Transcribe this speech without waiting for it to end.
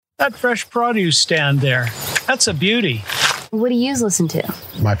That fresh produce stand there, that's a beauty. What do you listen to?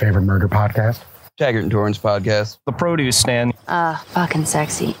 My favorite murder podcast. Taggart and Torrance podcast. The produce stand. Fucking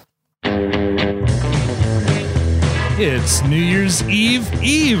sexy. It's New Year's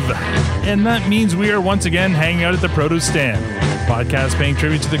Eve, and that means we are once again hanging out at the Produce Stand, podcast paying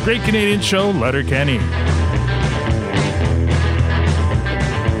tribute to the great Canadian show Letterkenny.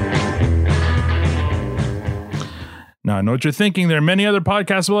 Now, I know what you're thinking. There are many other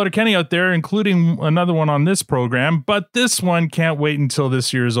podcasts about Letterkenny out there, including another one on this program, but this one can't wait until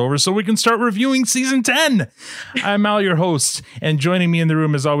this year is over so we can start reviewing Season 10. I'm Al, your host, and joining me in the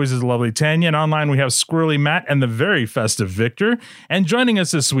room, as always, is the lovely Tanya, and online we have Squirrely Matt and the very festive Victor, and joining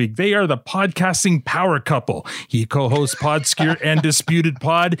us this week, they are the podcasting power couple. He co-hosts Podskier and Disputed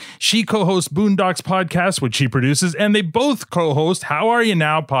Pod. She co-hosts Boondocks Podcast, which she produces, and they both co-host How Are You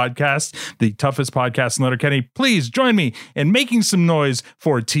Now podcast, the toughest podcast in Letterkenny. Please join me in making some noise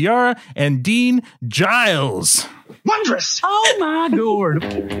for Tiara and Dean Giles. Wondrous. Oh my god. Oh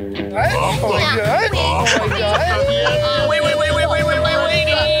my god. Oh my god. Wait.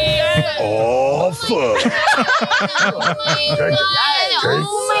 Oh, fuck.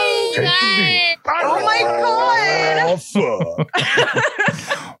 Oh my god. Oh, fuck.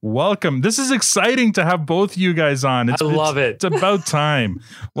 Welcome. This is exciting to have both you guys on. I love it. It's about time.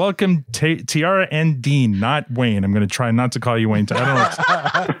 Welcome, Tiara and Dean, not Wayne. I'm going to try not to call you Wayne. I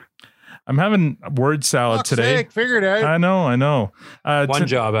don't know. I'm having word salad today. Sick, figured out. I know. One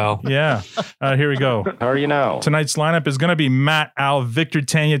job, Al. Yeah. Here we go. How are you now? Tonight's lineup is going to be Matt, Al, Victor,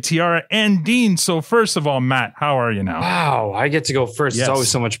 Tanya, Tiara, and Dean. So first of all, Matt, how are you now? Wow, I get to go first. Yes. It's always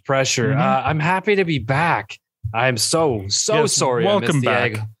so much pressure. Mhm. I'm happy to be back. I'm so Yes, sorry. welcome I missed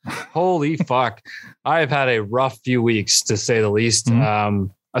back. the egg. Holy fuck. I have had a rough few weeks, to say the least. Mhm.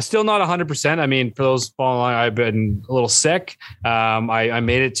 I'm still not 100%. I mean, for those following along, I've been a little sick. I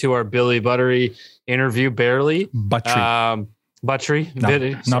made it to our Billy Buttery interview barely. Buttery. Buttery.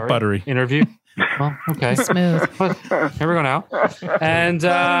 Not buttery. Interview. Well, okay. Smooth. Here we go now. And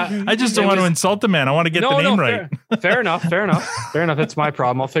I just don't want to insult the man. I want to get the name right. Fair enough. It's my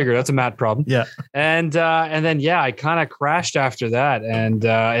problem. I'll figure it. That's a Matt problem. Yeah. And then I kind of crashed after that, and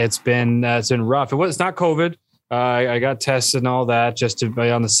it's been rough. It's not COVID. I got tested and all that just to be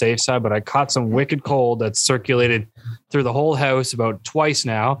on the safe side, but I caught some wicked cold that circulated through the whole house about twice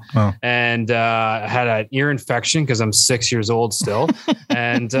now. Oh. And I had an ear infection because I'm 6 years old still.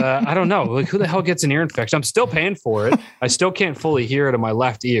 And I don't know, like, who the hell gets an ear infection? I'm still paying for it. I still can't fully hear it in my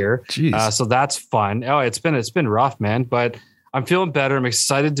left ear. Jeez. So that's fun. Oh, it's been rough, man, but I'm feeling better. I'm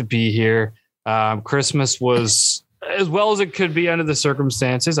excited to be here. Christmas was as well as it could be under the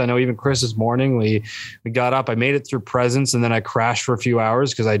circumstances. I know even Christmas morning we got up, I made it through presents, and then I crashed for a few hours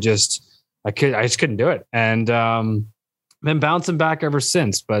because I just couldn't do it. And been bouncing back ever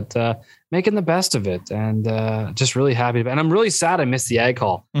since, but making the best of it, and just really happy. And I'm really sad I missed the Ag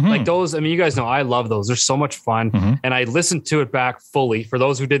Hall. Mhm. Like those, I mean, you guys know I love those. They're so much fun. Mhm. And I listened to it back fully. For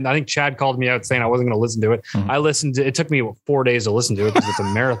those who didn't, I think Chad called me out saying I wasn't going to listen to it. Mhm. I listened to it. Took me 4 days to listen to it because it's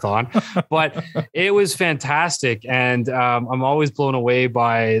a marathon, but it was fantastic. And I'm always blown away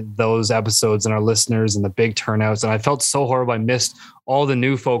by those episodes and our listeners and the big turnouts. And I felt so horrible. I missed all the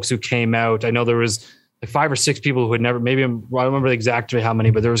new folks who came out. I know there was like 5 or 6 people who had never, maybe I don't remember exactly how many,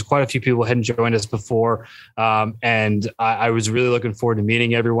 but there was quite a few people who hadn't joined us before. And I was really looking forward to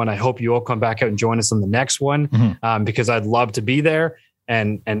meeting everyone. I hope you all come back out and join us on the next one, because I'd love to be there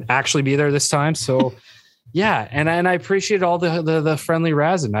and actually be there this time. So yeah. And I appreciate all the friendly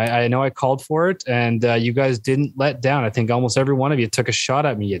razzing. I know I called for it, and you guys didn't let down. I think almost every one of you took a shot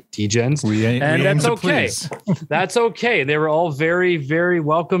at me, you degens. And that's okay. That's okay. They were all very, very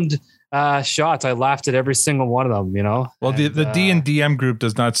welcomed shots. I laughed at every single one of them, you know. Well, the D and DM group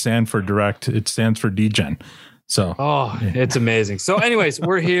does not stand for direct. It stands for DGen. So, it's amazing. So anyways,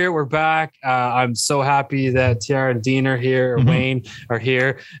 we're here, we're back. I'm so happy that Tiara and Dean are here, or Wayne are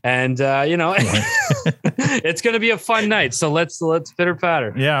here. And, it's going to be a fun night. So let's pitter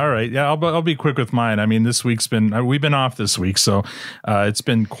patter. Yeah. All right. Yeah. I'll be quick with mine. I mean, this week's we've been off this week. So, it's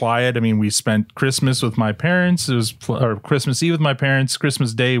been quiet. I mean, we spent Christmas with my parents. It was Christmas Eve with my parents,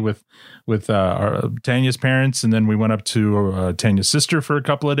 Christmas Day with our Tanya's parents. And then we went up to Tanya's sister for a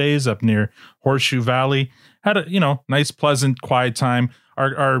couple of days up near Horseshoe Valley. Had a, nice, pleasant, quiet time.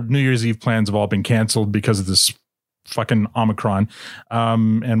 Our New Year's Eve plans have all been canceled because of this fucking Omicron.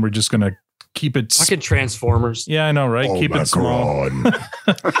 And we're just going to keep it. Fucking Transformers. Yeah, I know, right? Oh, keep it small.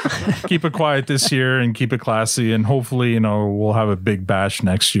 Keep it quiet this year and keep it classy. And hopefully, we'll have a big bash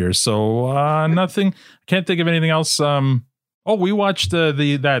next year. So nothing. Can't think of anything else. We watched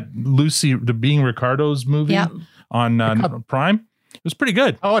that Lucy, the Being Ricardo's movie on Prime. It was pretty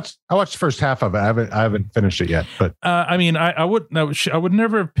good. I watched the first half of it. I haven't finished it yet, but I mean, I would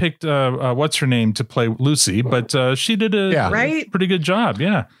never have picked what's her name to play Lucy, but she did a pretty good job.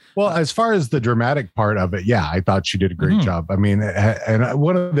 Yeah. Well, as far as the dramatic part of it, yeah, I thought she did a great job. I mean, and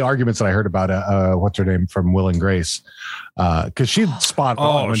one of the arguments that I heard about what's her name from Will and Grace, because she'd spot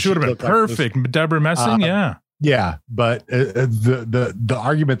on. Oh, she would have been perfect. Like Deborah Messing, yeah. But the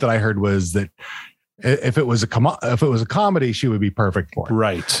argument that I heard was that if it was a comedy, she would be perfect for it.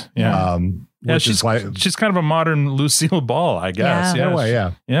 Right. Yeah. She's kind of a modern Lucille Ball, I guess.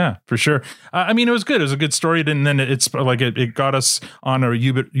 Yeah, for sure. I mean, it was good. It was a good story, and then it's like it got us on a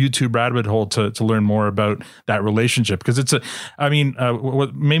YouTube rabbit hole to learn more about that relationship, because it's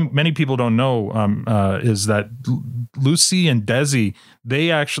what many people don't know is that Lucy and Desi,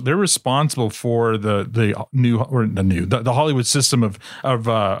 they're responsible for the Hollywood system of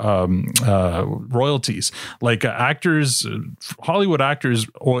royalties. Like Hollywood actors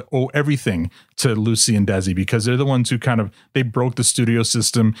owe everything to Lucy and Desi, because they're the ones who they broke the studio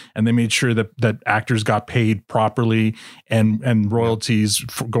system, and they made sure that actors got paid properly and royalties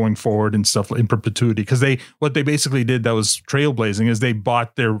going forward and stuff in perpetuity. Because what they basically did that was trailblazing is they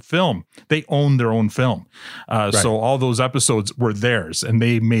bought their film. They owned their own film. So all those episodes were theirs, and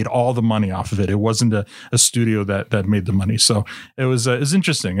they made all the money off of it. It wasn't a studio that made the money. So it was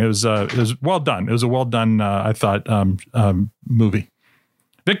interesting. It was well done. It was a well done, I thought, movie.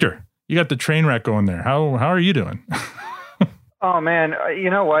 Victor, you got the train wreck going there. How are you doing? Oh man, you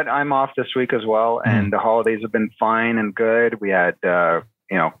know what? I'm off this week as well, and the holidays have been fine and good. We had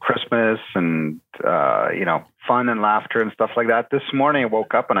Christmas and fun and laughter and stuff like that. This morning I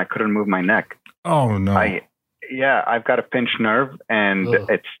woke up and I couldn't move my neck. Oh no. I've got a pinched nerve, and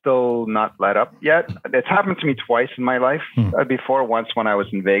it's still not let up yet. It's happened to me twice in my life before, once when I was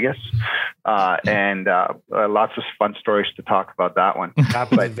in Vegas, and lots of fun stories to talk about that one.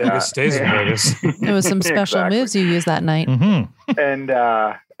 Happens in Vegas, stays in Vegas. There was some special moves you used that night. Mm-hmm.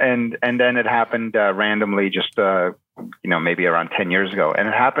 And then it happened randomly, just maybe around 10 years ago, and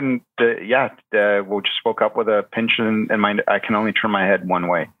it happened. We just woke up with a pinch in my. I can only turn my head one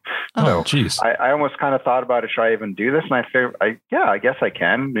way. Oh, jeez. So I almost kind of thought about it. Should I even do this? And I figured, I guess I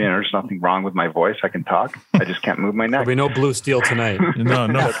can. There's nothing wrong with my voice. I can talk. I just can't move my neck. There'll be no blue steel tonight. No.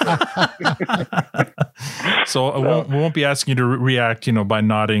 So we won't be asking you to react, by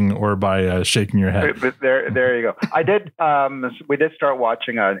nodding or by shaking your head. But there you go. I did. We did start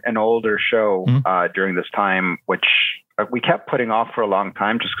watching an older show during this time, which we kept putting off for a long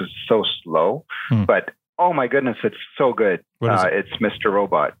time just because it's so slow. But oh my goodness, it's so good. It's Mr.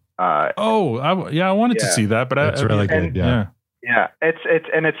 Robot. I wanted to see that, but it's really good. Yeah,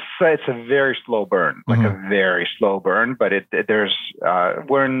 it's a very slow burn, like a very slow burn. But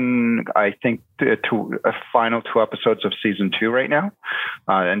we're in, I think, a final 2 episodes of season 2 right now,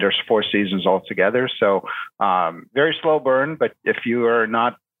 and there's 4 seasons altogether. So very slow burn. But if you are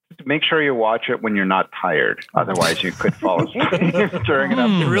not, make sure you watch it when you're not tired. Otherwise, you could fall asleep during an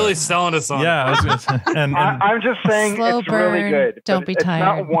episode. You're really selling us on. Yeah, I was gonna say, and I'm just saying it's really good. Don't be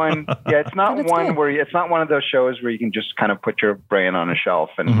tired. It's not one of those shows where you can just kind of put your brain on a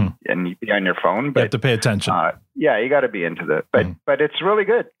shelf and be on your phone. But you have to pay attention. You got to be into it. But it's really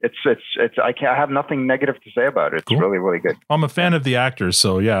good. I have nothing negative to say about it. It's really, really good. I'm a fan of the actors,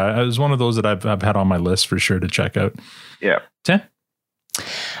 so yeah, it was one of those that I've had on my list for sure to check out. Yeah. 10.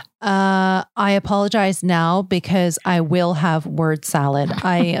 I apologize now because I will have word salad.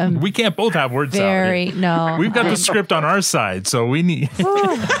 I am. We can't both have word salad. No. We've got the script on our side, so we need.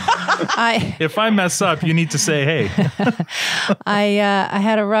 If I mess up, you need to say, "Hey." I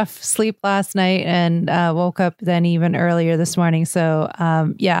had a rough sleep last night and woke up then even earlier this morning. So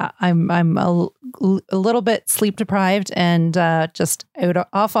I'm a little bit sleep deprived and just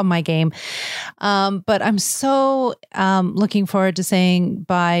off on my game. But I'm so looking forward to saying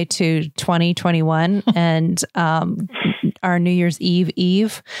bye to 2021 and our New Year's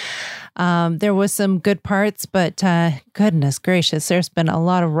Eve. There was some good parts, but goodness gracious, there's been a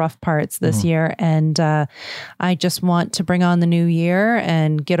lot of rough parts this year. And I just want to bring on the new year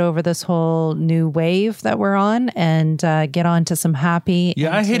and get over this whole new wave that we're on and get on to some happy.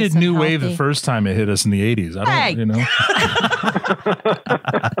 Yeah, I hated new wave the first time it hit us in the 80s.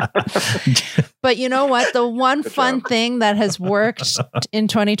 But you know what? The one fun thing that has worked in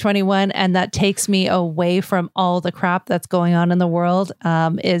 2021 and that takes me away from all the crap that's going on in the world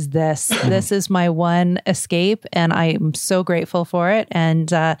is this. This is my one escape and I'm so grateful for it.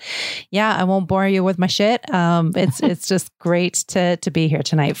 And I won't bore you with my shit. It's just great to be here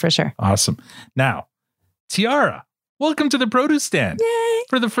tonight for sure. Awesome. Now, Tiara, welcome to the produce stand. Yay.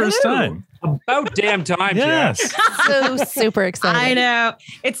 For the first time. About damn time, Yes. Jeff. So super excited. I know.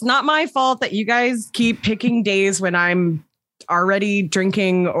 It's not my fault that you guys keep picking days when I'm already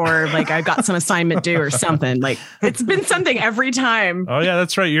drinking or like I've got some assignment due or something. Like it's been something every time. Oh yeah,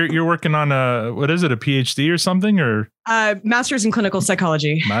 that's right. You're working on a PhD or something or Master's in clinical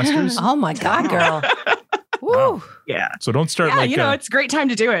psychology. Master's? Oh my God, girl. Woo. Wow. Yeah. So don't start like it's a great time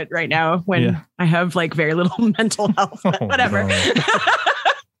to do it right now when I have like very little mental health, but whatever. No.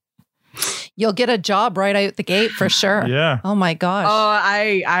 You'll get a job right out the gate for sure. Yeah. Oh my gosh. Oh,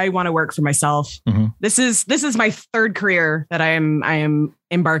 I want to work for myself. Mm-hmm. This is my third career that I am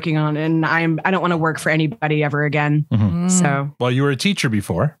embarking on, and I don't want to work for anybody ever again. Mm-hmm. So, well, you were a teacher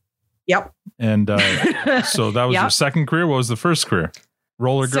before. Yep. And so that was your second career. What was the first career?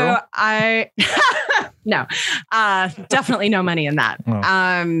 Roller girl. So no, definitely no money in that.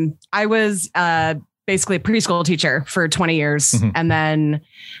 Oh. I was basically a preschool teacher for 20 years, and then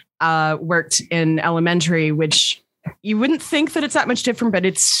worked in elementary, which you wouldn't think that it's that much different, but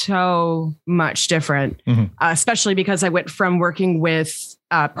it's so much different, especially because I went from working with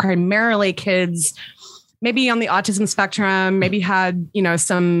primarily kids, maybe on the autism spectrum, maybe had,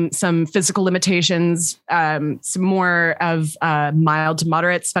 some physical limitations, some more of mild to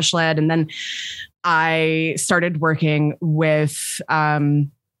moderate special ed. And then I started working with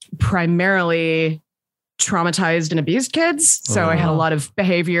primarily traumatized and abused kids. So I had a lot of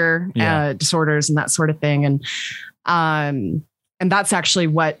behavior disorders and that sort of thing. And that's actually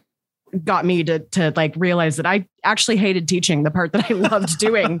what got me to like realize that I actually hated teaching. The part that I loved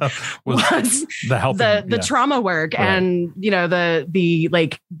doing was the helping, the trauma work, right. And the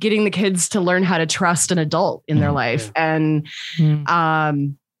like getting the kids to learn how to trust an adult in their life. And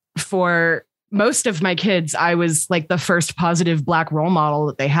for most of my kids, I was like the first positive Black role model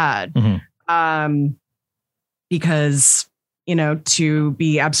that they had. Because, to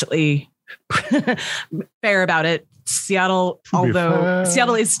be absolutely fair about it, Seattle,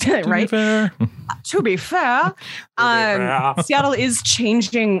 Seattle is right. To be fair, Seattle is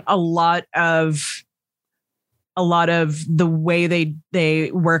changing a lot of the way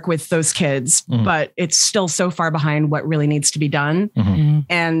they work with those kids, but it's still so far behind what really needs to be done.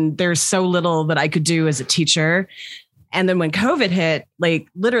 And there's so little that I could do as a teacher. And then when COVID hit, like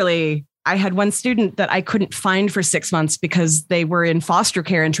literally, I had one student that I couldn't find for 6 months because they were in foster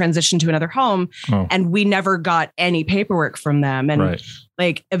care and transitioned to another home. And we never got any paperwork from them. And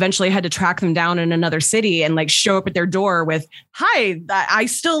like eventually I had to track them down in another city and like show up at their door with, "Hi, I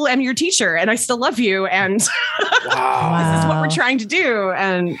still am your teacher and I still love you. And this is what we're trying to do."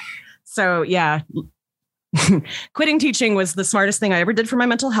 And so, yeah, quitting teaching was the smartest thing I ever did for my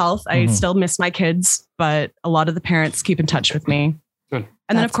mental health. I still miss my kids, but a lot of the parents keep in touch with me. Good.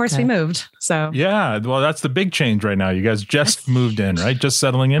 And then, of course, we moved. So, yeah, well, that's the big change right now. You guys just moved in, right? Just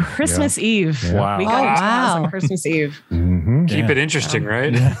settling in. Christmas Eve. Yeah. Wow. We got into house on Christmas Eve. Keep it interesting,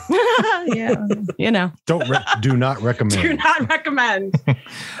 right? Yeah. Do not recommend. Do not recommend.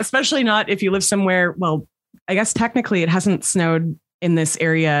 Especially not if you live somewhere. Well, I guess technically it hasn't snowed in this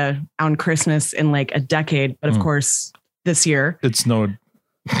area on Christmas in like a decade. But of course, this year it snowed.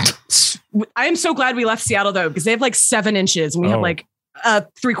 I am so glad we left Seattle, though, because they have like 7 inches and we have like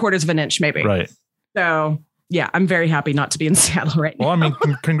 3/4 of an inch, maybe. Right. So, yeah, I'm very happy not to be in Seattle right now. Well, I mean,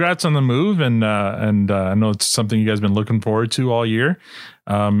 congrats on the move. And I know it's something you guys have been looking forward to all year.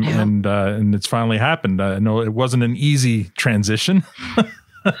 And it's finally happened. I know it wasn't an easy transition.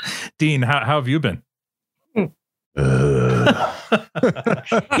 Dean, how have you been? He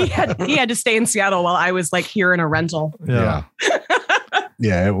had to stay in Seattle while I was like here in a rental. Yeah.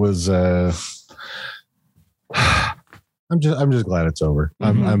 Yeah, it was I'm just glad it's over.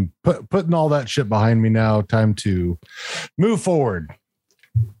 I'm putting all that shit behind me now. Time to move forward.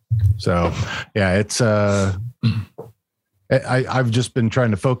 So, yeah, it's I've just been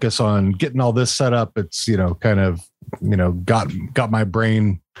trying to focus on getting all this set up. It's, got my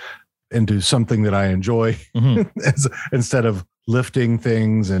brain into something that I enjoy instead of lifting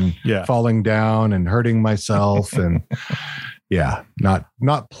things and falling down and hurting myself and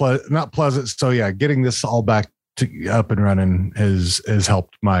not pleasant. So yeah, getting this all back up and running has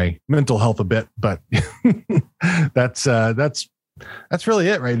helped my mental health a bit, but that's really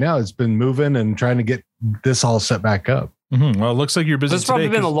it right now. It's been moving and trying to get this all set back up. Well, it looks like you're busy. It's probably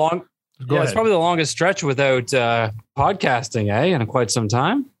been it's probably the longest stretch without podcasting, in quite some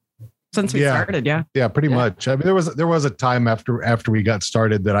time. Since we started, pretty much. I mean, there was a time after we got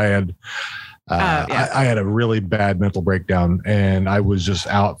started that I had I had a really bad mental breakdown, and I was just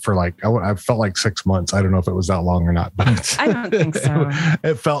out for like I felt like 6 months. I don't know if it was that long or not, but I don't think so.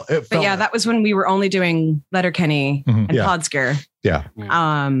 It felt. But yeah, that was when we were only doing Letterkenny and Podskier. Yeah.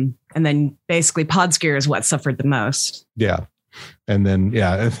 And then basically Podskier is what suffered the most. Yeah. And then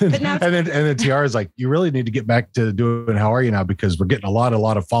and then TR is like, you really need to get back to doing How Are You Now, because we're getting a lot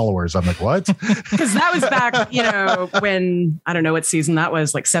of followers. I'm like, what? Because that was back, when I don't know what season that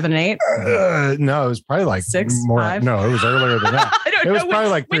was, like 7 and 8. No, it was probably like 6, more. 5? No, it was earlier than that. I don't it was know. probably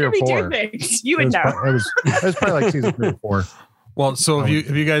like 3 or 4. You would know. It was probably like season 3 or 4. Well, so have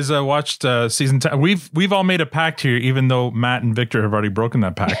you guys watched season 10? We've all made a pact here, even though Matt and Victor have already broken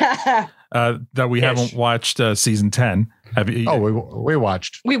that pact. That we haven't watched season 10. Have you? Oh, we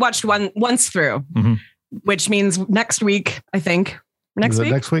watched. We watched once through, which means next week, I think. Next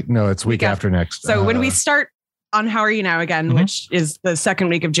week? Next week? No, it's week after next. So when we start on How Are You Now again, which is the second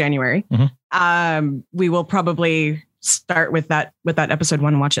week of January, we will probably start with that episode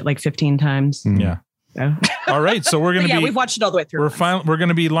 1 and watch it like 15 times. Yeah. So. All right, so we're gonna we've watched it all the way through. We're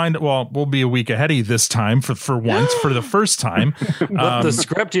gonna be lined. Well, we'll be a week ahead of you this time for once, for the first time. Flip the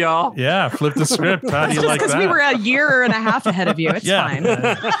script, y'all. Yeah, flip the script. How do you like that? Because we were a year and a half ahead of you. It's fine.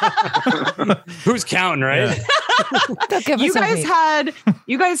 Who's counting, right? Yeah.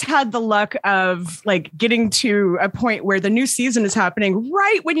 You guys had the luck of like getting to a point where the new season is happening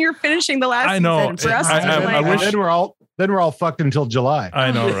right when you're finishing the last season. I know. For us, I wish then we're all fucked until July.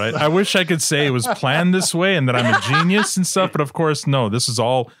 I know, right? I wish I could say it was planned this way and that I'm a genius and stuff, but of course, no. This is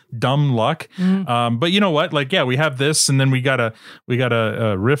all dumb luck. But you know what? Like, we have this, and then we gotta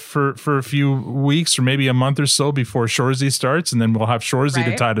riff for a few weeks or maybe a month or so before Shoresy starts, and then we'll have Shoresy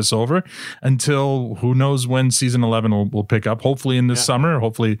to tide us over until who knows when season 11 will pick up. Hopefully in this summer.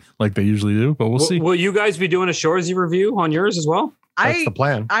 Hopefully, like they usually do. But we'll see. Will you guys be doing a Shoresy review on yours as well? That's the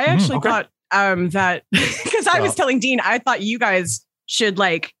plan. I actually thought that because I was telling Dean, I thought you guys should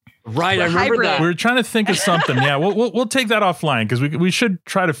like. Right, I remember that. We were trying to think of something. Yeah, we'll take that offline because we should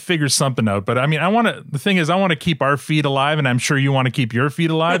try to figure something out. But I mean, the thing is, I want to keep our feed alive, and I'm sure you want to keep your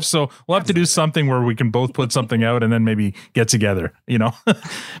feed alive. So we'll have to do something where we can both put something out and then maybe get together.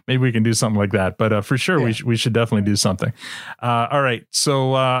 Maybe we can do something like that. But for sure, we should definitely do something. All right.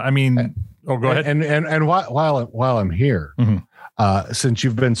 So I mean, go ahead. And while I'm here, since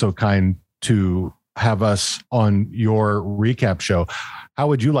you've been so kind to have us on your recap show, how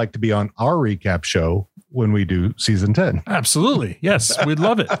would you like to be on our recap show when we do season 10? Absolutely. Yes, we'd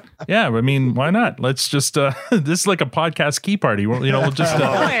love it. Yeah, I mean, why not? Let's just this is like a podcast key party. We'll just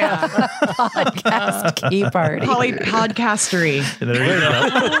podcast key party. Polypodcastery. There you go.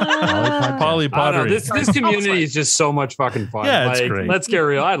 Polypoddery. This community is just so much fucking fun. Yeah, it's great. Let's get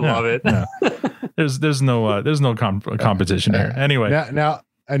real. I love it. Yeah. There's no competition here. Anyway.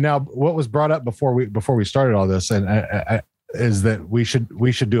 Now, what was brought up before we started all this, and is that we should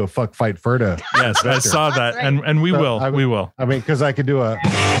do a fuck fight Ferda. Yes, I saw that, and we will. We will. I mean, because I could do a.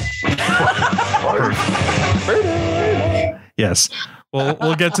 Yes.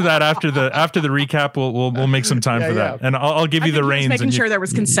 We'll get to that after the recap. We'll make some time for that, and I'll give you the reins. Making sure there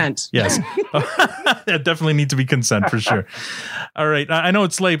was consent. Yes, that definitely needs to be consent for sure. All right, I know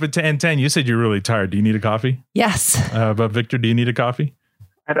it's late, but 10, you said you're really tired. Do you need a coffee? Yes. But Victor, do you need a coffee?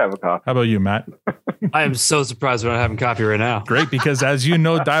 I'd have a coffee. How about you, Matt? I am so surprised we're not having coffee right now. Great, because as you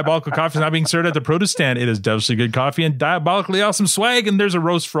know, Diabolical Coffee is not being served at the produce stand. It is devilishly good coffee and diabolically awesome swag, and there's a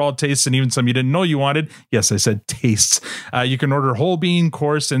roast for all tastes and even some you didn't know you wanted. Yes, I said tastes. You can order whole bean,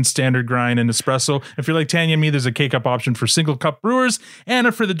 coarse, and standard grind and espresso. If you're like Tanya and me, there's a K-Cup option for single cup brewers,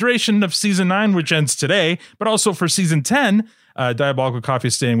 and for the duration of season 9, which ends today, but also for season 10, Diabolical Coffee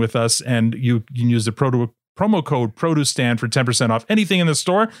is staying with us, and you can use the promo code Produce Stand for 10% off anything in the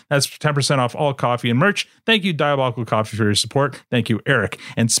store. That's 10% off all coffee and merch. Thank you, Diabolical Coffee, for your support. Thank you, Eric.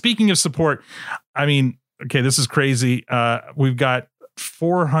 And speaking of support, I mean, okay, this is crazy. We've got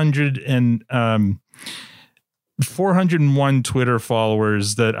 401 Twitter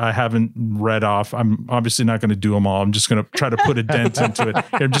followers that I haven't read off. I'm obviously not going to do them all. I'm just going to try to put a dent into it.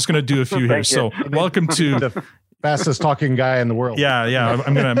 I'm just going to do a few here. So welcome to the fastest talking guy in the world. Yeah.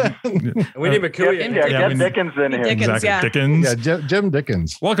 I'm gonna. We need McCooey. Get Dickens in here. Dickens, exactly. Dickens. Yeah, Jim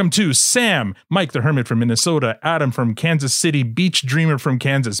Dickens. Welcome to Sam, Mike the Hermit from Minnesota, Adam from Kansas City, Beach Dreamer from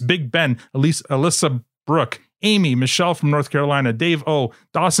Kansas, Big Ben, Alyssa Brooke, Amy, Michelle from North Carolina, Dave O,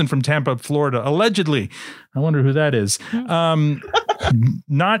 Dawson from Tampa, Florida, allegedly. I wonder who that is.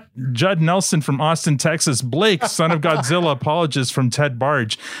 Not Judd Nelson from Austin, Texas. Blake, son of Godzilla, apologist from Ted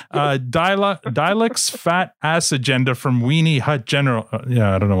Barge. Dialux Fat Ass Agenda from Weenie Hut General.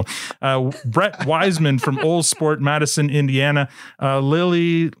 I don't know. Brett Wiseman from Old Sport, Madison, Indiana.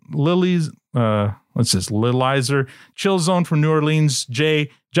 Lily's, what's this? Lilizer. Chill Zone from New Orleans.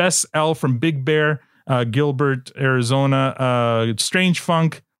 Jess L from Big Bear. Gilbert, Arizona. Strange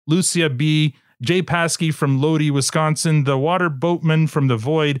Funk. Lucia B. Jay Paskey from Lodi, Wisconsin, the Water Boatman from The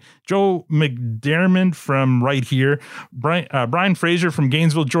Void, Joe McDermott from right here, Brian Fraser from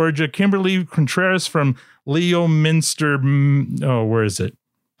Gainesville, Georgia, Kimberly Contreras from Leominster, where is it?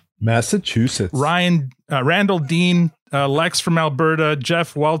 Massachusetts. Randall Dean, Lex from Alberta,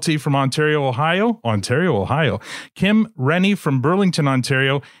 Jeff Welty from Ontario, Ohio, Kim Rennie from Burlington,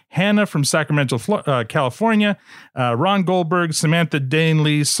 Ontario, Hannah from Sacramento, California, Ron Goldberg, Samantha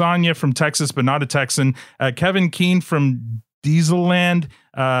Danley, Sonia from Texas, but not a Texan, Kevin Keene from Dieselland,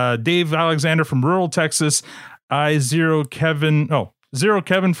 Dave Alexander from rural Texas, Zero Kevin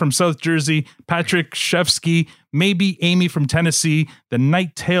from South Jersey, Patrick Shefsky, maybe Amy from Tennessee, the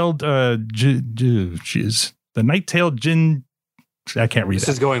night-tailed, the night-tailed gin. I can't read this.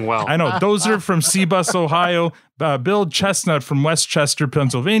 This is going well. I know. Dozer from Seabus, Ohio. Bill Chestnut from Westchester,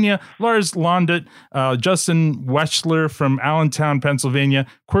 Pennsylvania. Lars Londet. Justin Wechsler from Allentown, Pennsylvania.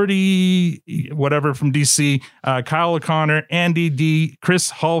 QWERTY, whatever, from DC. Kyle O'Connor. Andy D. Chris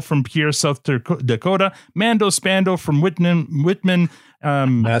Hull from Pierre, South Dakota. Mando Spando from Whitman,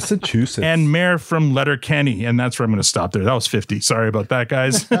 Massachusetts, and Mayor from Letterkenny. And that's where I'm going to stop there. That was 50. Sorry about that,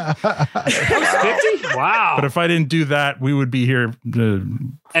 guys. That was 50? Wow. But if I didn't do that, we would be here.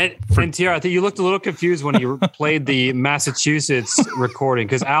 And Tiara, I think you looked a little confused when you played the Massachusetts recording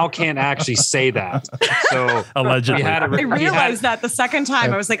because Al can't actually say that. So allegedly, I realized that the second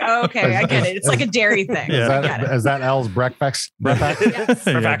time. I was like, oh, okay, I get it. It's like a dairy thing. Yeah. Is that Al's breakfast? Yes.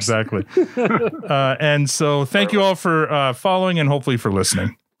 Yeah, exactly. And so thank you all for following and hopefully for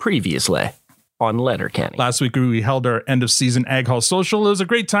listening. Previously on Letterkenny. Last week we held our end of season Ag Hall Social. It was a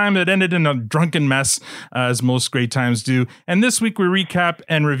great time that ended in a drunken mess, as most great times do. And this week we recap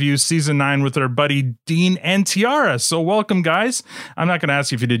and review season 9 with our buddy Dean and Tiara. So welcome, guys. I'm not going to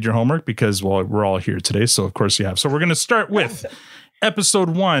ask you if you did your homework because, well, we're all here today. So of course you have. So we're going to start with episode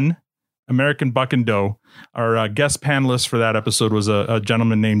 1, American Buck and Doe. Our guest panelist for that episode was a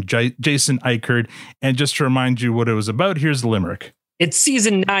gentleman named Jason Eichert. And just to remind you what it was about, here's the limerick. It's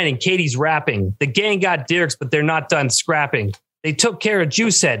season 9 and Katie's rapping. The gang got Dirks, but they're not done scrapping. They took care of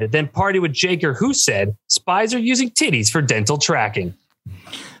Juice Head, then party with Jaker, who said spies are using titties for dental tracking.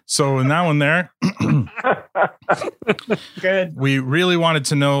 So in that one there, good. We really wanted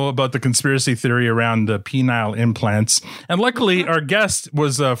to know about the conspiracy theory around the penile implants. And luckily our guest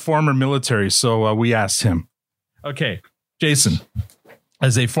was a former military. So we asked him, okay, Jason,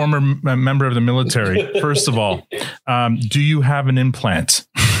 as a former member of the military, first of all, do you have an implant?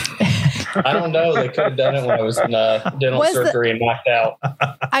 I don't know. They could have done it when I was in dental surgery and knocked out.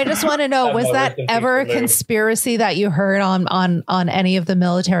 I just want to know, was that ever a conspiracy that you heard on any of the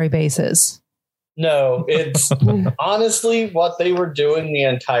military bases? No, it's honestly what they were doing the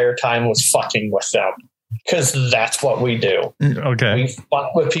entire time was fucking with them. Because that's what we do. Okay. We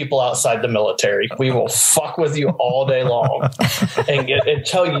fuck with people outside the military. We will fuck with you all day long and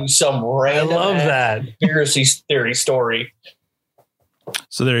tell you some random conspiracy theory story.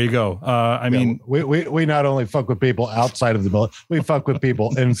 So there you go. I mean, we not only fuck with people outside of the military, we fuck with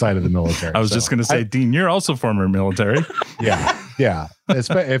people inside of the military. I was just going to say, Dean, you're also former military. Yeah.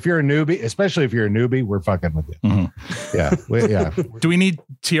 If you're a newbie, especially if you're a newbie, we're fucking with you. Mm-hmm. Yeah. Do we need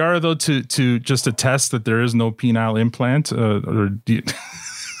Tiara though to just attest that there is no penile implant, or do you?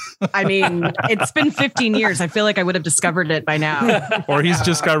 I mean, it's been 15 years. I feel like I would have discovered it by now. Or he's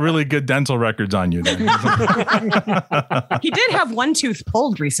just got really good dental records on you. Then. He did have one tooth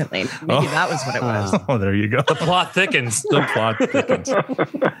pulled recently. Maybe that was what it was. Oh, there you go. The plot thickens. The plot thickens.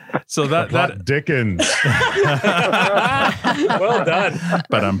 So that Dickens. Well done.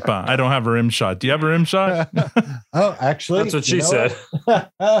 But I don't have a rim shot. Do you have a rim shot? Oh, actually, that's what she said.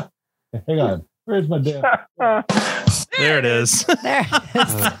 Hang on. Where's my damn? There it is. There it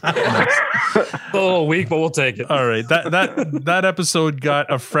is. A little weak, but we'll take it. All right. That episode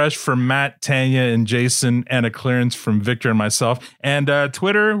got a fresh from Matt, Tanya, and Jason, and a clearance from Victor and myself. And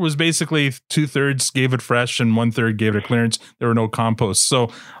Twitter was basically 2/3 gave it fresh and 1/3 gave it a clearance. There were no composts. So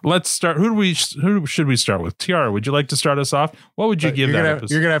let's start. Who should we start with? Tiara, would you like to start us off? What would you give that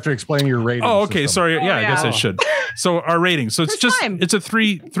episode? You're gonna have to explain your rating. Oh, okay. Sorry. Yeah, I guess I should. So our rating. So it's a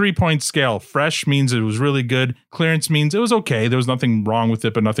 3 point scale. Fresh means it was really good. Clearance clearance means it was okay. There was nothing wrong with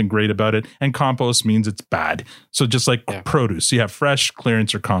it, but nothing great about it. And compost means it's bad. So just like produce, you have fresh,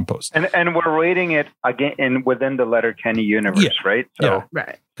 clearance, or compost. And we're rating it again within the Letterkenny universe, right? So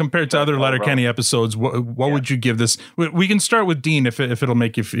right. Compared to other Letterkenny episodes, what would you give this? We can start with Dean if it'll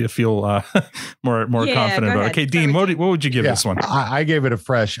make you feel more confident about it. Okay, Dean, what would you give this one? I gave it a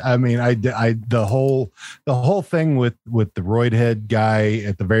fresh. I mean, the whole thing with the roid head guy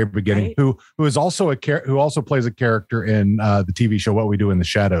at the very beginning, who is also who also plays a character in the TV show What We Do in the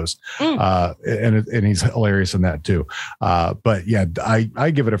Shadows, and he's hilarious in that too. But yeah,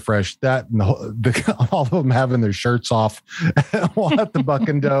 I give it a fresh. That and all of them having their shirts off while at the buck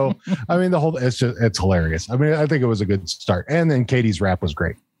and dough. I mean, it's hilarious. I mean, I think it was a good start. And then Katie's rap was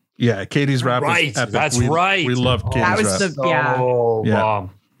great. Yeah, Katie's rap was epic. That's right. We loved Katie's rap.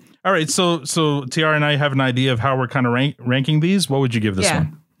 Bomb. All right, so TR and I have an idea of how we're kind of ranking these. What would you give this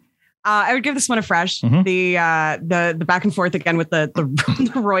one? I would give this one a fresh. The back and forth again with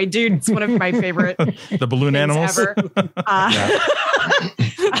the Roy dude. It's one of my favorite. The balloon animals. Ever.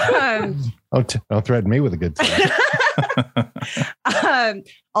 Don't threaten me with a good time.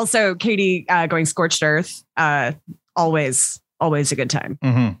 Also, Katie going scorched earth. Always a good time.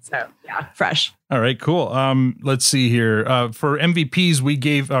 So yeah, fresh. All right, cool. Let's see here. For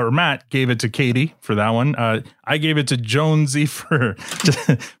MVPs, Matt gave it to Katie for that one. I gave it to Jonesy for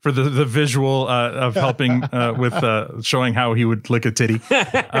the visual of helping with showing how he would lick a titty.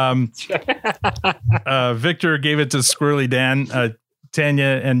 Victor gave it to Squirrely Dan.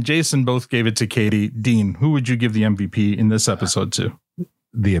 Tanya and Jason both gave it to Katie. Dean, who would you give the MVP in this episode to?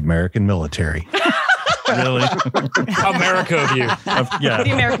 The American military. Really? America of you.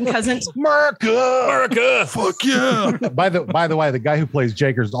 The American cousins. America. Fuck yeah. By the way, the guy who plays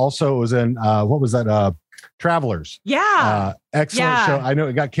Jakers also was in what was that? Travelers. Yeah. Excellent show. I know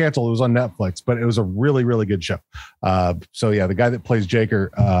it got canceled. It was on Netflix, but it was a really, really good show. So yeah, the guy that plays Jaker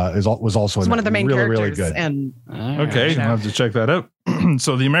was also one of the main characters. Really good. And okay, I'll have to check that out.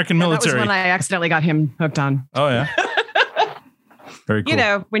 So the American military. That was when I accidentally got him hooked on. Oh yeah. Very cool. You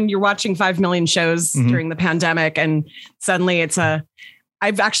know, when you're watching 5 million shows during the pandemic and suddenly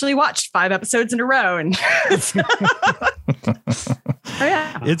I've actually watched 5 episodes in a row and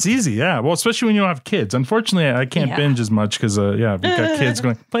it's easy. Yeah. Well, especially when you don't have kids. Unfortunately, I can't binge as much because we've got kids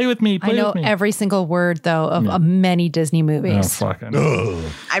going, play with me. I know every single word though of many Disney movies. Oh, fuck.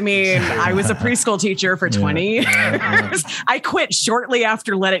 I mean, I was a preschool teacher for 20 years. I quit shortly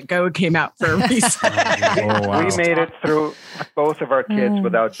after Let It Go came out for a reason. We made it through both of our kids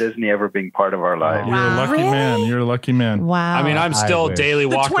without Disney ever being part of our lives. You're a lucky man. You're a lucky man. Wow. I mean, I'm still daily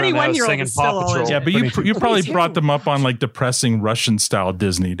walking around the house singing Paw Patrol. Yeah, but you probably brought them up on like depressing Russian style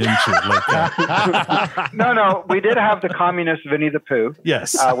Disney, didn't you? Like No, we did have the communist Winnie the Pooh.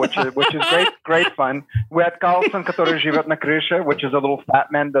 Yes, which is great fun. We had Carlson, который живет на крыше, which is a little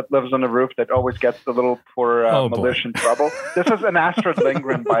fat man that lives on the roof that always gets the little poor militia in trouble. This is an Astrid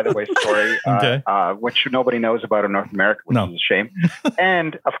Lindgren, by the way, story, which nobody knows about in North America, which is a shame.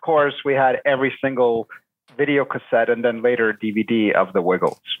 And of course, we had every single video cassette and then later DVD of the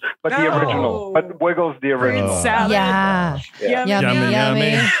Wiggles, but the original. But Wiggles, the original. Salad. Yeah.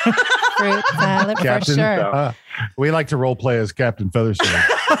 Yummy. Fruit salad for sure. We like to role play as Captain Featherstone.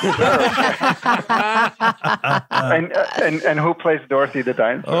 and who plays Dorothy the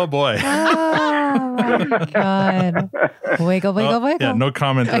dinosaur? Oh boy. Oh my God. Wiggle. Yeah, no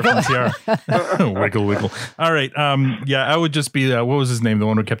comment there from TR. Wiggle. All right. I would just be what was his name? The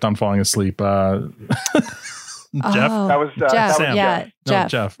one who kept on falling asleep. Jeff. That was Jeff. Sam. Yeah, No, Jeff.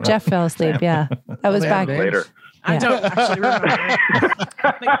 Jeff. Jeff fell asleep. Yeah, that was back later. I don't actually remember.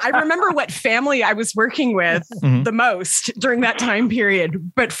 I remember what family I was working with the most during that time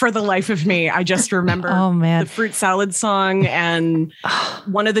period. But for the life of me, I just remember the fruit salad song and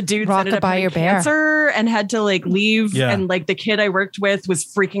one of the dudes ended up having cancer and had to like leave. Yeah. And like the kid I worked with was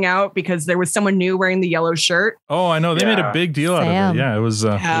freaking out because there was someone new wearing the yellow shirt. Oh, I know. They made a big deal out of it. Yeah, it was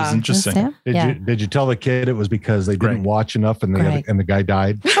interesting. Did you tell the kid it was because they didn't watch enough and the guy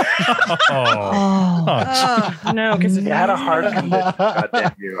died? No, because it had a heart condition.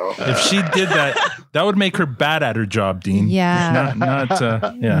 Goddamn you. If she did that would make her bad at her job, Dean. Yeah.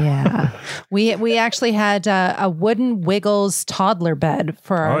 Yeah. We actually had a wooden Wiggles toddler bed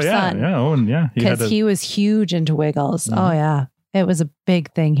for our son. Yeah. Because he was huge into Wiggles. Mm-hmm. Oh yeah. It was a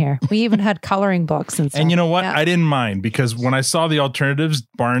big thing here. We even had coloring books and stuff. And you know what? I didn't mind because when I saw the alternatives,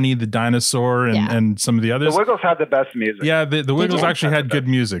 Barney the dinosaur and some of the others. The Wiggles had the best music. Yeah, the Wiggles actually had good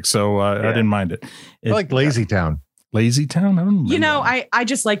music, so I didn't mind it. I like Lazy Town. Lazy Town? I don't remember. You know, I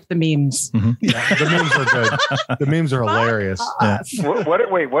just like the memes. Mm-hmm. Yeah, the memes are good. The memes are hilarious. Yeah.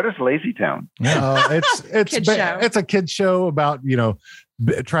 What is Lazy Town? It's a kid show about, you know,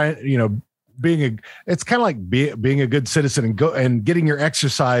 it's kind of like being a good citizen and getting your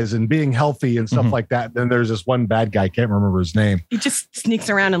exercise and being healthy and stuff like that. Then there's this one bad guy, can't remember his name. He just sneaks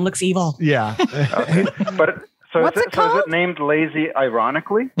around and looks evil. Yeah. But so What's it called? So is it named Lazy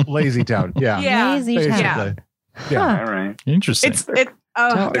ironically? Lazy Town. Yeah. Lazy Town. Yeah. Yeah. All right. Interesting.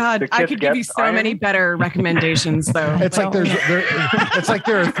 Oh God, I could give you so many better recommendations though. It's like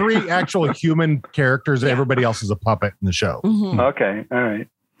there are 3 actual human characters. And everybody else is a puppet in the show. Mm-hmm. Okay. All right.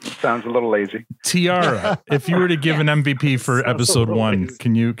 Sounds a little lazy. Tiara, if you were to give an MVP for episode 1,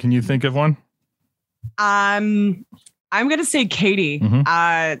 can you think of one? I'm going to say Katie.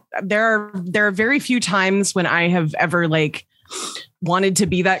 Mm-hmm. There are very few times when I have ever like wanted to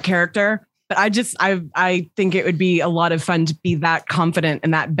be that character, but I think it would be a lot of fun to be that confident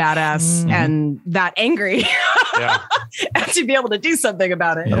and that badass and that angry. Yeah. And to be able to do something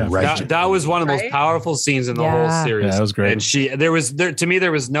about it. Yeah. That was one of the most powerful scenes in the whole series. Yeah, that was great. And there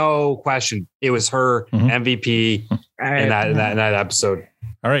was no question. It was her MVP in that episode.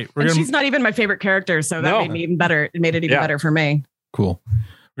 All right. She's not even my favorite character, so that made me even better. It made it even better for me. Cool.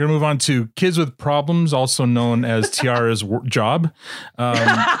 We're going to move on to Kids with Problems, also known as Tiara's job.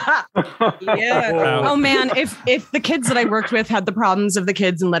 Yeah. Oh man, if the kids that I worked with had the problems of the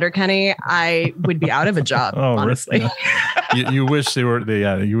kids in Letterkenny, I would be out of a job. Honestly, you wish they were.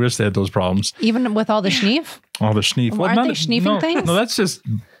 You wish they had those problems. Even with all the schneef. All the schneef. Aren't they schneefing things? No, that's just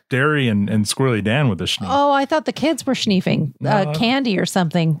Derry and Squirrely Dan with the schneef. Oh, I thought the kids were schneefing candy or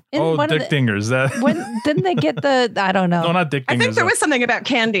something. Dick Dingers. Didn't they get the? I don't know. No, not Dick Dingers. I think there was something about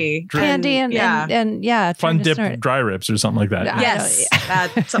candy. Candy and Fun dip dry rips or something like that. Yes,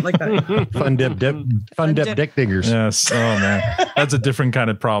 something like that. Fun dip Dick Dingers. Yes. Oh man, that's a different kind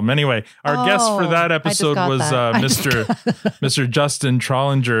of problem. Anyway, our guest for that episode was Mr. Justin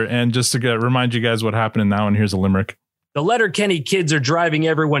Trollinger, and just to remind you guys what happened in that one, here's a limerick. The Letterkenny kids are driving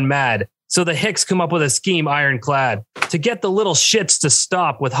everyone mad. So the Hicks come up with a scheme ironclad to get the little shits to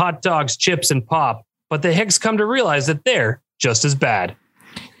stop with hot dogs, chips, and pop. But the Hicks come to realize that they're just as bad.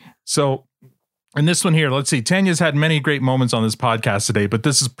 So in this one here, let's see. Tanya's had many great moments on this podcast today, but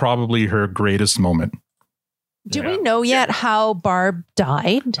this is probably her greatest moment. Do we know yet how Barb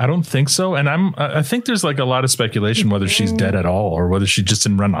died? I don't think so. And I think there's like a lot of speculation whether she's dead at all or whether she just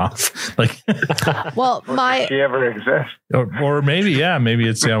didn't run off. Like, well, does she ever exist? Or maybe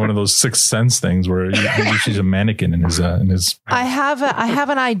it's one of those Sixth Sense things where maybe she's a mannequin in his. I have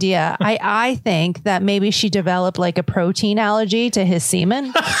an idea. I think that maybe she developed like a protein allergy to his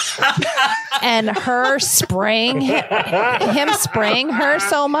semen. And her spraying him spraying her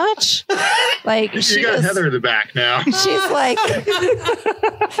so much, like she got Heather in the back now. She's like,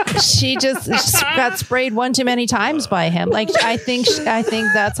 she just got sprayed one too many times by him. Like I think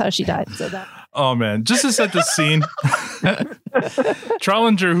that's how she died. So that. Oh man, just to set the scene,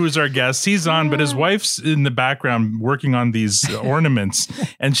 Trollinger, who's our guest, he's on, but his wife's in the background working on these ornaments,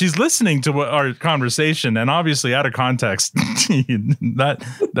 and she's listening to our conversation, and obviously out of context,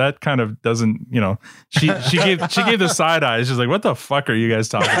 that kind of doesn't, she gave the side eye. She's like, "What the fuck are you guys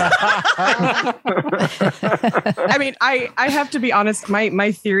talking about?" I mean, I have to be honest.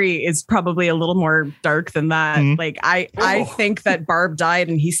 My theory is probably a little more dark than that. Mm-hmm. Like I think that Barb died,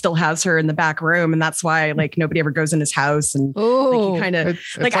 and he still has her in the back room, and that's why like nobody ever goes in his house, and like he kind of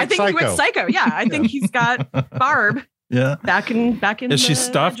like I think Psycho. He went psycho. Yeah, I think he's got Barb. Yeah, back in. Is she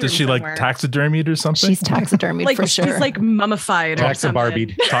stuffed? Is she somewhere. Like taxidermied or something? She's taxidermied like, for sure. She's like mummified.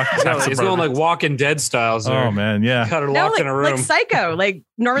 Taxibarbied. He's going like Walking Dead styles. Oh man, yeah. Cut her locked in a room. Like Psycho, like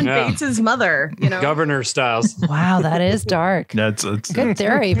Norman Bates' mother. Governor styles. Wow, that is dark. That's good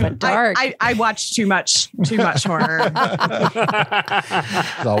theory, but dark. I watch too much horror.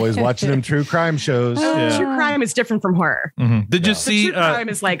 He's always watching them true crime shows. True crime is different from horror. Mm-hmm. Did you see? True crime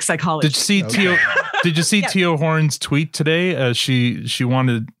is like psychology. Did you see Did you see Teo Horn's tweet today? She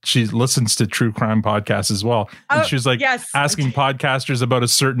listens to true crime podcasts as well, and she was like asking podcasters about a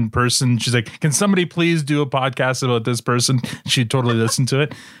certain person. She's like, "Can somebody please do a podcast about this person?" She totally listened to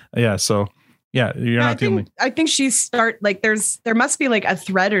it. Yeah, so yeah, you're not the only. I think there must be like a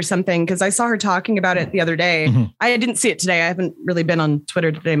thread or something, because I saw her talking about it the other day. Mm-hmm. I didn't see it today. I haven't really been on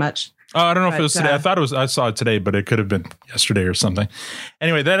Twitter today much. Oh, I don't know if it was today. I saw it today, but it could have been yesterday or something.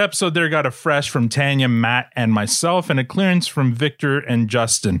 Anyway, that episode there got a fresh from Tanya, Matt, and myself, and a clearance from Victor and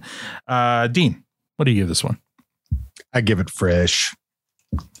Justin. Dean, what do you give this one? I give it fresh.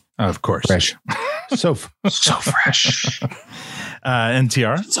 Of course. Fresh. So fresh.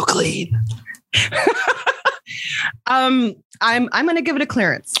 NTR? So clean. I'm going to give it a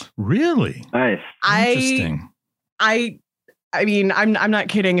clearance. Really? Nice. Interesting. I mean, I'm not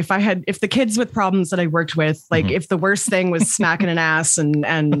kidding. If the kids with problems that I worked with, like if the worst thing was smacking an ass and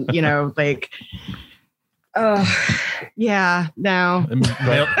like, yeah, no.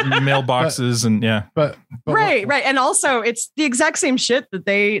 Mailboxes and yeah. But right. And also it's the exact same shit that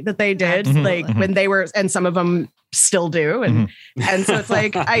they did when they were, and some of them still do. And so it's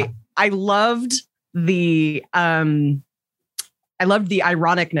like, I loved the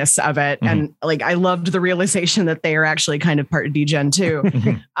ironicness of it. And like, I loved the realization that they are actually kind of part of D-Gen too.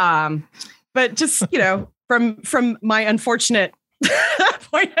 But just, from my unfortunate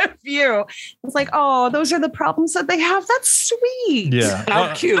point of view, it's like, oh, those are the problems that they have. That's sweet. Yeah.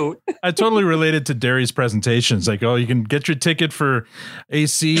 How cute. I totally related to Derry's presentations. Like, oh, you can get your ticket for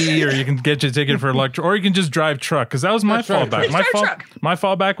AC, or you can get your ticket for electric, or you can just drive truck. Because that was my fallback. My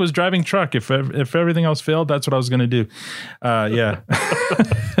fallback was driving truck. If everything else failed, that's what I was going to do. Yeah.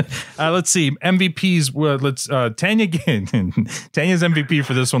 Let's see. MVPs. Well, Tanya. Tanya's MVP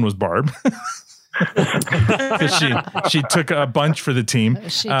for this one was Barb. Because she took a bunch for the team.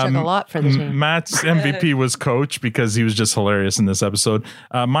 She took a lot for the team. Matt's MVP was Coach because he was just hilarious in this episode.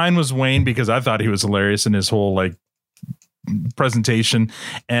 Mine was Wayne because I thought he was hilarious in his whole presentation.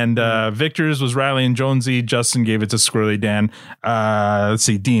 And Victor's was Riley and Jonesy. Justin gave it to Squirrely Dan. Let's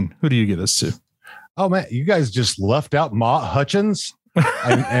see, Dean, who do you give this to? Oh man, you guys just left out Ma Hutchins.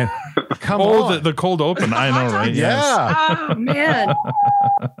 and come on, the cold open. I know, right? Yeah. Oh man.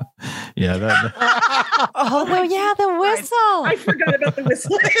 Yeah. Oh no! Yeah, the whistle. I forgot about the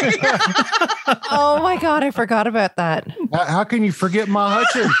whistle. Oh my god, I forgot about that. How can you forget Ma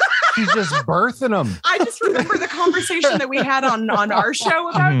Hutchins? She's just birthing them. I just remember the conversation that we had on our show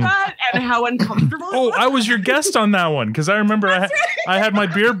about that and how uncomfortable. Oh, I was your guest on that one because I remember I had my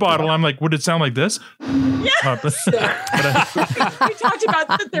beer bottle. I'm like, would it sound like this? Yes. We talked about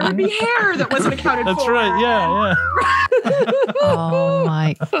that there would be hair that wasn't accounted That's for. right. Yeah. Oh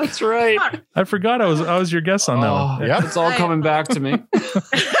my. That's right. I forgot I was your guest on that one. Yeah, it's all coming back to me.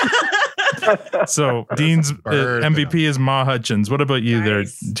 So Dean's MVP is Ma Hutchins. What about you there,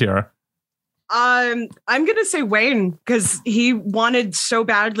 Tiara? I'm gonna say Wayne because he wanted so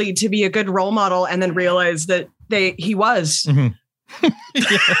badly to be a good role model and then realized that he was.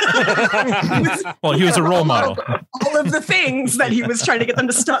 Well, he was a role model. All of the things that he was trying to get them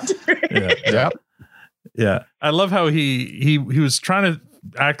to stop doing. Yeah. I love how he was trying to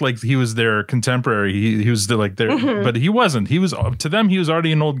act like he was their contemporary. He was but he wasn't. He was, to them, he was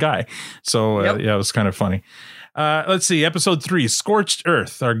already an old guy. So it was kind of funny. Let's see, episode 3, Scorched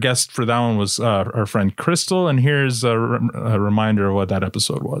Earth. Our guest for that one was our friend Crystal, and here's a reminder of what that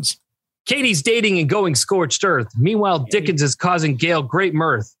episode was. Katie's dating and going scorched earth. Meanwhile, Dickens is causing Gail great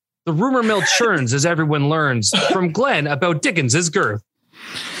mirth. The rumor mill churns as everyone learns from Glenn about Dickens's girth.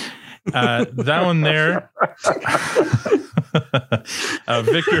 That one there.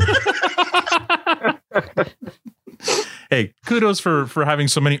 Victor. Hey, kudos for having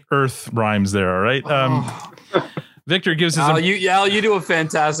so many earth rhymes there. All right. Victor gives his. You do a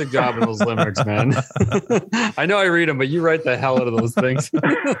fantastic job in those limericks, man. I know I read them, but you write the hell out of those things.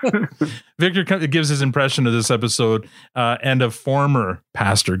 Victor gives his impression of this episode and of former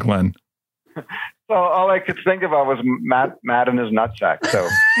Pastor Glenn. So all I could think about was Matt in his nutsack. So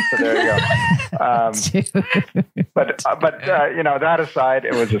there you go. But that aside,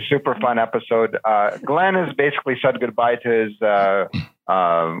 it was a super fun episode. Glenn has basically said goodbye to his,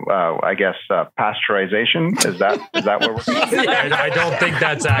 I guess, pasteurization. Is that where we're? I don't think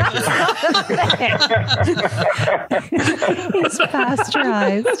that's accurate. He's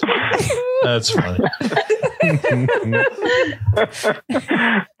pasteurized. That's funny.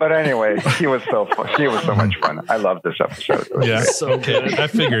 But anyway, she was so much fun. I love this episode. Yeah, so good. I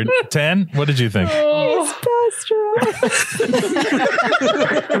figured. Tan, what did you think? He's pasteurized.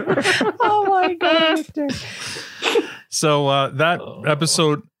 Oh my god, Victor. So that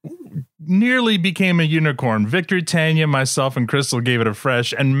episode nearly became a unicorn. Victor, Tanya, myself, and Crystal gave it a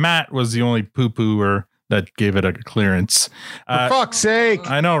fresh, and Matt was the only poo-pooer that gave it a clearance. For fuck's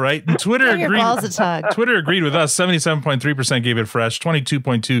sake. I know, right? And Twitter Give your balls a tug. Twitter agreed with us. 77.3% gave it fresh.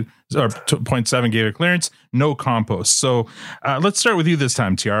 22.2 or 0.7 gave it clearance. No compost. So let's start with you this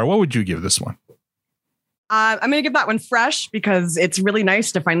time, Tiara. What would you give this one? I'm going to give that one fresh because it's really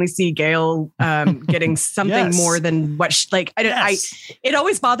nice to finally see Gail getting something more than what she, it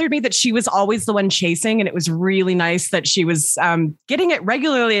always bothered me that she was always the one chasing, and it was really nice that she was getting it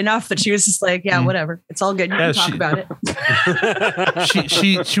regularly enough that she was just like, whatever, it's all good. You can talk about it.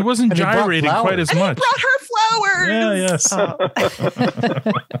 She wasn't gyrating quite as much. Brought her powers. Yeah, yes.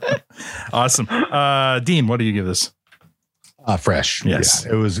 Awesome. Dean, what do you give this? Fresh. Yes.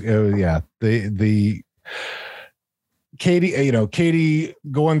 Yeah, it was the Katie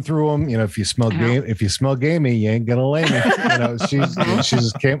going through them. If you smell gamey, you ain't gonna lay me.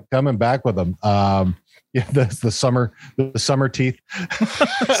 She's coming back with them. The summer teeth,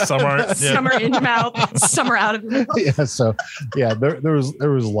 summer in your mouth, summer out of your mouth. Yeah. So there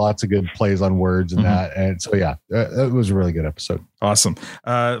was lots of good plays on words and that, and so it was a really good episode. Awesome.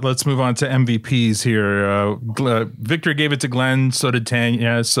 Let's move on to MVPs here. Victor gave it to Glenn. So did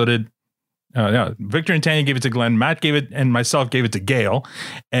Tanya. Victor and Tanya gave it to Glenn. Matt gave it, and myself gave it to Gail,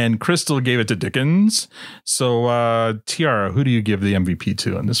 and Crystal gave it to Dickens. So, Tiara, who do you give the MVP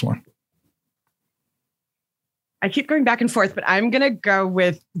to on this one? I keep going back and forth, but I'm going to go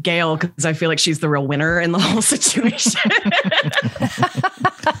with Gail because I feel like she's the real winner in the whole situation.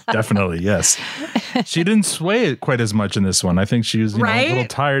 Definitely, yes. She didn't sway it quite as much in this one. I think she was a little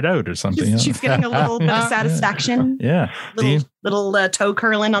tired out or something. She's getting a little bit of satisfaction. Yeah. Little toe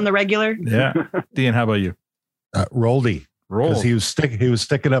curling on the regular. Yeah. Dean, how about you? Roldy. Because he was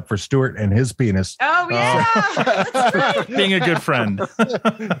sticking up for Stuart and his penis. Oh yeah, that's right. Being a good friend.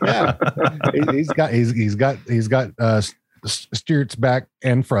 Yeah, he's got Stuart's back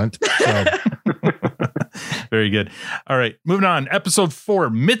and front. So. Very good. All right, moving on. Episode 4,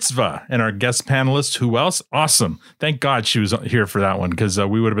 Mitzvah, and our guest panelist. Who else? Awesome. Thank God she was here for that one because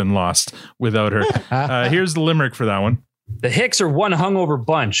we would have been lost without her. Here's the limerick for that one. The Hicks are one hungover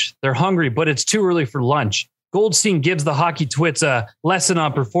bunch. They're hungry, but it's too early for lunch. Goldstein gives the hockey twits a lesson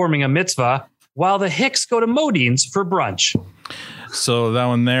on performing a mitzvah, while the Hicks go to Modine's for brunch. So that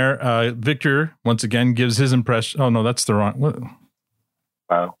one there, Victor once again gives his impression. Oh no, that's the wrong. What?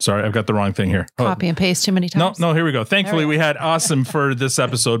 Wow. Sorry, I've got the wrong thing here. Copy and paste too many times. No, here we go. Thankfully, we had awesome for this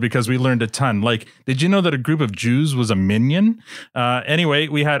episode because we learned a ton. Like, did you know that a group of Jews was a minion? Anyway,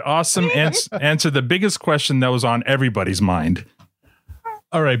 we had awesome answer the biggest question that was on everybody's mind.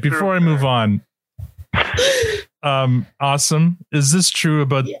 All right, before I move on. Awesome. Is this true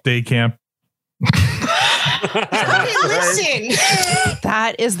about day camp? Okay, listen.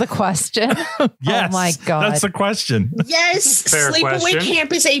 That is the question. Yes, oh my God. That's the question. Yes, Fair sleepaway question.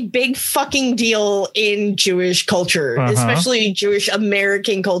 camp is a big fucking deal in Jewish culture, especially Jewish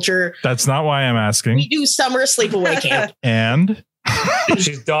American culture. That's not why I'm asking. We do summer sleepaway camp. And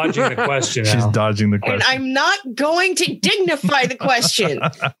she's dodging the question. She's dodging the question. And I'm not going to dignify the question.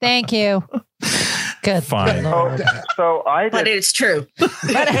 Thank you. Good. Fine. But it's true.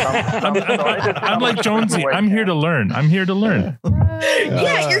 I'm like Jonesy. I'm here to learn.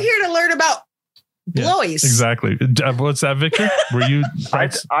 Yeah, you're here to learn about blowies. Exactly. What's that, Victor? Were you?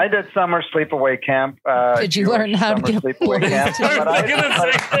 I did summer sleepaway camp. Did you learn how to get sleepaway camp?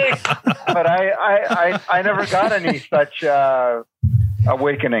 But I never got any such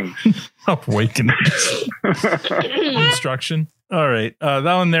awakenings. Instruction. All right. That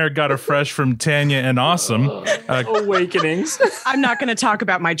one there got a fresh from Tanya and Awesome. Awakenings. I'm not going to talk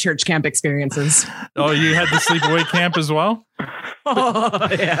about my church camp experiences. Oh, you had the sleepaway camp as well? Oh,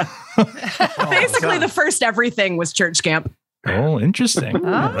 yeah. Basically, the first everything was church camp. Oh, interesting. A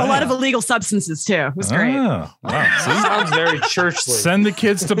lot of illegal substances, too. It was great. Wow. See? Sounds very churchly. Send the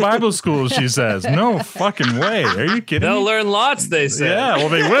kids to Bible school, she says. No fucking way. Are you kidding They'll me? learn lots, they say. Yeah, well,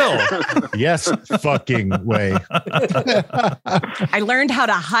 they will. Yes, fucking way. I learned how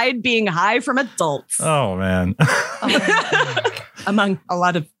to hide being high from adults. Oh, man. Among a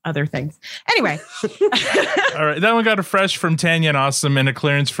lot of other things. Anyway. All right. That one got a fresh from Tanya and Awesome and a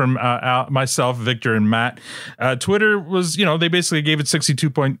clearance from myself, Victor, and Matt. Twitter was, they basically gave it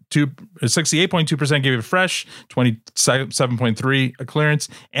 68.2% gave it fresh, 27.3% a clearance.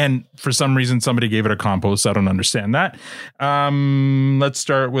 And for some reason, somebody gave it a compost. I don't understand that. Let's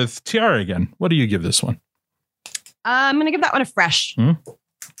start with Tiara again. What do you give this one? I'm going to give that one a fresh.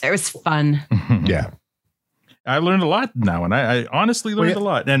 It was fun. Yeah. I learned a lot now, and I honestly learned a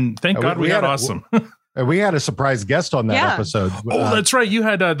lot. And thank God we had Awesome. We had a surprise guest on that episode. Oh, that's right. You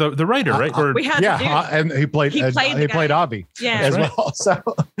had the writer, right? We had and he played Avi as well. So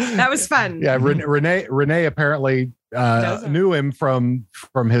that was fun. Yeah, Renee apparently knew him from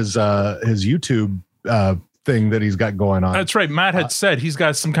his YouTube thing that he's got going on. That's right. Matt had said he's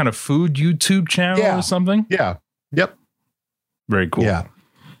got some kind of food YouTube channel or something. Yeah. Yep. Very cool.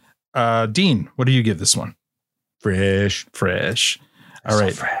 Yeah. Dean, what do you give this one? Fresh. All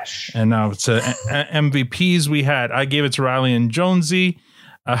right. Fresh. And now it's MVPs we had. I gave it to Riley and Jonesy.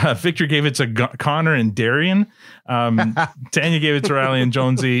 Victor gave it to Connor and Darian. Tanya gave it to Riley and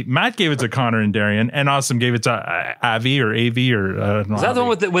Jonesy. Matt gave it to Connor and Darian, and Awesome gave it to Avi or Av or is that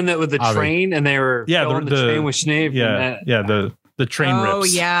the one with the train and they were filling the train with Snape? The train rips. Oh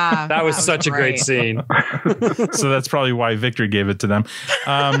yeah, that was such a great scene. So that's probably why Victor gave it to them.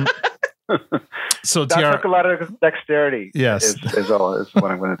 So that took a lot of dexterity. Yes, is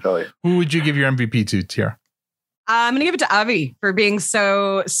what I'm going to tell you. Who would you give your MVP to, Tiara? I'm going to give it to Avi for being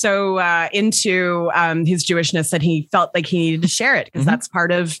so into his Jewishness that he felt like he needed to share it because that's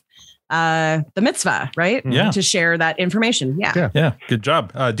part of the mitzvah, right? Yeah, to share that information. Yeah. Good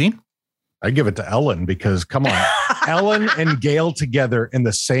job, Dean. I give it to Ellen because come on, Ellen and Gail together in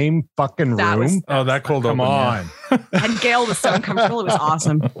the same fucking room. That cold open. Come on. And Gail was so uncomfortable. It was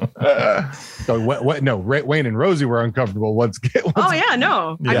awesome. Wayne and Rosie were uncomfortable once. Oh yeah,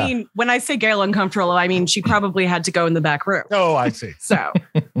 no. Yeah. I mean, when I say Gail uncomfortable, I mean she probably had to go in the back room. Oh, I see. So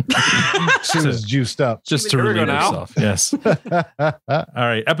she was juiced up just to relieve herself. Yes. All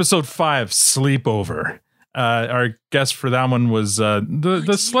right, episode 5, Sleepover. Our guest for that one was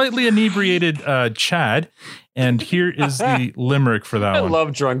the slightly inebriated Chad, and here is the limerick for that one. I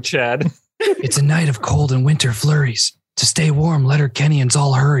love drunk Chad. It's a night of cold and winter flurries. To stay warm, Letterkennians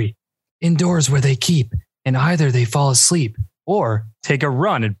all hurry. Indoors where they keep, and either they fall asleep or take a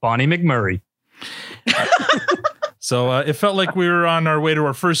run at Bonnie McMurray. So it felt like we were on our way to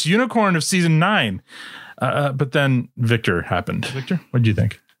our first unicorn of season 9. But then Victor happened. Victor, what did you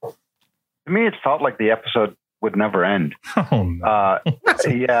think? To me, it felt like the episode would never end. Oh, no.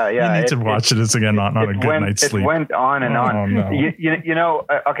 Yeah. You need to watch this again on a good night's sleep. It went on and on. No. You know,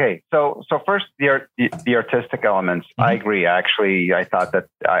 okay. So first, the artistic elements. Mm-hmm. I agree. Actually, I thought that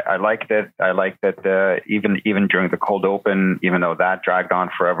I liked it. I liked that even during the cold open, even though that dragged on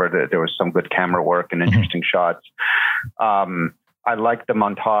forever, there was some good camera work and interesting shots. I liked the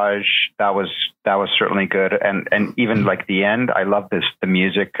montage. That was certainly good. And even like the end, I love the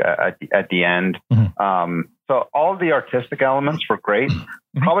music at the end. Mm-hmm. So all the artistic elements were great.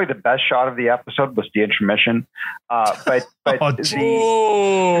 Mm-hmm. Probably the best shot of the episode was the intermission. But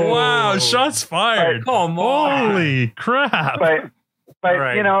wow, shots fired. Come on. Holy crap. But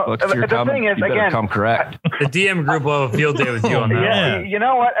right. You know, the thing is, again, come correct. The DM group will have a field day with you on that. Yeah, you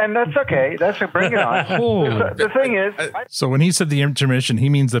know what? And that's okay. Bring it on. The thing is, so when he said the intermission, he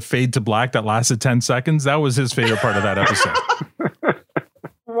means the fade to black that lasted 10 seconds. That was his favorite part of that episode.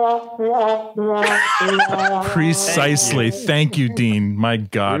 Precisely. Thank you, Dean. My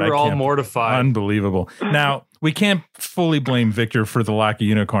God, we were all mortified. Unbelievable. Now, we can't fully blame Victor for the lack of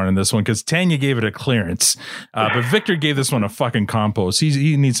unicorn in this one because Tanya gave it a clearance, but Victor gave this one a fucking compost.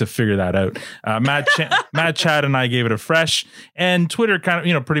 He needs to figure that out. Matt, Chad, and I gave it a fresh, and Twitter kind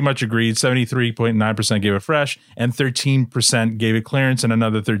of pretty much agreed. 73.9% gave it fresh, and 13% gave it clearance, and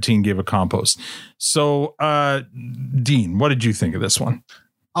another 13 gave it compost. So, Dean, what did you think of this one?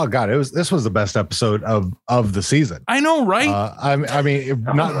 Oh God, this was the best episode of the season. I know, right? I mean,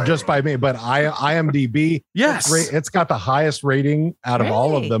 not just by me, but IMDb. Yes, it's got the highest rating out of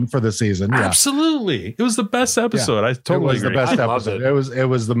all of them for the season. Yeah. Absolutely, it was the best episode. I totally agree. The best episode. It was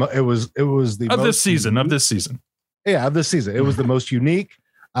the of this season. Of this season. Yeah, of this season. It was the most unique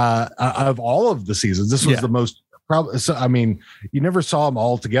of all of the seasons. This was the most. So, I mean, you never saw them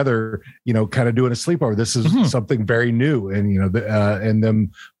all together, kind of doing a sleepover. This is something very new, and and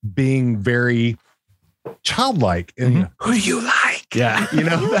them being very childlike. And who do you like? Yeah, I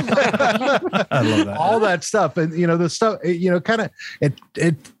love that. All that stuff, and the stuff, kind of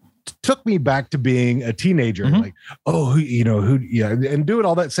it took me back to being a teenager, like, oh, and doing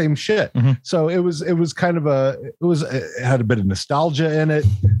all that same shit. So it was kind of it had a bit of nostalgia in it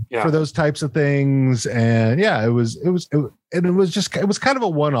for those types of things, and it was kind of a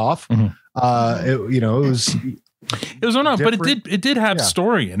one-off. It was one-off, but it did have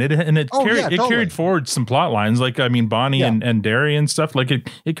story in it, and it carried forward some plot lines. Like, I mean, Bonnie and Darian stuff. Like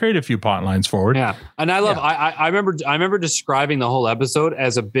it carried a few plot lines forward. Yeah, and I love. I remember describing the whole episode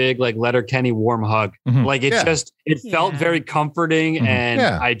as a big like Letterkenny warm hug. Like it felt very comforting, and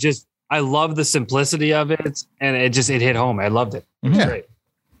I love the simplicity of it, and it hit home. I loved it. It was great.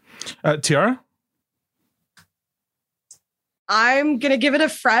 Tiara? I'm going to give it a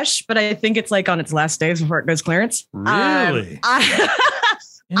fresh, but I think it's like on its last days before it goes clearance. Really? I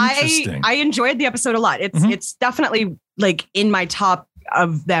enjoyed the episode a lot. It's definitely like in my top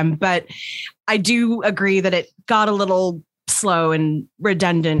of them, but I do agree that it got a little slow and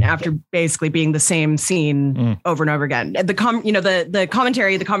redundant after basically being the same scene over and over again. The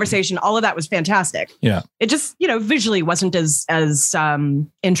commentary, the conversation, all of that was fantastic. Yeah. It just, visually wasn't as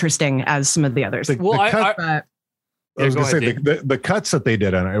interesting as some of the others. I was going to say the cuts that they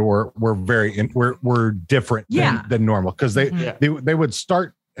did on it were were different than normal, because they would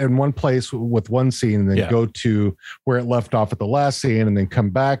start in one place with one scene and then go to where it left off at the last scene and then come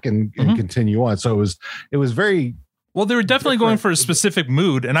back and continue on. So it was very well. They were definitely going for a specific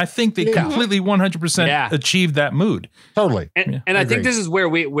mood, and I think they completely 100% achieved that mood. Totally, and I think this is where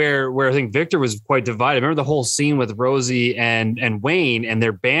where I think Victor was quite divided. Remember the whole scene with Rosie and Wayne and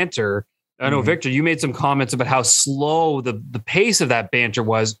their banter. I know, Victor, you made some comments about how slow the pace of that banter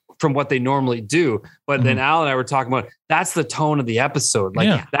was from what they normally do. But then Al and I were talking about that's the tone of the episode.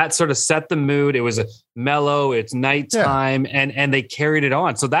 Like that sort of set the mood. It was a mellow, it's nighttime, and they carried it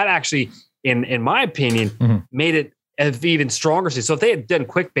on. So that actually, in my opinion, made it even stronger. So if they had done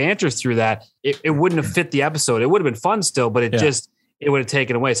quick banters through that, it wouldn't have fit the episode. It would have been fun still, but it would have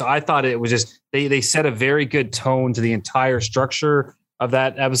taken away. So I thought it was just they set a very good tone to the entire structure of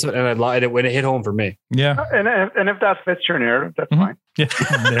that episode, and I liked it when it hit home for me. Yeah, and if that fits your narrative, that's fine. Yeah,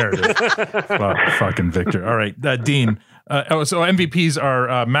 narrative. Well, fucking Victor. All right, Dean. So MVPs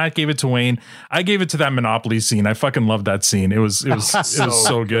are Matt gave it to Wayne. I gave it to that Monopoly scene. I fucking loved that scene. It was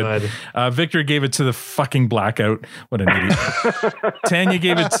so good. Victor gave it to the fucking blackout. What an idiot. Tanya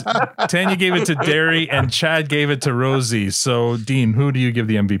gave it to Derry, and Chad gave it to Rosie. So Dean, who do you give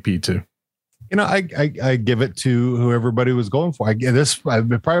the MVP to? I give it to who everybody was going for. This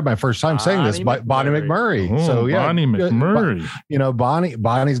probably my first time saying this. Bonnie McMurray. Oh, so Bonnie McMurray.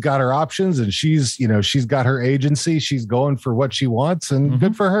 Bonnie's got her options, and she's got her agency. She's going for what she wants, and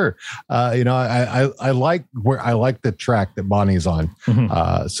good for her. I like the track that Bonnie's on.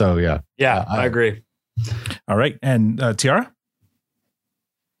 So yeah, I agree. All right, and Tiara.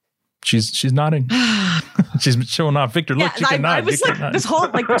 She's nodding. She's showing off. Victor, look, she can nod. I was like, this whole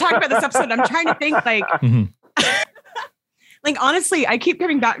we're talking about this episode. I'm trying to think like honestly, I keep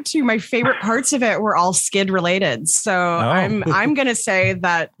coming back to my favorite parts of it were all skid related. So I'm gonna say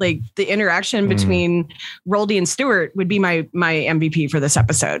that like the interaction between Roldy and Stewart would be my MVP for this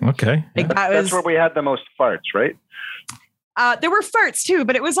episode. Okay, that's where we had the most farts, right? There were farts too,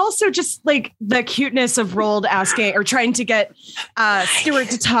 but it was also just like the cuteness of Rold asking or trying to get Stewart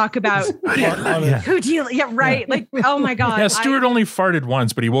to talk about who do you, right? Like, oh my God. Yeah, Stewart only farted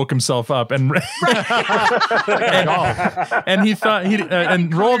once, but he woke himself up and and he thought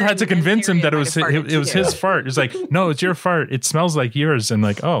and Rold had to convince him that it was his fart. It's like, no, it's your fart. It smells like yours. And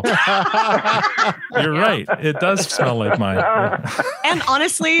like, oh, you're right. It does smell like mine. And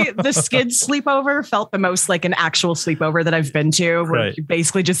honestly, the skid sleepover felt the most like an actual sleepover that I've been to, where you're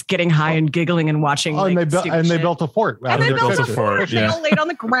basically just getting high and giggling and watching. Oh, and they built a fort. And they built a fort. They all laid on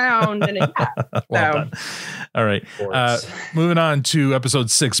the ground. And all right. Moving on to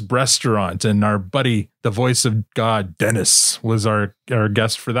episode 6, Restaurant, and our buddy, the voice of God, Dennis, was our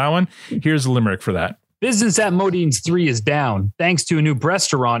guest for that one. Here's a limerick for that. Business at Modine's 3 is down, thanks to a new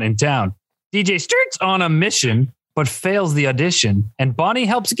restaurant in town. DJ Sturt's on a mission, but fails the audition, and Bonnie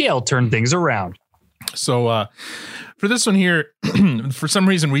helps Gail turn things around. So for this one here, for some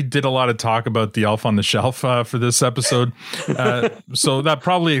reason, we did a lot of talk about the Elf on the Shelf for this episode. So that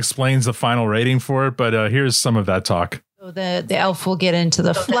probably explains the final rating for it. But here's some of that talk. So the elf will get into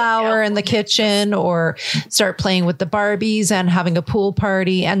the flower in the kitchen or start playing with the Barbies and having a pool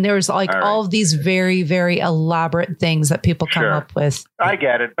party. And there's all of these very, very elaborate things that people come up with. I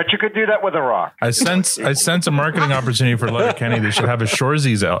get it, but you could do that with a rock. I sense a marketing opportunity for Letterkenny. They should have a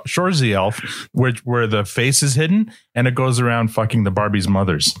Shorzy elf where the face is hidden and it goes around fucking the Barbies'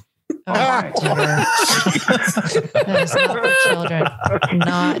 mothers. Oh, that is not for children,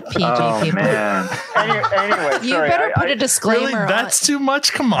 not PG people. Man. Anyway, you better put a disclaimer. Really? That's too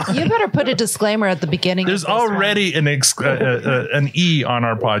much. Come on. You better put a disclaimer at the beginning. There's already an E on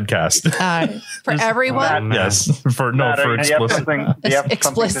our podcast for everyone. Yes, for explicit. Do you have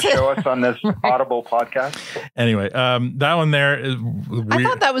something to show us on this Audible podcast? Anyway, that one there is. I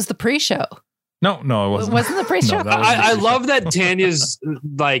thought that was the pre-show. No, it wasn't. Wasn't the pre-show? No, I love that Tanya's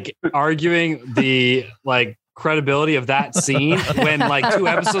like arguing the like credibility of that scene when like 2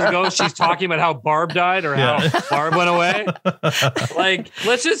 episodes ago she's talking about how Barb died or how Barb went away. Like,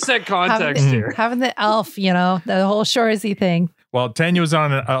 let's just set context here. Having the elf, the whole Shorzy thing. Well, Tanya was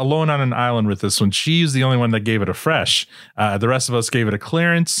alone on an island with this one. She's the only one that gave it a fresh. The rest of us gave it a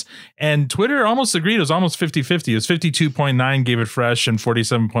clearance. And Twitter almost agreed. It was almost 50-50. It was 52.9 gave it fresh and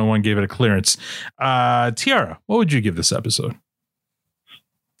 47.1 gave it a clearance. Tiara, what would you give this episode?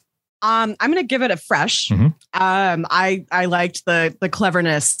 I'm going to give it a fresh. I liked the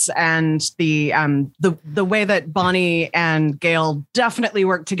cleverness and the way that Bonnie and Gail definitely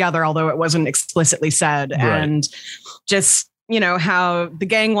worked together, although it wasn't explicitly said. Right. And just you know, how the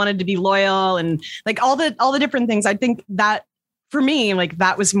gang wanted to be loyal and like all the different things. I think that for me, like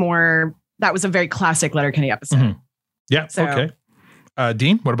that was a very classic Letterkenny episode. Mm-hmm. Yeah. So, okay.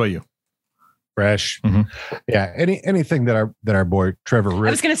 Dean, what about you? Fresh. Yeah. Anything that our boy Trevor writes.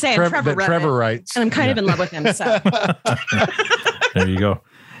 I was going to say Trevor writes. And I'm kind of in love with him. So there you go.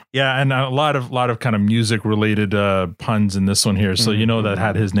 Yeah, and a lot of kind of music related puns in this one here. So you know that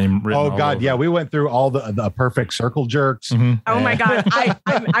had his name written. Oh God, yeah, we went through all the perfect circle jerks. Oh my God,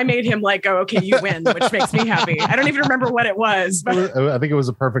 I made him like go, okay, you win, which makes me happy. I don't even remember what it was, but I think it was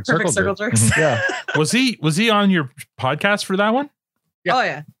a perfect circle jerks. Yeah, was he on your podcast for that one? Yeah. Oh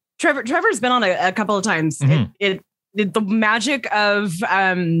yeah, Trevor's been on a couple of times. It the magic of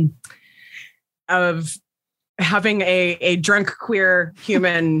having a drunk queer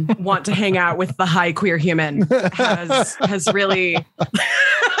human want to hang out with the high queer human has really.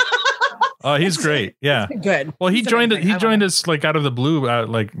 Oh, he's great. Yeah. Good. Well, he joined us like out of the blue,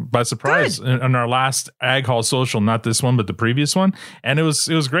 like by surprise in our last Ag Hall social, not this one, but the previous one. And it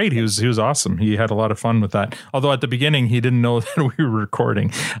was great. He was awesome. He had a lot of fun with that. Although at the beginning he didn't know that we were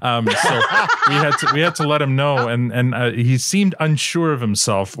recording. So we had to let him know. And he seemed unsure of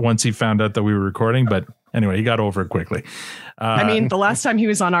himself once he found out that we were recording, but anyway, he got over it quickly. I mean, the last time he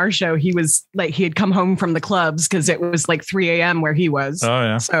was on our show, he was like, he had come home from the clubs because it was like 3 a.m. where he was. Oh,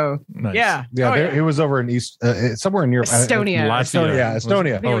 yeah. So, nice. Yeah. Yeah, he was over in somewhere in Europe. Estonia.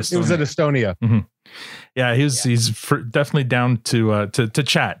 Estonia. It was in Estonia. Mm-hmm. Yeah, he's definitely down to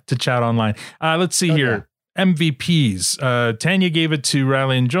chat online. Let's see here. MVPs. Tanya gave it to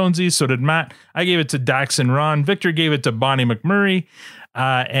Riley and Jonesy. So did Matt. I gave it to Dax and Ron. Victor gave it to Bonnie McMurray.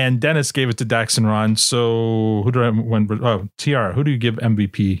 And Dennis gave it to Dax and Ron. So who do I went? Oh, Tiara. Who do you give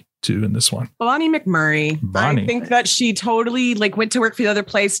MVP to in this one? Bonnie McMurray. I think that she totally like went to work for the other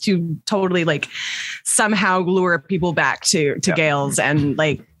place to totally like somehow lure people back to Gales and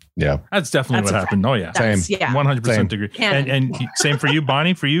like. Yeah, that's definitely what happened. Oh yeah, same. 100% agree. And same for you,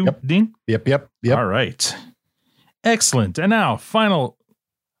 Bonnie. For you, Dean. Yep. All right, excellent. And now final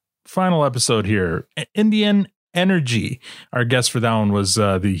episode here. Indian Energy. Our guest for that one was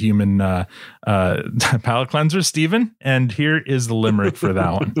the human palate cleanser, Steven. And here is the limerick for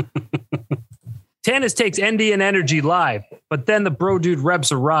that one. Tanis takes Indian Energy live, but then the bro dude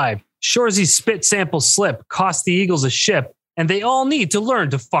reps arrive. Shoresy's spit sample slip cost the Eagles a ship, and they all need to learn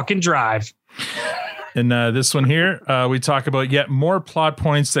to fucking drive. In this one here, we talk about yet more plot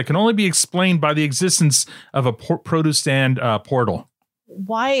points that can only be explained by the existence of a produce stand portal.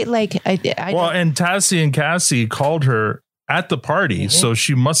 Why? Like, and Tassie and Cassie called her at the party, so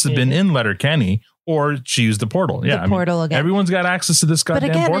she must have been in Letterkenny, or she used the portal. Yeah, portal again. Everyone's got access to this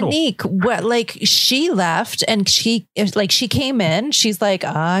goddamn portal. But again, Anik, like she left and she came in. She's like,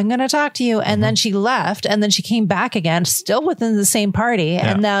 I'm going to talk to you, and then she left, and then she came back again, still within the same party,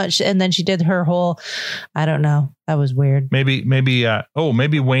 and now and then she did her whole. I don't know. That was weird. Maybe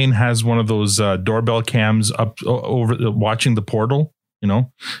Wayne has one of those doorbell cams up over watching the portal. You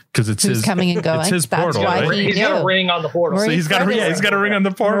know, because it's his coming and going. It's his portal. Right? He's got a ring on the portal. So he's got a ring on the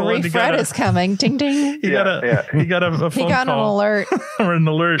portal. Marie Fred is coming. Ding ding. He got a phone he got call. An alert or an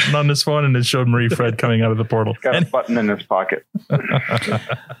alert on his phone, and it showed Marie Fred coming out of the portal. He's got a button in his pocket.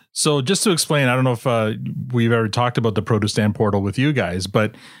 So just to explain, I don't know if we've ever talked about the Protestant portal with you guys,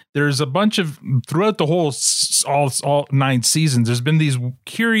 but there's a bunch of throughout the whole all 9 seasons. There's been these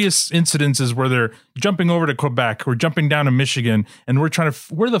curious incidences where they're jumping over to Quebec or jumping down to Michigan, and we're trying to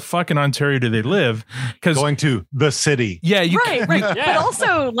where the fuck in Ontario do they live? Because going to the city, right. But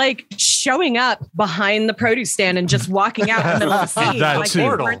also like showing up behind the produce stand and just walking out in the middle of the city. That like, too.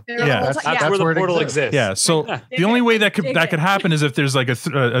 That's where the portal exists. Yeah. So the only way that could happen is if there's like an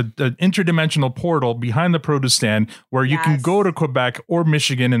interdimensional portal behind the produce stand where you can go to Quebec or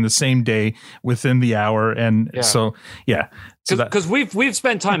Michigan in the same day within the hour. And so because we've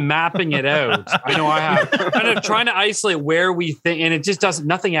spent time mapping it out. I know I have kind of trying to isolate where we think, and it just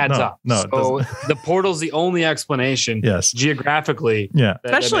nothing adds up. No, so the portal's the only explanation. Yes, geographically. Yeah,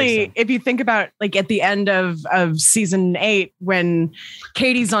 especially if you think about like at the end of season 8 when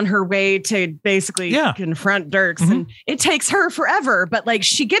Katie's on her way to basically confront Dirks, and it takes her forever, but like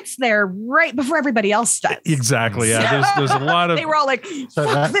she gets there right before everybody else does. Exactly. Yeah, there's a lot of. They were all like,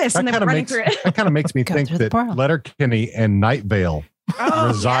 "Fuck this," and they were running through it. That kind of makes me think that Letterkenny and Night Vale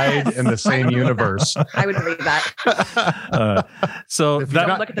reside in the same universe. I would believe that. So if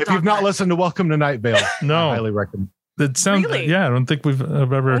you've not listened to Welcome to Night Vale, no, I highly recommend. It sounds I don't think we've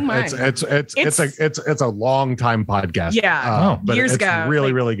ever. It's a long time podcast. Yeah, but years it's ago,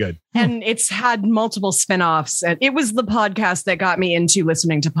 really good. And it's had multiple spinoffs, and it was the podcast that got me into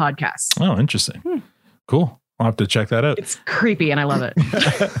listening to podcasts. Oh, interesting. Cool. I'll have to check that out. It's creepy and I love it.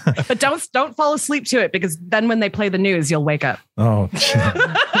 But don't fall asleep to it, because then when they play the news, you'll wake up. Oh.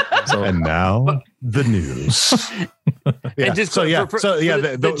 And now the news. And just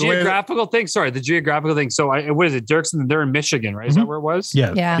the geographical thing. Sorry, the geographical thing. So what is it? Dirksen, they're in Michigan, right? Is that where it was?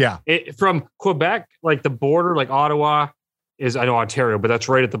 Yeah. From Quebec, like the border, like Ottawa is, I know Ontario, but that's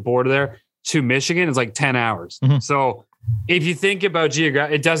right at the border there, to Michigan is like 10 hours. So if you think about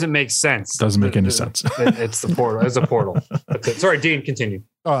geography, it doesn't make sense. Doesn't make any sense. It's the portal. It's a portal. That's it. Sorry, Dean, continue.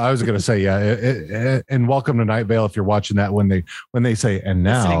 Oh, I was going to say, and welcome to Night Vale if you're watching that when they say, and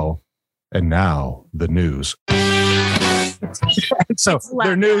now the news. So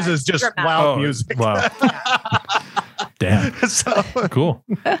their news is just loud music. Wow. Damn. So cool.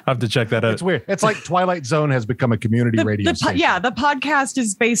 I have to check that out. It's weird. It's like Twilight Zone has become a community radio station. The podcast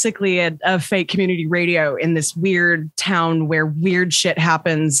is basically a fake community radio in this weird town where weird shit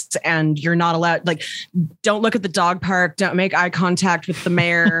happens and you're not allowed, like, don't look at the dog park, don't make eye contact with the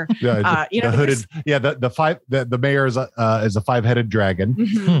mayor. The hooded, the mayor is a 5-headed dragon.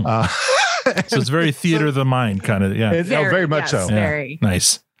 Mm-hmm. So it's very theater of the mind kind of. Yeah. Very much so. Very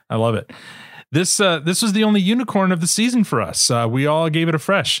nice. I love it. This was the only unicorn of the season for us. We all gave it a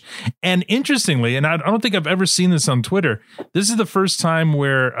fresh. And interestingly, and I don't think I've ever seen this on Twitter, this is the first time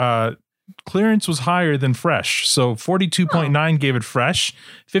where clearance was higher than fresh. So 42.9 gave it fresh,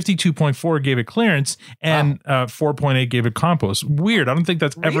 52.4 gave it clearance, and 4.8 gave it compost. Weird. I don't think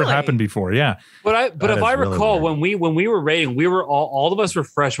that's ever happened before. Yeah. But if I recall, really when we were rating, we were all of us were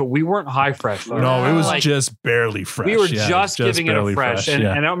fresh, but we weren't high fresh. No, it was like, just barely fresh. We were just giving it a fresh. And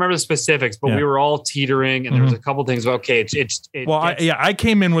I don't remember the specifics, but we were all teetering, and there was a couple things about, okay, I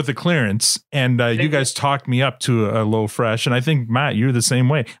came in with a clearance, and you guys talked me up to a low fresh, and I think, Matt, you're the same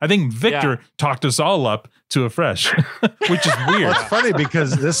way. I think Victor talked us all up to a fresh, which is weird. Well, it's funny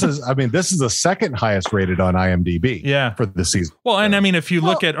because this is the second highest rated on IMDb for the season. Well, and I mean, if you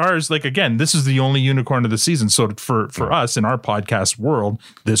look at ours, like, again, this is the only unicorn of the season. So for us in our podcast world,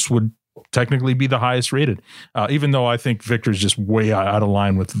 this would technically be the highest rated, even though I think Victor's just way out of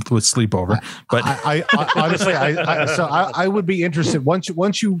line with Sleepover. But I honestly, I would be interested once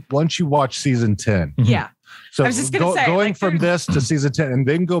you watch season 10. Yeah. So I was just gonna say, going from this to season 10 and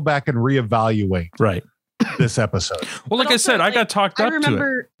then go back and reevaluate this episode. Well, like I said, I got talked up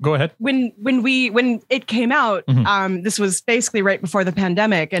to it. Go ahead. When it came out, this was basically right before the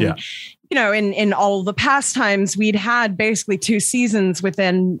pandemic. And, you know, in all the past times, we'd had basically 2 seasons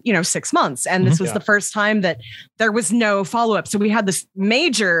within, 6 months. And this was the first time that there was no follow-up. So we had this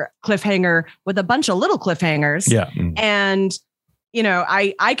major cliffhanger with a bunch of little cliffhangers. Yeah. And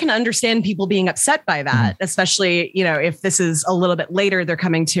I can understand people being upset by that, especially, if this is a little bit later, they're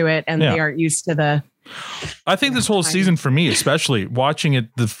coming to it and they aren't used to the. I think this whole season for me, especially watching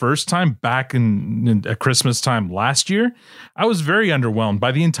it the first time back in at Christmas time last year, I was very underwhelmed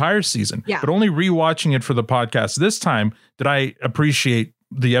by the entire season, but only rewatching it for the podcast this time did I appreciate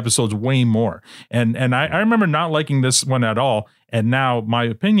the episodes way more. And I remember not liking this one at all. And now my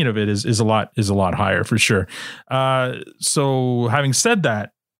opinion of it is a lot higher for sure. So having said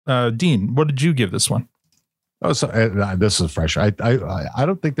that, Dean, what did you give this one? Oh, so this is fresh. I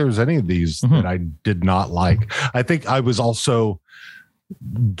don't think there was any of these that I did not like. I think I was also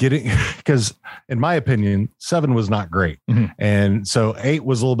because in my opinion, 7 was not great. And so 8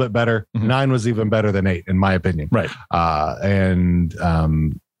 was a little bit better. 9 was even better than 8 in my opinion. Right.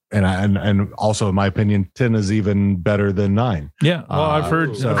 And also, in my opinion, 10 is even better than 9. Yeah, well, I've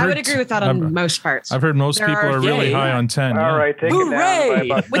heard. I would agree with that on most parts. I've heard most people are really high on 10. All right, take it down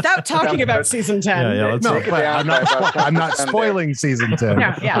by without talking about season 10. I'm not spoiling season 10.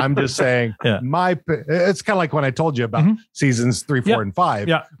 Yeah. I'm just saying it's kind of like when I told you about seasons 3, 4, and 5.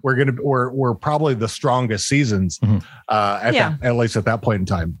 Yeah, we're probably the strongest seasons at least at that point in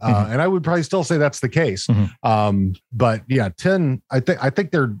time. And I would probably still say that's the case. But yeah, 10. I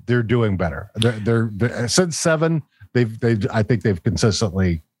think they're doing better. They're since 7, I think they've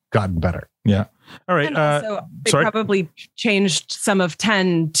consistently gotten better. Yeah. All right. And also, they probably changed some of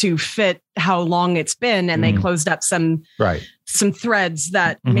 10 to fit how long it's been, and they closed up some threads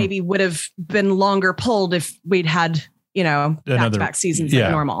that maybe would have been longer pulled if we'd had back-to-back seasons like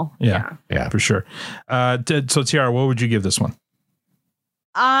normal. Yeah, for sure. So Tiara, what would you give this one?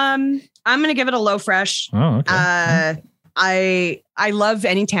 I'm gonna give it a low fresh. Oh, okay. I love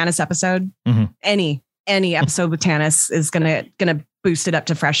any Tanis episode. Any episode with Tanis is gonna boost it up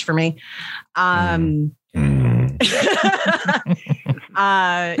to fresh for me. That's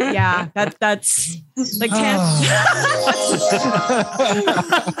like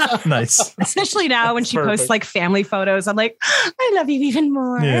nice. Especially now when she posts like family photos, I'm like, I love you even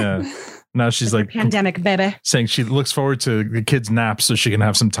more. Yeah. Now she's like pandemic, baby. Saying she looks forward to the kids' naps so she can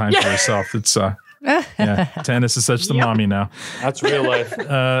have some time for herself. It's Tannis is such the mommy now. That's real life.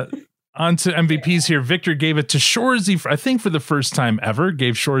 On to MVPs here. Victor gave it to Shorzy, I think for the first time ever,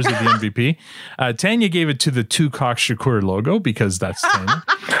 gave Shorzy the MVP. Tanya gave it to the Tupac Shakur logo because that's Tanya.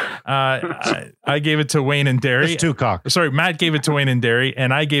 I gave it to Wayne and Derry. Tupac. Sorry, Matt gave it to Wayne and Derry,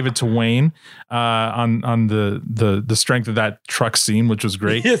 and I gave it to Wayne on the strength of that truck scene, which was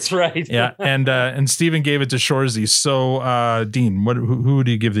great. That's right. Yeah, and Steven gave it to Shorzy. So, Dean, who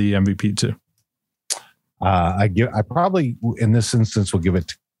do you give the MVP to? I probably in this instance will give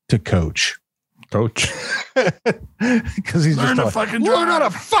it to Coach because he's learn just learn how to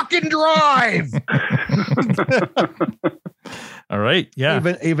fucking drive. All right,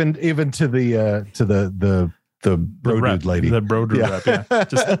 yeah. Even to the bro dude lady, the bro dude rep, yeah.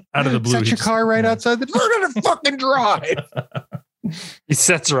 Just out of the blue. Set your car right outside the door. Learn how to fucking drive. He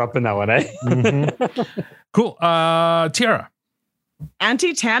sets her up in that one, eh? Mm-hmm. Cool. Tiara.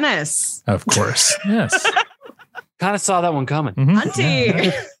 Auntie Tannis. Of course. Yes. Kind of saw that one coming. Mm-hmm.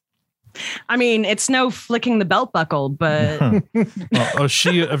 Auntie. I mean, it's no flicking the belt buckle, but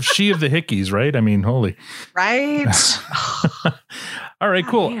she of the Hickeys, right? I mean, holy. Right. All right,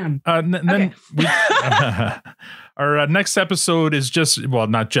 cool. Then our next episode is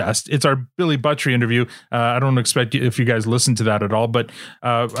it's our Billy Buttrey interview. I don't expect if you guys listen to that at all, but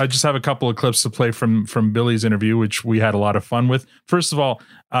I just have a couple of clips to play from Billy's interview, which we had a lot of fun with. First of all,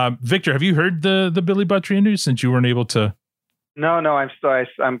 Victor, have you heard the Billy Buttrey interview since you weren't able to? No, I'm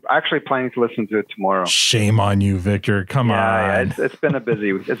actually planning to listen to it tomorrow. Shame on you, Victor. Come on. Yeah, it's been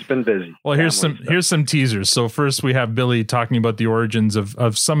busy. Well, here's some teasers. So first we have Billy talking about the origins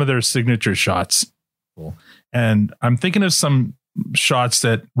of some of their signature shots. Cool. And I'm thinking of some shots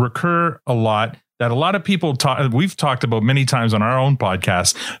that recur a lot that a lot of people we've talked about many times on our own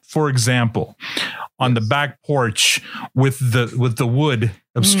podcast. For example, on the back porch with the wood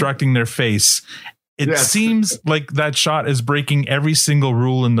obstructing their face. It seems like that shot is breaking every single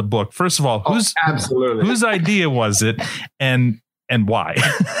rule in the book. First of all, whose idea was it, and why?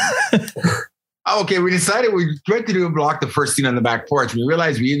 Okay, we decided we tried to do a block the first scene on the back porch. We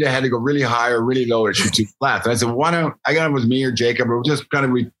realized we either had to go really high or really low to shoot two flats. And I said, I got it with me or Jacob, or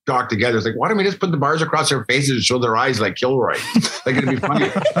we talked together. It's like, why don't we just put the bars across their faces and show their eyes like Kilroy? Like it'd be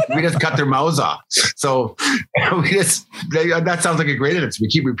funny. We just cut their mouths off. So that sounds like a great idea. We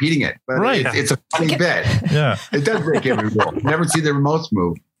keep repeating it, but it's a funny bit. Yeah, it does break every rule. Never see their mouths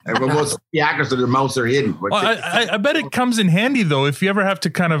move. Most the actors, their mouths are hidden. Well, I bet it comes in handy though if you ever have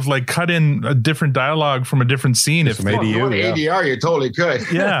to kind of like cut in a different dialogue from a different scene. If ADR, you totally could.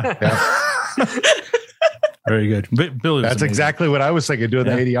 Yeah. Very good. Billy, that's exactly what I was thinking, doing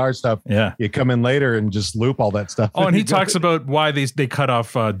the ADR stuff. Yeah. You come in later and just loop all that stuff. Oh, and he talks about why they cut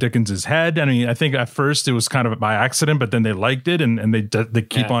off Dickens's head. I mean, I think at first it was kind of by accident, but then they liked it and they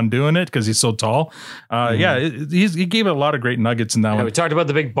keep on doing it because he's so tall. He gave it a lot of great nuggets in that one. We talked about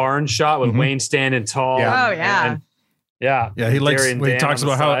the big barn shot with Wayne standing tall. Yeah. Oh, yeah. He talks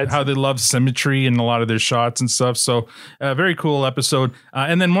about how they love symmetry in a lot of their shots and stuff. So very cool episode.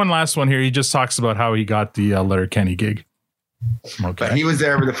 And then one last one here. He just talks about how he got the Letterkenny gig. Okay. But he was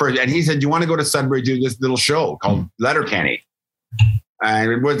there for the first, and he said, "Do you want to go to Sudbury do this little show called Letterkenny?"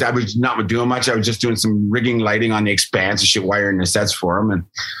 And I was not doing much. I was just doing some rigging, lighting on the Expanse and shit, wiring the sets for him. And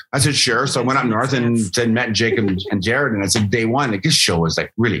I said, sure. So I went up north and met Jacob and Jared. And I said, day one, like this show was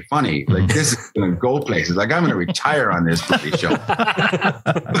like really funny. Like this is going to go places. Like I'm going to retire on this show.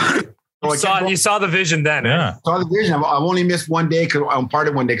 You saw the vision then. Yeah. Saw the vision. I've only missed one day because I'm part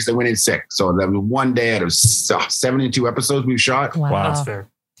of one day because I went in sick. So that was one day out of 72 episodes we've shot. Wow. That's fair.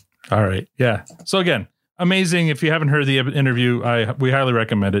 All right. Yeah. So again, amazing. If you haven't heard the interview, we highly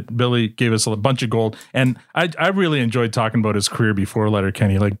recommend it. Billy gave us a bunch of gold, and I really enjoyed talking about his career before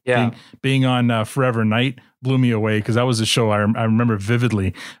Letterkenny. Like being on Forever Night blew me away because that was a show I remember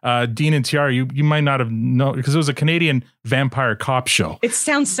vividly. Dean and Tiara, you might not have known because it was a Canadian vampire cop show. It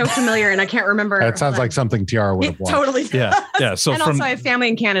sounds so familiar, and I can't remember. That sounds like something Tiara would have watched. Totally. Yeah. So and also I have family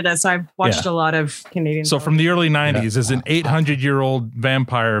in Canada, so I've watched a lot of Canadian. So from the early 90s, is an 800-year-old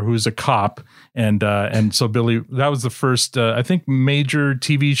vampire who's a cop. And so Billy, that was the first, I think, major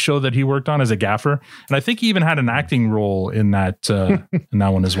TV show that he worked on as a gaffer. And I think he even had an acting role in that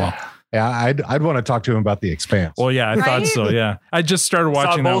one as well. Yeah, I'd want to talk to him about The Expanse. Well, yeah, I thought so. Yeah, I just started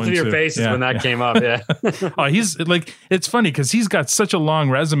watching both of your faces when that came up. Yeah. Oh, he's like, it's funny because he's got such a long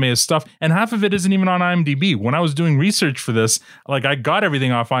resume of stuff, and half of it isn't even on IMDb. When I was doing research for this, like I got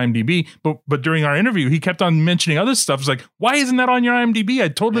everything off IMDb, but during our interview, he kept on mentioning other stuff. It's like, why isn't that on your IMDb? I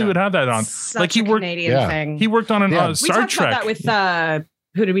totally would have that on. Such like he a worked, Canadian thing. He worked on Star Trek. We talked about that with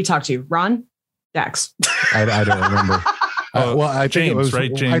Who did we talk to? Ron? Dex. I don't remember. Well, I James, think it was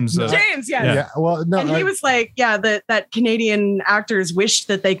right? James. James, yeah. Yeah. Well, no, And he was like, yeah, that Canadian actors wished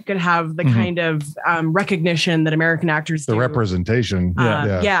that they could have the kind of recognition that American actors the do. representation.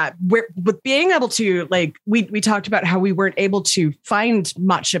 With being able to, like, we talked about how we weren't able to find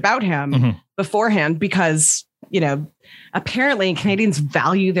much about him beforehand because, you know, apparently Canadians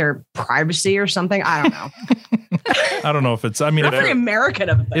value their privacy or something. I don't know. I don't know if it's, I mean, not very American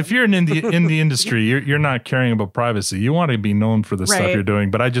of them. If you're in the industry, you're not caring about privacy. You want to be known for the stuff you're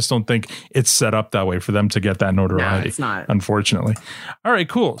doing, but I just don't think it's set up that way for them to get that notoriety. No, it's not. Unfortunately. All right,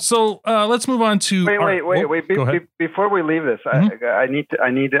 cool. So let's move on to wait. Before we leave this, I need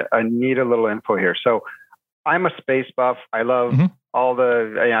a little info here. So I'm a space buff. I love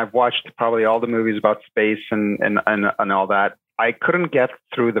I've watched probably all the movies about space and all that. I couldn't get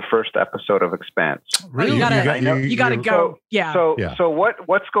through the first episode of Expanse. Really? You gotta go. So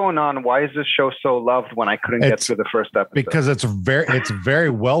what's going on? Why is this show so loved when I couldn't get through the first episode? Because it's very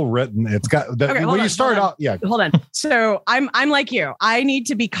well written. It's got when you start out. Yeah. Hold on. So I'm like you. I need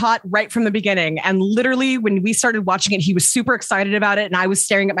to be caught right from the beginning. And literally when we started watching it, he was super excited about it. And I was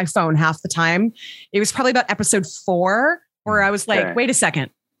staring at my phone half the time. It was probably about episode 4 where I was like, wait a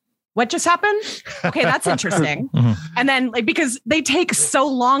second. What just happened? Okay, that's interesting. And then, like, because they take so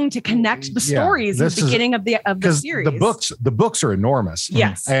long to connect the stories at the beginning of the series. The books are enormous.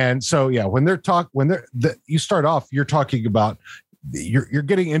 Yes. And so when you start off, you're talking about you're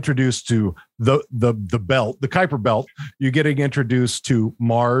getting introduced to the belt, the Kuiper belt. You're getting introduced to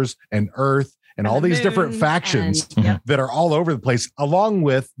Mars and Earth and all these different factions that are all over the place, along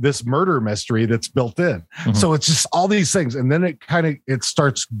with this murder mystery that's built in. So it's just all these things. And then it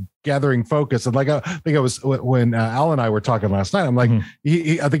starts gathering focus. And like, I think it was when Al and I were talking last night, I'm like,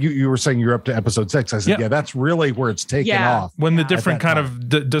 I think you were saying you're up to episode 6. I said, that's really where it's taken off. When the different kind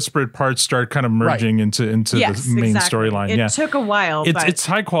of disparate parts start kind of merging into the main storyline. It took a while. It's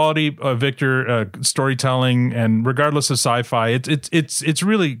high quality, Victor, storytelling, and regardless of sci-fi, it's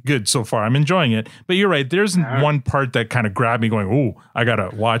really good so far. I'm enjoying it. But you're right. There's one part that kind of grabbed me going, "Ooh, I gotta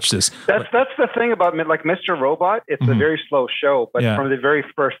watch this." That's the thing about like Mr. Robot. It's a very slow show, but from the very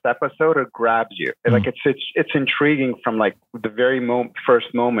first episode, it grabs you. Like it's intriguing from like the very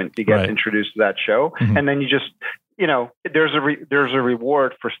first moment you get introduced to that show, and then you just there's a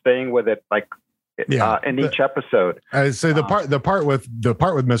reward for staying with it. Like. In each episode. So the part with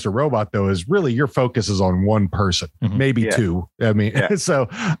Mr. Robot though is really your focus is on one person, maybe two. I mean, so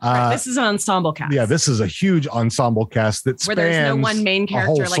this is an ensemble cast. Yeah, this is a huge ensemble cast that spans where there's no one main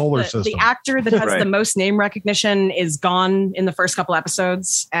character. Like the actor that has the most name recognition is gone in the first couple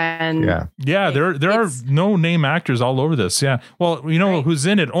episodes, and there are no name actors all over this. Yeah, well, you know who's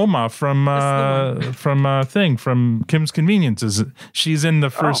in it? Oma from Kim's Convenience. She's in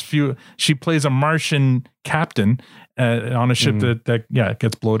the first few. She plays a Martian captain on a ship that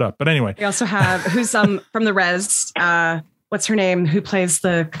gets blown up. But anyway, we also have who's from the Res. What's her name? Who plays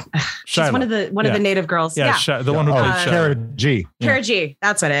she's one of the native girls. The one who plays Kara G. Kara G.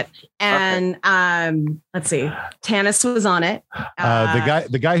 That's what it. And let's see, Tanis was on it.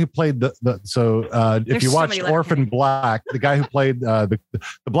 The guy who played if you watched Orphan Black, the guy who played the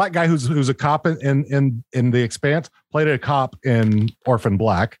black guy who's a cop in The Expanse played a cop in Orphan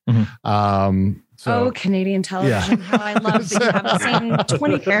Black. Canadian television. How I love that you have the same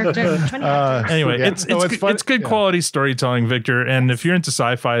 20 characters. Anyway, it's good quality storytelling, Victor. And if you're into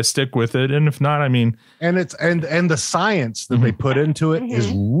sci-fi, stick with it. And if not, I mean, and it's and the science that they put into it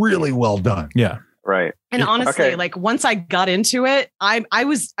is really well done. Yeah. Right. And honestly, like once I got into it, I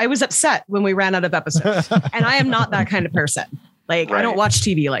was upset when we ran out of episodes. And I am not that kind of person. Like I don't watch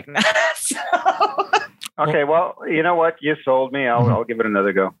TV like that. Okay, well, you know what? You sold me. I'll give it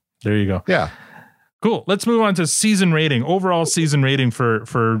another go. There you go. Yeah. Cool. Let's move on to season rating. Overall season rating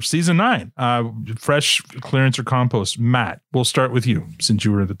for season 9. Fresh, clearance, or compost. Matt, we'll start with you since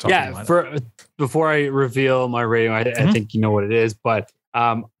you were at the top. Yeah. Before I reveal my rating, I think you know what it is, but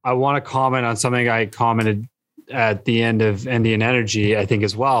I want to comment on something I commented at the end of Indian Energy, I think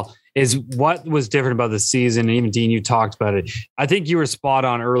as well, is what was different about the season. And even Dean, you talked about it. I think you were spot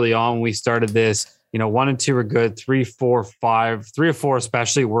on early on when we started this. 1 and 2 were good. 3, 4, 5, 3 or 4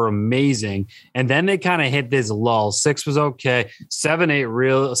 especially were amazing. And then they kind of hit this lull. 6 was okay. 7,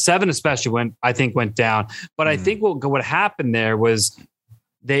 8 7 especially went down. But I think what happened there was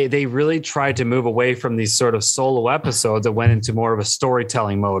they really tried to move away from these sort of solo episodes that went into more of a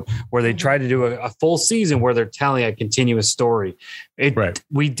storytelling mode where they tried to do a full season where they're telling a continuous story.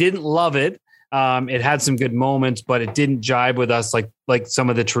 We didn't love it. It had some good moments, but it didn't jibe with us like some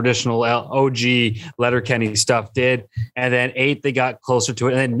of the traditional OG Letterkenny stuff did. And then 8, they got closer to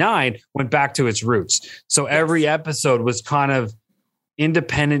it. And then 9 went back to its roots. So every episode was kind of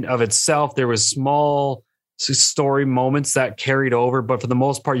independent of itself. There was small story moments that carried over, but for the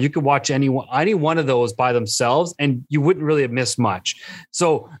most part, you could watch any one of those by themselves and you wouldn't really have missed much.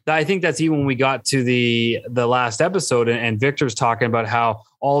 So I think that's even when we got to the last episode and Victor's talking about how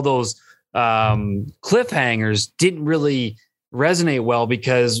all those cliffhangers didn't really resonate well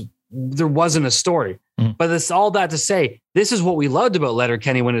because there wasn't a story. But it's all that to say, this is what we loved about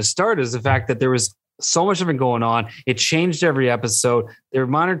Letterkenny when it started, is the fact that there was so much of it going on. It changed every episode. There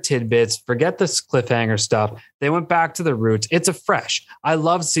were minor tidbits. Forget this cliffhanger stuff. They went back to the roots. It's a fresh. I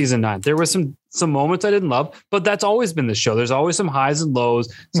loved season 9. There were some moments I didn't love, but that's always been the show. There's always some highs and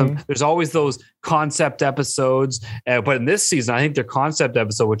lows. There's always those concept episodes. But in this season, I think their concept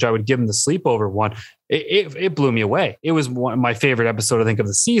episode, which I would give them the sleepover one, it blew me away. It was one of my favorite episode, I think, of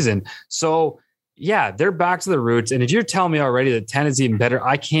the season. So yeah, they're back to the roots. And if you're telling me already that 10 is even better,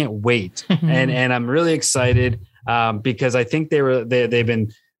 I can't wait. and I'm really excited because I think they've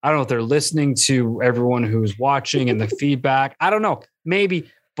been, I don't know if they're listening to everyone who's watching and the feedback. I don't know, maybe,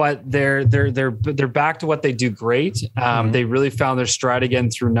 but they're back to what they do great. They really found their stride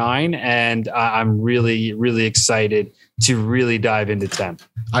again through 9. And I'm really, really excited to really dive into 10.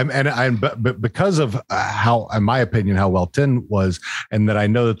 But because of how, in my opinion, how well 10 was, and that I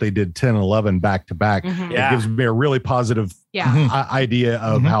know that they did 10 and 11 back to back, it gives me a really positive idea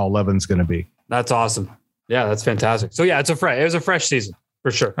of how 11's going to be. That's awesome. Yeah, that's fantastic. So yeah, it was a fresh season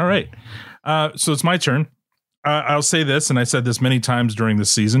for sure. All right. So it's my turn. I'll say this, and I said this many times during the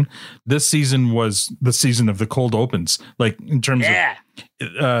season. This season was the season of the cold opens. Like in terms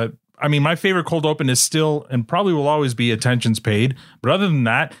of, I mean, my favorite cold open is still, and probably will always be, Attention's Paid. But other than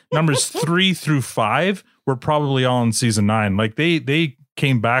that, numbers 3 through 5 were probably all in season 9. Like they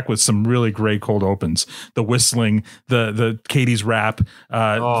came back with some really great cold opens. The whistling, the Katie's rap.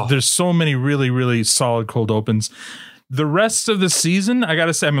 There's so many really, really solid cold opens. The rest of the season, I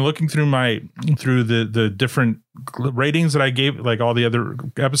gotta say, I'm looking through the different ratings that I gave, like all the other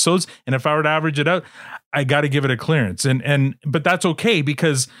episodes, and if I were to average it out, I got to give it a clearance. But that's okay,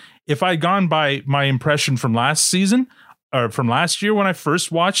 because if I'd gone by my impression from last season or from last year when I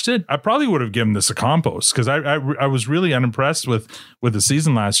first watched it, I probably would have given this a compost, because I was really unimpressed with the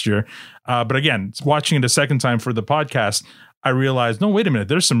season last year. But again, watching it a second time for the podcast, I realized, no, wait a minute,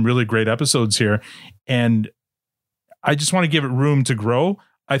 there's some really great episodes here, and I just want to give it room to grow.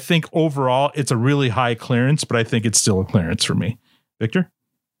 I think overall it's a really high clearance, but I think it's still a clearance for me. Victor?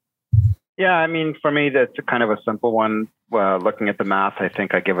 Yeah, I mean, for me, that's kind of a simple one. Looking at the math, I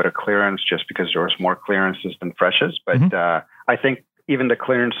think I give it a clearance just because there was more clearances than freshes. But I think even the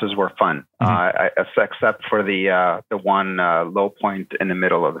clearances were fun, except for the one low point in the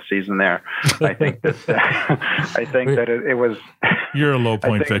middle of the season there. I think that it was. You're a low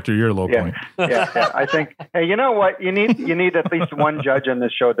point, Victor. You're a low point. Yeah. I think. Hey, you know what? You need at least one judge on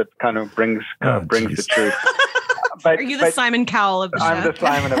this show that kind of brings the truth. But, are you the Simon Cowell of the show? I'm the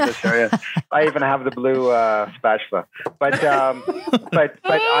Simon of the show. Yes. I even have the blue spatula. But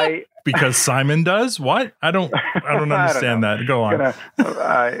I. Because Simon does what? I don't understand that. Go on.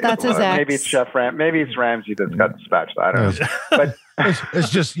 That's his ex. Maybe it's Chef Maybe it's Ramsey that's got the spatula. I don't know. But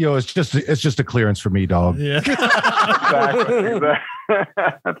it's just a clearance for me, dog. Yeah. Exactly.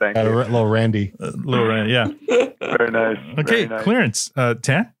 Thank you. Little Randy. Yeah. Very nice. Okay, Very nice. clearance.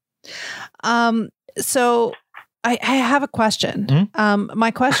 Tan? So I have a question.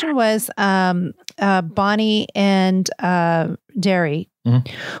 My question was Bonnie and Derry.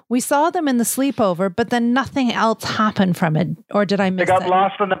 We saw them in the sleepover, but then nothing else happened from it. Or did I miss it? They got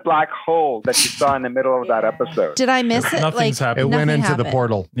lost in the black hole that you saw in the middle of that episode. Did I miss it? Nothing's happened. It went into the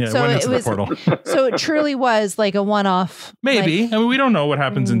portal. Yeah, it went into the portal. So it truly was like a one-off. Maybe. I mean, we don't know what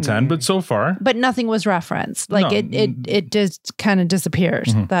happens in 10, but so far. But nothing was referenced. Like it just kind of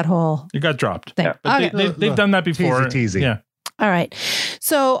disappears, that whole It got dropped. thing. But they've done that before. Teasy. Yeah. All right.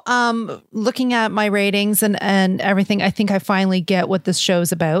 So looking at my ratings and everything, I think I finally get what this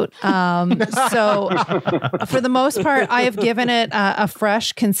show's about. So for the most part, I have given it a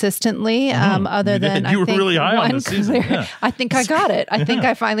fresh consistently, other than you I were think really high on one this season. clear. Yeah. I think I got it. I think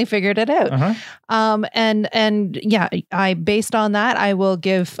I finally figured it out. And yeah, I based on that, I will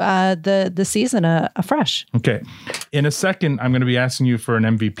give the season a fresh. Okay. In a second, I'm going to be asking you for an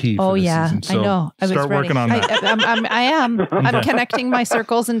MVP for this season. So I know. I was start ready. working on that. I am. I'm connecting my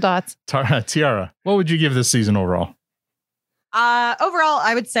circles and dots. Tiara, what would you give this season overall? Overall,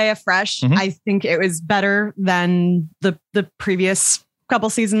 I would say a fresh. I think it was better than the previous couple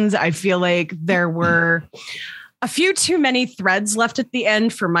seasons, I feel like there were a few too many threads left at the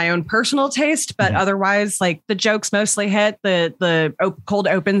end for my own personal taste, but otherwise, like the jokes mostly hit. The cold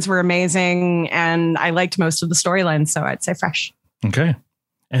opens were amazing, and I liked most of the storylines. So I'd say fresh. Okay,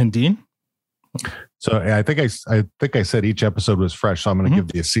 and Dean. So I think I said each episode was fresh. So I'm going to give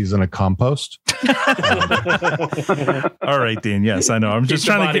the season a compost. All right, Dean. Yes, I know. I'm just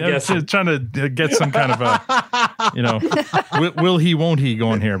trying to get some kind of a, will he, won't he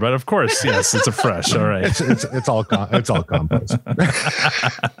going here? But of course, yes, it's a fresh. All right, it's all compost.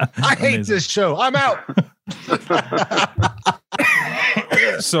 I hate this show. I'm out.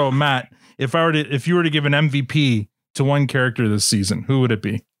 So Matt, if you were to give an MVP to one character this season, who would it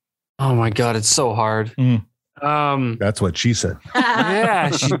be? Oh my God, it's so hard. That's what she said.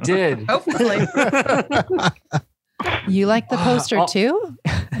 Yeah, she did. Hopefully. You like the poster too?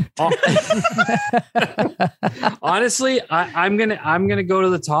 Honestly, I'm gonna go to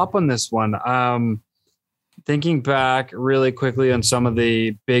the top on this one. Thinking back really quickly on some of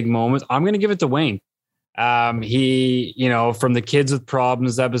the big moments, I'm gonna give it to Wayne. He, from the Kids with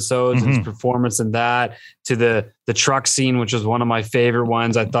Problems episodes, his performance in that, to the truck scene, which was one of my favorite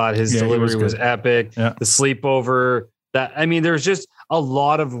ones. I thought his delivery was epic. Yeah. The sleepover, there's just a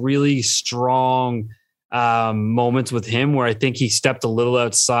lot of really strong moments with him where I think he stepped a little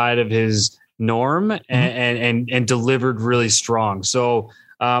outside of his norm and delivered really strong. So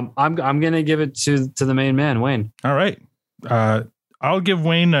I'm going to give it to the main man, Wayne. All right. I'll give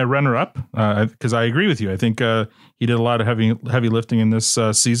Wayne a runner-up because I agree with you. I think he did a lot of heavy lifting in this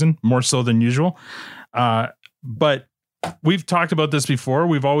season, more so than usual. But we've talked about this before.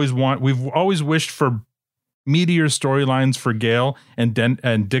 We've always wished for meteor storylines for Gale and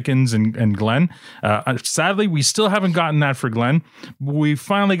Dickens and Glenn. Sadly, we still haven't gotten that for Glenn. We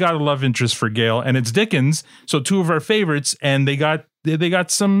finally got a love interest for Gale, and it's Dickens. So two of our favorites, and they got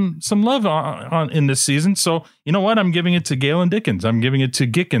some love on in this season. So you know what? I'm giving it to Gale and Dickens. I'm giving it to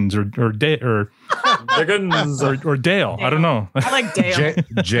Gickens or Dickens or Dale. I don't know. I like Dale.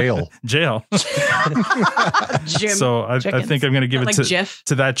 Jail. Jim. So I think I'm going to give it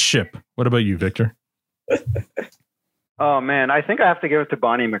to that ship. What about you, Victor? Oh man, I think I have to give it to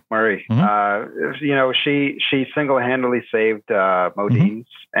Bonnie McMurray. She single-handedly saved Modine's,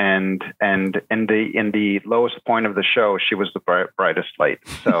 and in the lowest point of the show, she was the brightest light.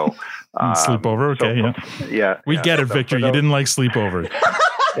 So Sleepover, okay, yeah. We get it, Victor. You didn't like Sleepover.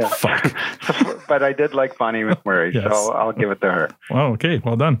 Yeah. Fuck. But I did like Bonnie McMurray, Yes. so I'll give it to her. Well, okay,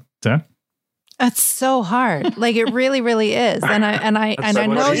 well done, Dan. It's so hard. Like it really, really is. And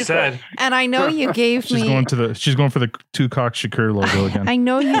I know you gave She's going for the Tupac Shakur logo again. I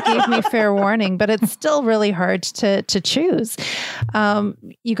know you gave me fair warning, but it's still really hard to choose.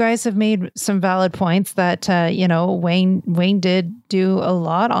 You guys have made some valid points that Wayne did do a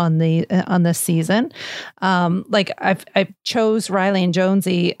lot on this season. Like I've chose Riley and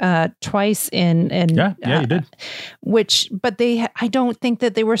Jonesy twice in you did. But I don't think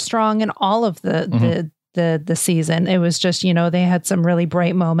that they were strong in all of the season. It was just, they had some really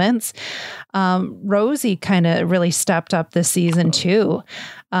bright moments. Rosie kind of really stepped up this season too.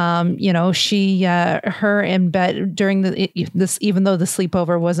 She, her in bed during this, even though the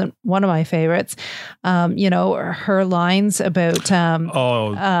sleepover wasn't one of my favorites, her lines about,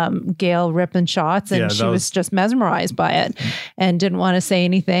 Gale ripping shots, and she was just mesmerized by it and didn't want to say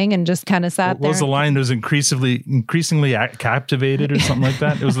anything and just kind of sat there. What was the line that was increasingly captivated or something like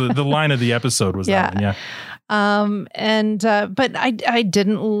that? It was the line of the episode was that one, yeah. But I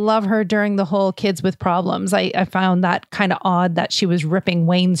didn't love her during the whole Kids with Problems. I found that kind of odd that she was ripping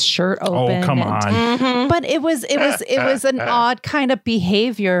Wayne's shirt open. Oh, come on. But it was an odd kind of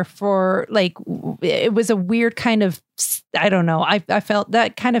behavior for it was a weird kind of, I don't know. I felt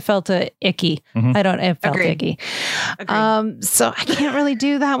that kind of felt icky. It felt icky. So I can't really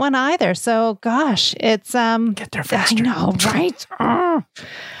do that one either. So gosh, it's get there faster. I know, right?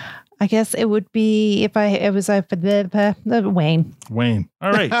 I guess it would be Wayne. Wayne.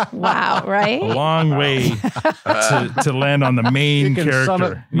 All right. Wow. Right. A long way to land on the main character.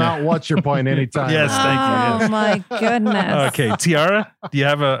 Summit Mount What's Your Point anytime. Yes, thank you. Yes. Oh my goodness. Okay, Tiara, do you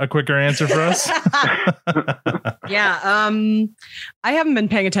have a quicker answer for us? Yeah. I haven't been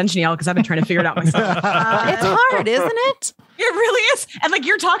paying attention y'all because I've been trying to figure it out myself. It's hard, isn't it? It really is. And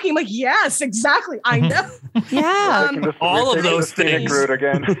you're talking yes, exactly. I know. Yeah. All of those things.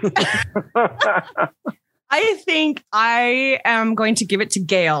 Again. I think I am going to give it to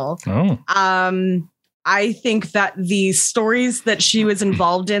Gale. Oh. I think that the stories that she was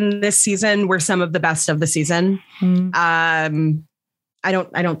involved in this season were some of the best of the season. I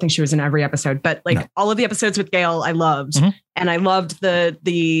don't think she was in every episode, but all of the episodes with Gale I loved. And I loved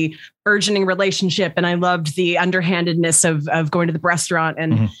the burgeoning relationship, and I loved the underhandedness of going to the restaurant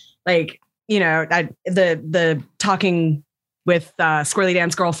and like, you know, the talking with Squirrely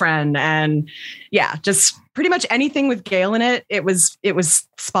Dan's girlfriend, and yeah, just pretty much anything with Gail in it. It was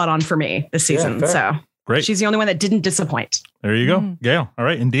spot on for me this season. So great. She's the only one that didn't disappoint. There you go, Gail. All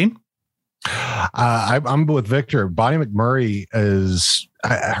right, and Dean. I'm with Victor. Bonnie McMurray is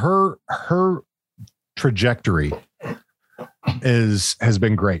her trajectory has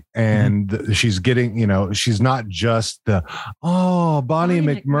been great, and she's getting, you know, she's not just the Bonnie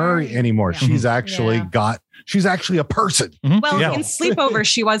McMurray anymore. She's actually she's actually a person. Well, in Sleepover,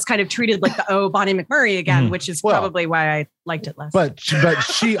 she was kind of treated like the Bonnie McMurray again, which is probably why I liked it less. But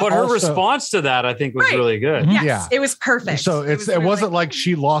her response to that, I think, was really good. Yes, it was perfect. So it wasn't like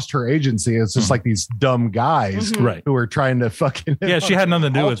she lost her agency. It's just like these dumb guys who were trying to fucking. Yeah, she had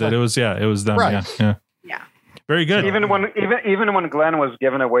nothing to do with it. It was them. Right. Yeah. Very good. Even when Glenn was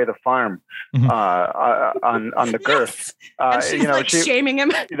giving away the farm on the girth, and she's shaming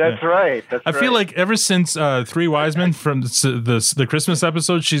him. That's right. I feel like ever since Three Wise Men from the Christmas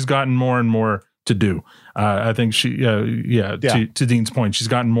episode, she's gotten more and more to do. I think she, to Dean's point, she's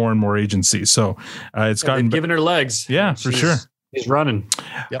gotten more and more agency. So it's gotten giving her legs. Yeah, for sure. She's running.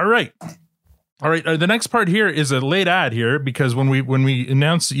 Yep. All right. The next part here is a late ad here, because when we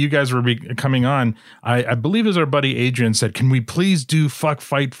announced that you guys were coming on, I believe it was our buddy Adrian said, "Can we please do Fuck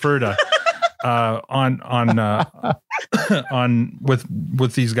Fight Ferda on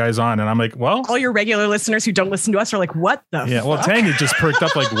with these guys on?" And I'm like, well, all your regular listeners who don't listen to us are like, "What the?" Yeah. Well, Tanya just perked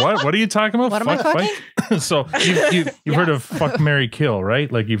up like, "What? What are you talking about? What am I fucking?" Fight? So you've heard of Fuck, Marry, Kill,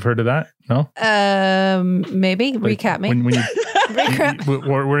 right? Like you've heard of that? No. Maybe recap me. When you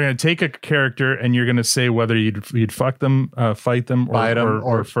we're going to take a character and you're going to say whether you'd fuck them, fight them,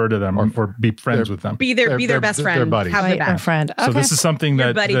 or refer to them, or be friends with them. Be their best friend. Their buddies. Have their back. Friend. Okay. So this is something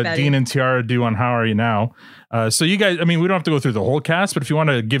that Dean and Tiara do on How Are You Now? So you guys, I mean, we don't have to go through the whole cast, but if you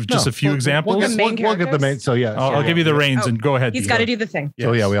want to give just a few examples, we'll get the main. So yeah, I'll give you the reins and go ahead. He's got to do the thing.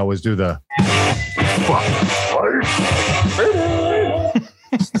 So yeah, we always do the.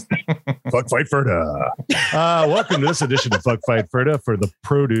 Fuck Fight Ferda. Welcome to this edition of Fuck Fight Ferda for the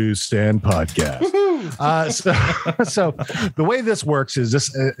Produce Stand podcast. So the way this works is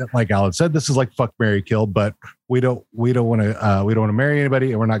this, like Alan said, this is like Fuck, Marry, Kill, but we don't want to marry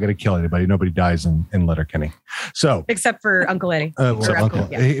anybody, and we're not going to kill anybody. Nobody dies in Letterkenny. So except for Uncle Eddie.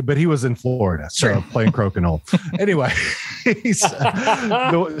 But he was in Florida, so playing crokinole. Anyway,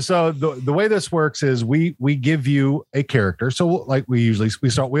 so the way this works is we give you a character. So like we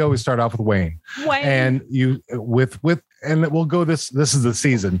always start off with Wayne. And you and we'll go this is the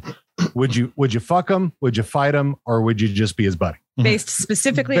season. Would you fuck him? Would you fight him? Or would you just be his buddy? Based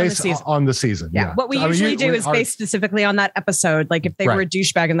specifically on the season. Yeah. What we usually do is based specifically on that episode. Like if they were a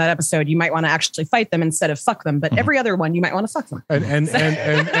douchebag in that episode, you might want to actually fight them instead of fuck them. But every other one, you might want to fuck them.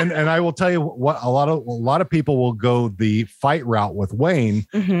 And I will tell you what, a lot of people will go the fight route with Wayne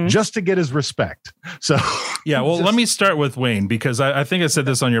just to get his respect. So yeah, well, let me start with Wayne, because I think I said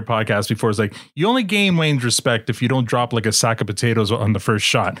this on your podcast before. It's like you only gain Wayne's respect if you don't drop like a sack of potatoes on the first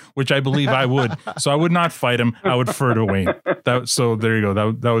shot, which I believe I would. So I would not fight him. I would defer to Wayne. So there you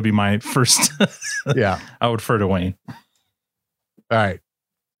go. That would be my first. Yeah, I would defer to Wayne. All right,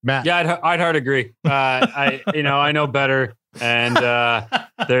 Matt. Yeah, I'd hard agree. I know better, and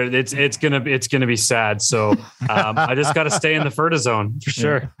it's gonna be sad. So I just got to stay in the Ferda zone for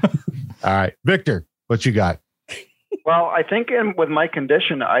sure. All right, Victor, what you got? Well, I think with my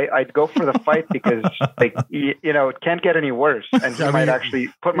condition, I'd go for the fight because, like, it can't get any worse, and he might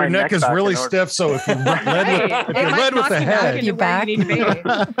actually put my neck is back really stiff. So if you led with the head, your back.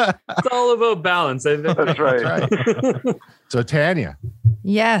 It's all about balance. That's right. So Tanya.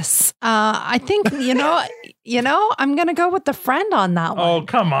 Yes. I think, I'm going to go with the friend on that one. Oh,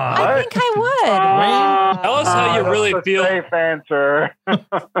 come on. I think I would. Tell us how you really feel. Safe answer.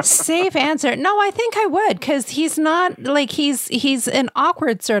 Safe answer. No, I think I would, because he's not like he's an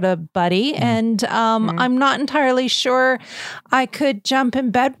awkward sort of buddy. And I'm not entirely sure I could jump in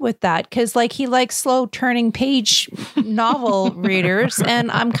bed with that, because like he likes slow turning page novel readers,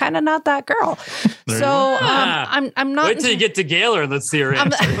 and I'm kind of not that girl. So I'm not. Wait till you get to Gaylor. Let's see her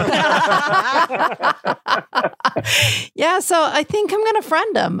answer. Yeah, so I think I'm gonna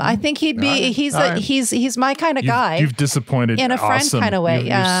friend him. I think he's my kind of guy. You've disappointed in a friend kind of way.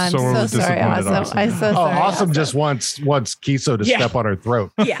 Yeah, I'm so sorry, Awesome. I'm so sorry. Awesome just wants Kiso to step on her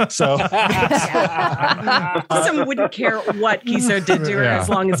throat. Yeah. So Awesome wouldn't care what Kiso did to her as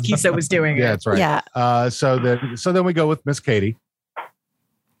long as Kiso was doing it. Yeah, that's right. Yeah. So then we go with Miss Katie.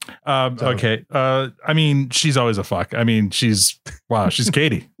 Okay. I mean, she's always a fuck. I mean, she's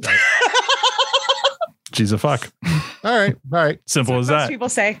Katie. She's a fuck. All right. Simple as that. People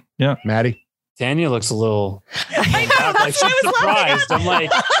say. Yeah. Maddie. Tanya looks a little I know, like she's surprised. I'm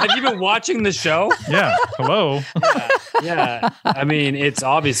like, have you been watching the show? Yeah. Hello. Yeah. I mean, it's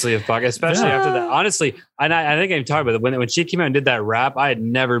obviously a fuck, especially after that. Honestly, and I think I'm talking about it. When she came out and did that rap, I had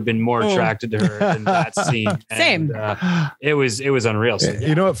never been more attracted to her than that scene. Same. And, it was unreal. So,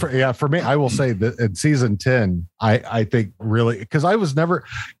 You know what? For me, I will say that in season 10, I think really, because I was never,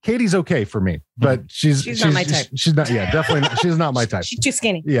 Katie's okay for me, but she's not my type. She's not. Yeah, definitely. She's not my type. She's too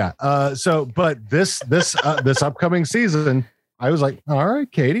skinny. Yeah. But this upcoming season, I was like, all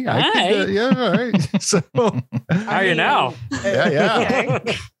right, Katie. All right. So how are you now? Yeah.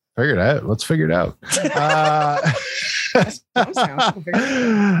 Okay. Figure it out. Let's figure it out.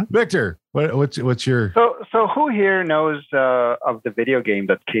 Victor, what's your? So who here knows of the video game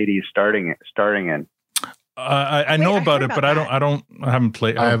that Katie's starring in? I know about it, but I haven't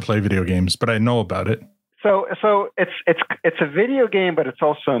played video games, but I know about it. So it's a video game, but it's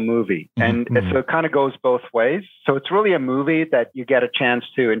also a movie, and so it kind of goes both ways. So it's really a movie that you get a chance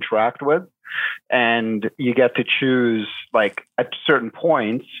to interact with, and you get to choose, like, at certain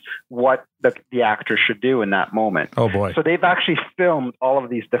points what the actor should do in that moment. Oh boy! So they've actually filmed all of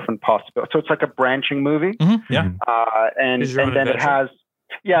these different possibilities. So it's like a branching movie. Yeah. And then it has.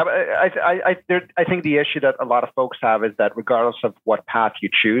 Yeah, I think the issue that a lot of folks have is that regardless of what path you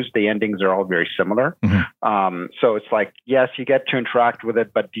choose, the endings are all very similar. So it's like, yes, you get to interact with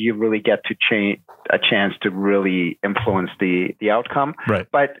it, but do you really get to a chance to really influence the outcome? Right.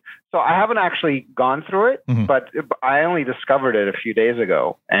 But so I haven't actually gone through it, but I only discovered it a few days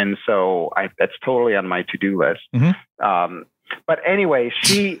ago, and so it's totally on my to-do list. But anyway,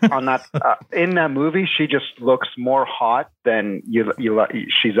 she on that in that movie, she just looks more hot than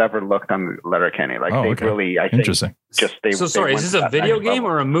she's ever looked on Letterkenny. Like they really, I think, interesting. Sorry, is this a video game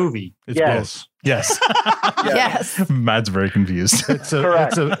or a movie? It's both. Yes. Yes. Matt's very confused. It's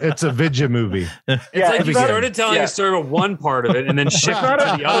a Vidya movie. It's like you started telling a story about one part of it and then shifted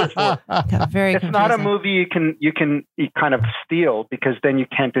to the other part. It's not a movie you can kind of steal, because then you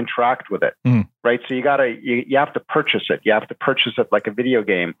can't interact with it, right? So you have to purchase it. You have to purchase it like a video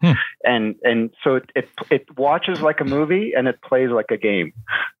game, and so it watches like a movie and it plays like a game.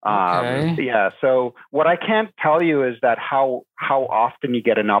 Yeah. So what I can't tell you is that how often you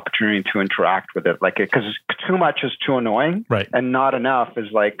get an opportunity to interact with it, like, because too much is too annoying, right? And not enough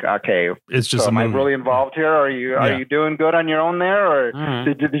is like, okay, it's just. So am I really involved here? Are you doing good on your own there, or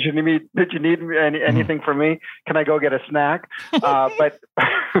did you need anything from me? Can I go get a snack? But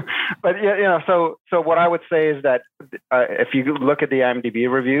so what I would say is that if you look at the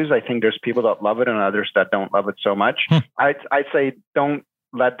IMDb reviews, I think there's people that love it and others that don't love it so much. I'd say don't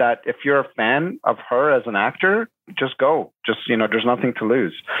let that. If you're a fan of her as an actor, just go. There's nothing to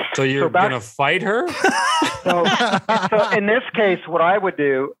lose. So you're going to fight her? So in this case, what I would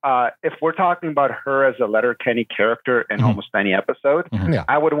do, if we're talking about her as a Letterkenny character in almost any episode,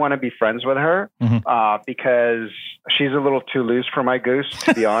 I would want to be friends with her because she's a little too loose for my goose,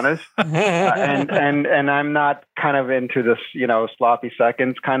 to be honest. And I'm not kind of into this, sloppy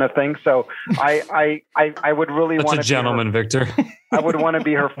seconds kind of thing. So I would really want to. That's a gentleman, Victor. I would want to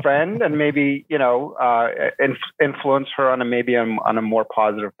be her friend and maybe, influence her on a more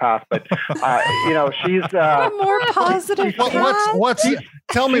positive path. But, she's a more positive path.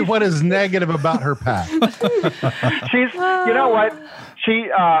 Tell me what is negative about her path. She's, you know what?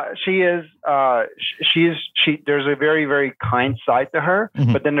 There's a very, very kind side to her,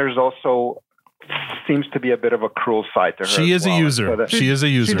 but then there's also seems to be a bit of a cruel side to her. She is a user. She is a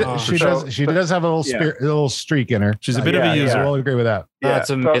user. She does have a little streak in her. She's a bit of a user. We'll agree with that. That's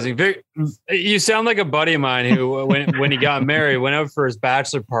amazing. You sound like a buddy of mine who, when he got married, went out for his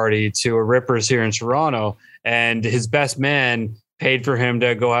bachelor party to a Rippers here in Toronto, and his best man paid for him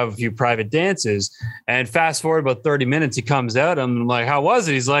to go have a few private dances. And fast forward about 30 minutes, he comes out. I'm like, how was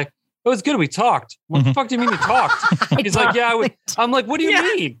it? He's like, it was good. We talked. What the fuck do you mean you talked? He's like, yeah. I'm like, what do you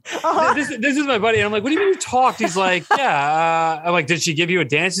mean? This is my buddy. And I'm like, what do you mean you talked? He's like, yeah. I'm like, did she give you a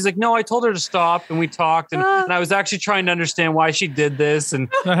dance? He's like, no, I told her to stop and we talked. And I was actually trying to understand why she did this. And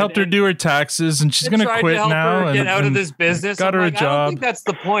I helped her do her taxes, and she's going to quit now. And get out of this business. Got her a job. I don't think that's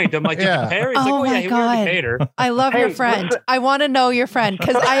the point. I'm like, did you pay her? He's like, oh, yeah, we already paid her. I love your friend. Listen. I want to know your friend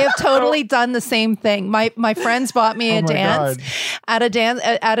because I have totally done the same thing. My friends bought me a dance at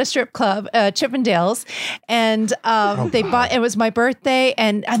a strip strip club, Chippendales, and they bought. It was my birthday,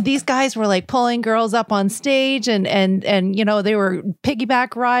 and these guys were like pulling girls up on stage, and they were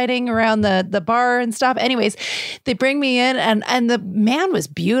piggyback riding around the bar and stuff. Anyways, they bring me in, and the man was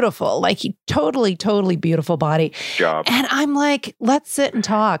beautiful, like he totally beautiful body. Job. And I'm like, let's sit and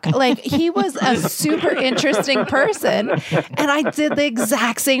talk. Like he was a super interesting person, and I did the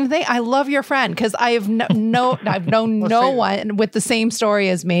exact same thing. I love your friend because I've known no one with the same story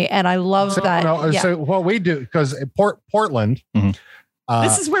as me, and I love that. So what we do, because Portland. Mm-hmm.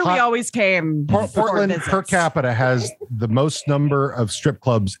 This is where we always came. Portland per capita has the most number of strip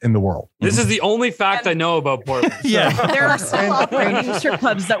clubs in the world. This is the only fact I know about Portland. There are still operating strip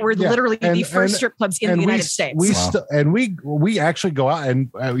clubs that were literally the first strip clubs in the United States. We actually go out and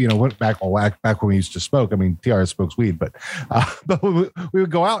went back when we used to smoke. I mean, Tiara smokes weed, but we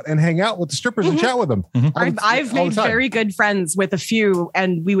would go out and hang out with the strippers and chat with them. I've made very good friends with a few,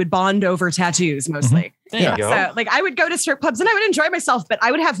 and we would bond over tattoos mostly. There you go. So, like, I would go to strip clubs and I would enjoy myself, but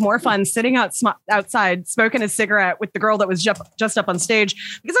I would have more fun sitting outside smoking a cigarette with the girl that was just up on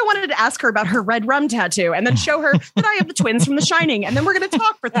stage because I wanted to ask her about her red rum tattoo and then show her that I have the twins from The Shining, and then we're going to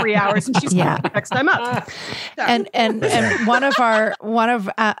talk for 3 hours and she's next time up. So. And one of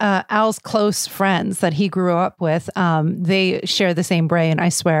Al's close friends that he grew up with, they share the same brain. I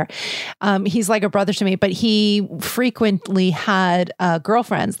swear, he's like a brother to me. But he frequently had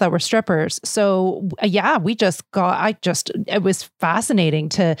girlfriends that were strippers. So it was fascinating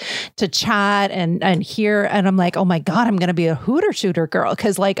to chat and hear. And I'm like, oh my God, I'm going to be a hooter shooter girl.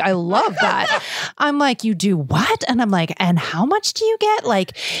 Cause like, I love that. I'm like, you do what? And I'm like, and how much do you get?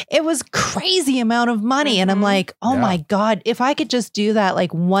 Like, it was crazy amount of money. And I'm like, oh my God, if I could just do that,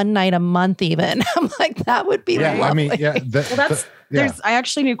 like one night a month, even, I'm like, that would be lovely. I mean, I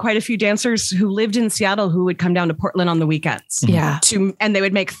actually knew quite a few dancers who lived in Seattle who would come down to Portland on the weekends. Yeah. And they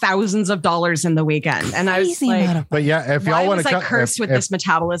would make thousands of dollars in the weekend. And I was like, but yeah, if y'all want to come, cursed with this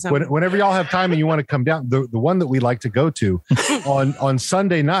metabolism. Whenever y'all have time and you want to come down, the one that we like to go to on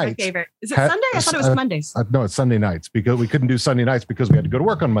Sunday nights. My favorite. Is it Sunday? I thought it was Mondays. No, it's Sunday nights because we couldn't do Sunday nights because we had to go to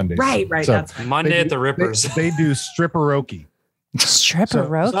work on Mondays. Right. So That's right. Monday at the Rippers. They do stripperoke.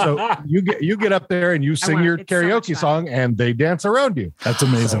 Stripperoke. So you get up there and you sing your karaoke song and they dance around you. That's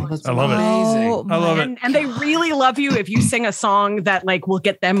amazing. I love it. Amazing. I love it. And they really love you if you sing a song that like will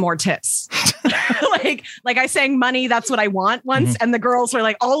get them more tips. like I sang Money, That's What I Want once, and the girls were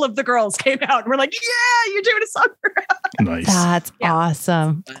like, all of the girls came out and were like, yeah, you're doing a song for us. Nice. That's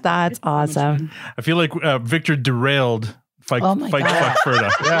awesome. That's awesome. I feel like Victor derailed Fight Fuck Ferda.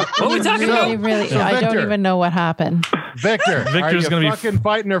 Yeah. What are we talking about? I don't even know what happened. Victor's going to be fucking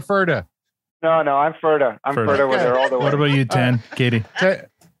fighting or Ferda? No, I'm Ferda. I'm Ferda with her all the way. What about you, Tan? Katie?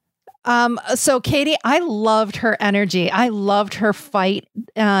 So Katie, I loved her energy. I loved her fight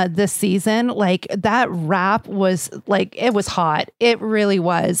this season. Like that rap was like, it was hot. It really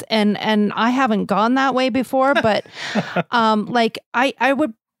was. And I haven't gone that way before, but like I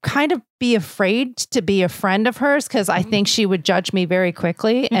would kind of be afraid to be a friend of hers because I think she would judge me very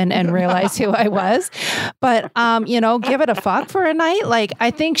quickly and realize who I was. But give it a fuck for a night. Like I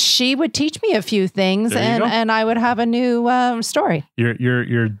think she would teach me a few things and I would have a new story. Your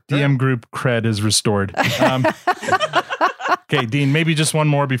DM group cred is restored. Okay, Dean, maybe just one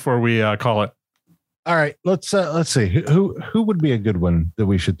more before we call it. All right, let's see who would be a good one that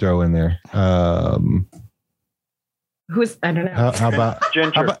we should throw in there. I don't know. How about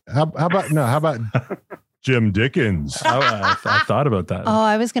Ginger? How about Jim Dickens? I thought about that. Oh,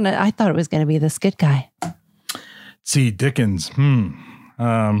 I thought it was gonna be this good guy. See, Dickens.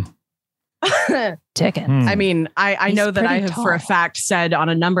 Tickets. I mean, I know that I have for a fact said on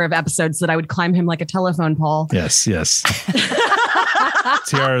a number of episodes that I would climb him like a telephone pole. Yes.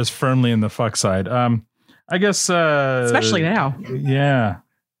 Tiara is firmly in the fuck side. I guess especially now. Yeah.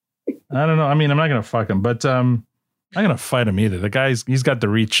 I don't know. I mean, I'm not gonna fuck him, but I'm not gonna fight him either. The he's got the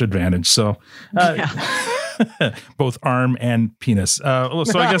reach advantage. So both arm and penis. So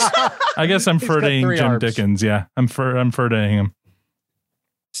I guess I'm Ferdaing Jim Dickens. Yeah. I'm Ferdaing him.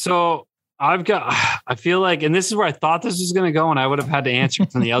 So I feel like, and this is where I thought this was going to go, and I would have had to answer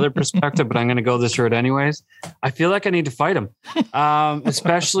from the other perspective, but I'm going to go this route anyways. I feel like I need to fight him,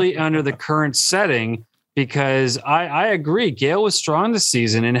 especially under the current setting, because I agree. Gail was strong this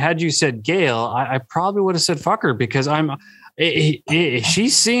season. And had you said Gail, I probably would have said fuck her because she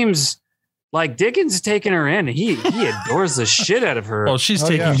seems Like Dickens is taking her in. He adores the shit out of her. Well, she's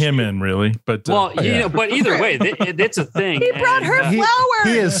taking him in, really. But but either way, it's a thing. He brought her flowers.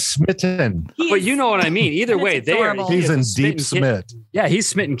 He is smitten. But you know what I mean. Either way, he's in deep smit. Yeah, he's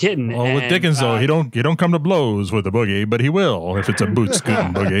smitten kitten. Well, with Dickens though, he don't come to blows with a boogie, but he will if it's a boot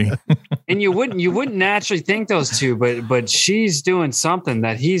scooting boogie. And you wouldn't naturally think those two, but she's doing something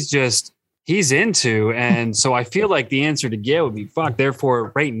that he's into, and so I feel like the answer to Gail would be fuck.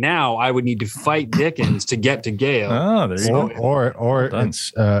 Therefore, right now, I would need to fight Dickens to get to Gail. Oh, there you go. Or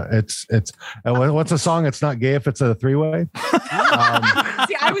it's what's a song? It's not gay if it's a three-way.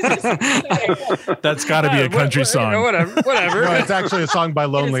 See, I was just saying That's got to be a country song. Whatever. No, it's actually a song by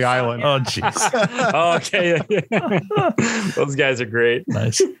Lonely Island. Oh, jeez. Oh, okay. Those guys are great.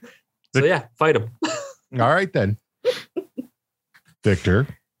 Nice. So yeah, fight them. All right then, Victor.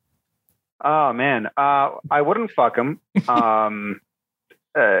 Oh man, I wouldn't fuck him.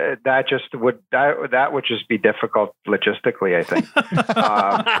 That would just be difficult logistically, I think.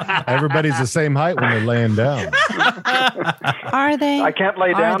 Everybody's the same height when they're laying down. Are they? I can't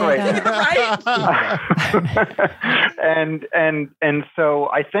lay down right now. And so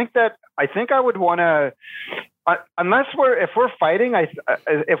I think I would want to. Unless if we're fighting, if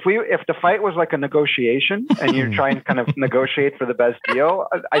the fight was like a negotiation and you're trying to kind of negotiate for the best deal,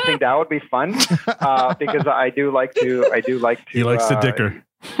 I think that would be fun because I do like to. He likes to dicker.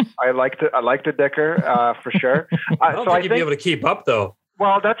 I like to dicker for sure. I don't think you'd be able to keep up though.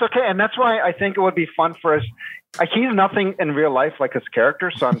 Well, that's okay, and that's why I think it would be fun for us. He's nothing in real life like his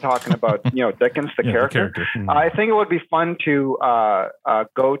character, so I'm talking about Dickens, the character. I think it would be fun to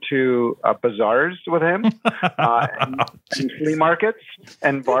go to bazaars with him and flea markets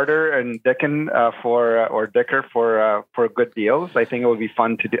and barter and Dickon or dicker for good deals. I think it would be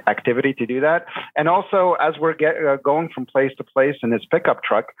fun to do activity to do that, and also as we're going from place to place in his pickup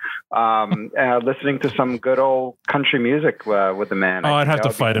truck, listening to some good old country music with the man. Oh, I'd have to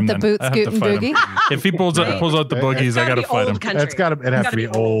fight him. The boot scooting boogie. If he pulls out the boogies, I gotta fight him. It has to be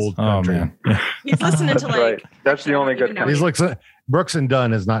old country. Oh man, he's listening to right. That's the only good country. He's like Brooks and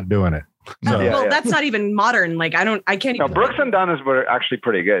Dunn is not doing it. No. Well, that's not even modern. Like I can't even. No, Brooks and Dunn were actually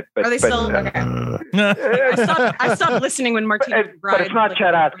pretty good. But, are they still? Okay. I stopped listening when Martina McBride. But it's not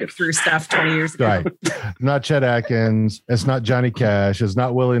Chet Atkins through stuff 20 years ago. Right. Not Chet Atkins. It's not Johnny Cash. It's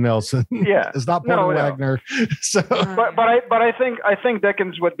not Willie Nelson. Yeah. It's not Porter Wagner. So. But I think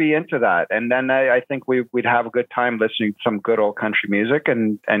Dickens would be into that, and then I think we'd have a good time listening to some good old country music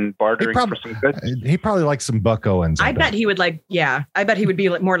and bartering for some good. He probably likes some Buck Owens. I bet he would like. Yeah, I bet he would be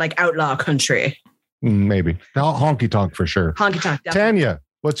more like outlaw country. Maybe honky tonk for sure. Honky tonk. Tanya,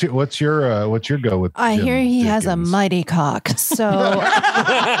 what's your go with? I hear he has a mighty cock, so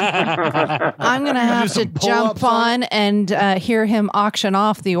I'm gonna have to jump on and hear him auction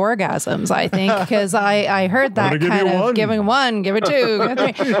off the orgasms. I think because I heard that kind of giving one, give it two, give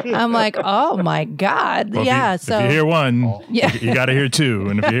it three. I'm like, oh my god, well, yeah. If you hear one, you got to hear two,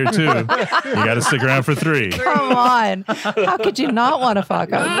 and if you hear two, you got to stick around for three. Come on, how could you not want to fuck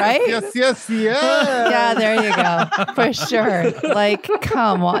him, right? Yes. Yeah, there you go, for sure. Like,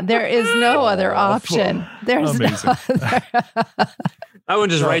 come on, there is no other option. There's amazing. no other. That one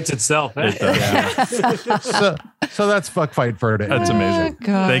just writes itself. It does. So that's fuck fight for today. That's amazing.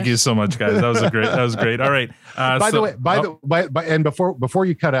 Thank you so much, guys. That was great. All right. By the way, and before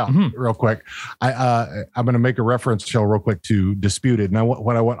you cut out real quick, I'm going to make a reference show real quick to Disputed. Now,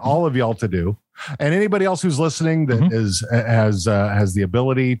 what I want all of y'all to do, and anybody else who's listening that has the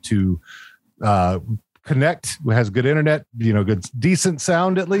ability to connect, has good internet, good decent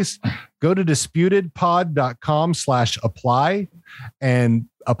sound at least, go to disputedpod.com/apply and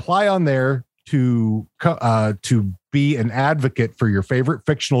apply on there to be an advocate for your favorite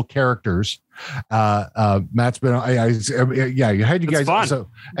fictional characers. Matt's been, you had you guys. Fun. So,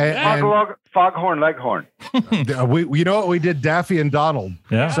 Foghorn Leghorn. We did Daffy and Donald.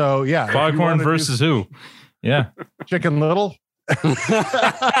 Yeah. So yeah, Foghorn versus who? Yeah. Chicken Little. Elmer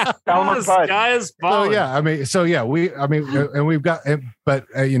Fudd. Guy is fun. And we've got, but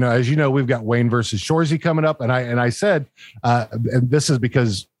as you know, we've got Wayne versus Shoresy coming up, and I said, and this is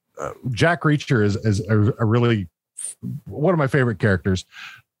because Jack Reacher is a really one of my favorite characers,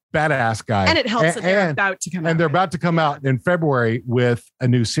 badass guy, and it helps that they're about to come out. And they're about to come out in February with a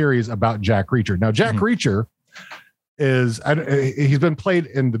new series about Jack Reacher. Now, Jack Reacher he's been played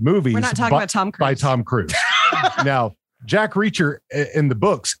in the movies. We're not talking about Tom Cruise. By Tom Cruise. Now, Jack Reacher in the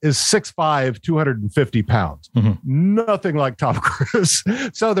books is 6'5", 250 pounds. Nothing like Tom Cruise.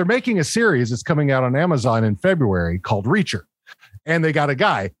 So they're making a series that's coming out on Amazon in February called Reacher. And they got a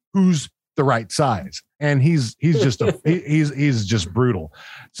guy who's the right size. and he's just he's just brutal.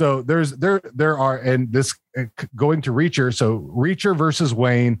 So there are, and this going to Reacher. So Reacher versus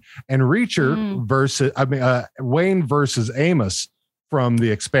Wayne, and Reacher versus Wayne versus Amos from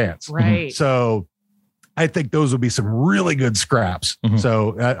The Expanse. Right. So I think those would be some really good scraps.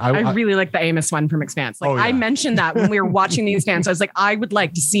 So I really like the Amos one from Expanse. Like I mentioned that when we were watching The Expanse, I was like, I would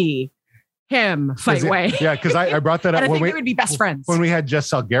like to see him fight Wayne. Yeah, because I brought that up and I when think we they would be best friends. When we had Jess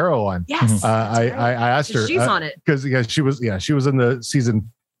Salguero on. Yes. I asked her. She's on it. Because she was in the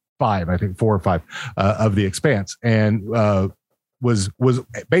season 5, I think 4 or 5 of The Expanse, and was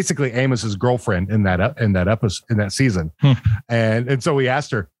basically Amos's girlfriend in that episode, in that season. And so we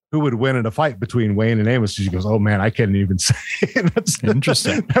asked her who would win in a fight between Wayne and Amos. She goes, "Oh man, I can't even say." That's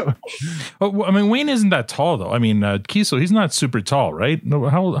interesting. Well, I mean, Wayne isn't that tall though. I mean, Kiesel, he's not super tall, right? No,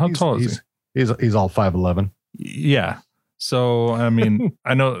 how tall is he? He's all 5'11". Yeah. So, I mean,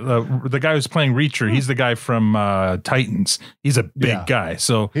 I know the guy who's playing Reacher, he's the guy from Titans. He's a big guy.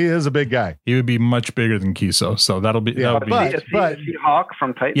 So he is a big guy. He would be much bigger than Kiesel. So that'll be, Is he Hawk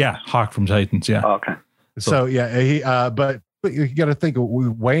from Titans? Yeah. Hawk from Titans. Yeah. Oh, okay. So he, but you got to think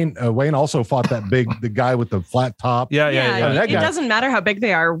Wayne also fought the guy with the flat top. Yeah. It doesn't matter how big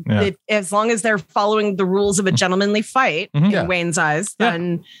they are. Yeah. As long as they're following the rules of a gentlemanly fight in Wayne's eyes,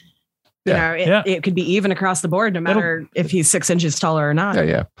 then it could be even across the board, no matter if he's 6 inches taller or not.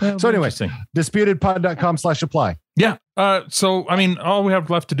 Yeah. So anyway, disputedpod.com/apply. Yeah. So, I mean, all we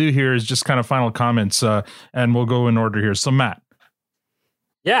have left to do here is just kind of final comments, and we'll go in order here. So, Matt.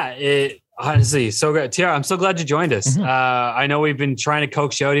 Yeah, honestly, so good. Tiara, I'm so glad you joined us. I know we've been trying to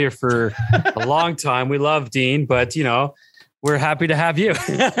coax you out here for a long time. We love Dean, but we're happy to have you.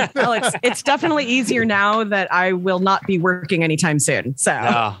 Well, it's definitely easier now that I will not be working anytime soon. So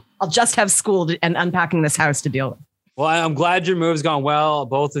I'll just have school and unpacking this house to deal with. Well, I'm glad your move's gone well,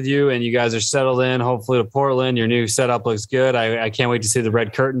 both of you, and you guys are settled in, hopefully, to Portland. Your new setup looks good. I can't wait to see the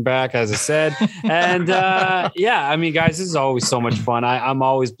red curtain back, as I said. And I mean, guys, this is always so much fun. I'm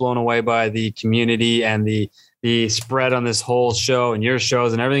always blown away by the community and the spread on this whole show and your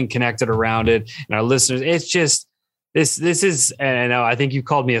shows and everything connected around it and our listeners. It's just this is, and I know I think you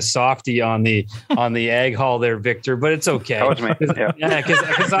called me a softie on the egg haul there, Victor, but it's okay. That was me. Yeah,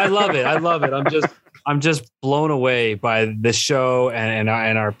 because I love it. I'm just blown away by this show and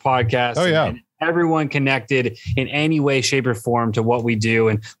our podcast. Oh, yeah. And everyone connected in any way, shape, or form to what we do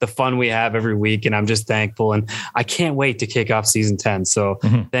and the fun we have every week. And I'm just thankful. And I can't wait to kick off season 10. So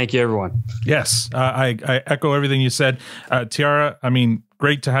thank you, everyone. Yes, I echo everything you said. Tiara, I mean,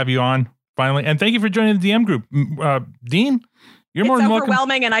 great to have you on finally. And thank you for joining the DM group. Dean? You're more than welcome. It's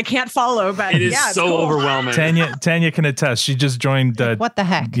overwhelming and I can't follow, but it is so cool. Overwhelming. Tanya can attest. She just joined. What the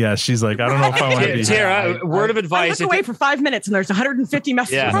heck? Yeah, she's like, I don't know if I want to be here. Word of advice. I look away for 5 minutes and there's 150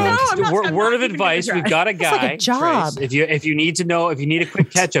 messages. Yeah. Word of advice. We've got a guy. It's like a job. Trace, if you need to know, if you need a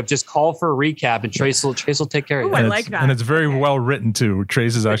quick catch up, just call for a recap and Trace will take care of you. I like that. And it's very well written too.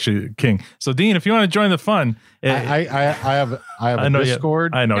 Trace is actually king. So Dean, if you want to join the fun, I have a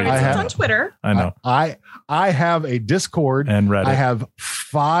Discord. I know. It's on Twitter. I know. I have a Discord and Reddit. I have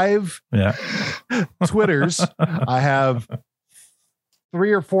 5 Twitters. I have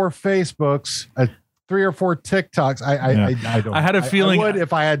 3 or 4 Facebooks, 3 or 4 TikToks. I don't. I had a feeling I would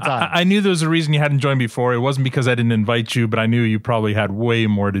if I had time. I knew there was a reason you hadn't joined before. It wasn't because I didn't invite you, but I knew you probably had way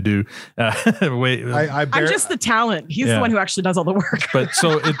more to do. I'm just the talent. He's the one who actually does all the work. But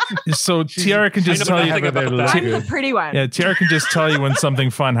so Tiara can just tell you. I'm the pretty one. Yeah, Tiara can just tell you when something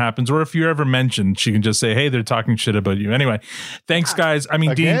fun happens, or if you're ever mentioned, she can just say, "Hey, they're talking shit about you." Anyway, thanks, guys. I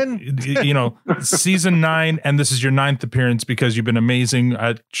mean, again? Dean, season 9, and this is your 9th appearance because you've been amazing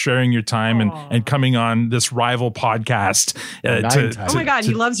at sharing your time and coming on this rival podcast. Oh my God,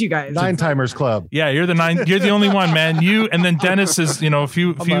 he loves you guys. 9-timers club. Yeah, you're the 9. You're the only one, man. You and then Dennis is a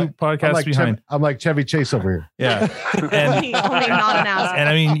few podcasts behind. I'm like Chevy Chase over here. Yeah, only not an ass. And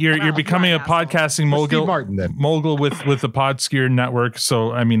I mean, you're becoming a podcasting mogul. Steve Martin, then. Mogul with the Podskier network.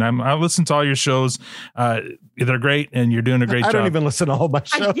 So I mean, I listen to all your shows. They're great, and you're doing a great job. I don't even listen to all my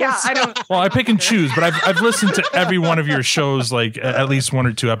shows. I don't. Well, I pick and choose, but I've listened to every one of your shows, like at least 1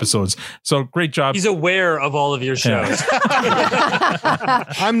 or 2 episodes. So great job. He's aware of all of your shows.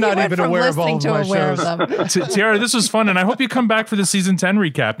 I'm not even aware of all of my shows. Tiara, this was fun, and I hope you come back for the season 10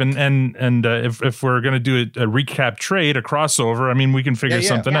 recap. And if we're going to do a recap trade, a crossover, I mean, we can figure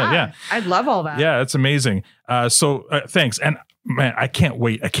something out. Yeah, I'd love all that. Yeah, it's amazing. So thanks. And man, I can't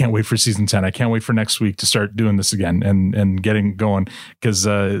wait. I can't wait for season 10. I can't wait for next week to start doing this again and getting going. Because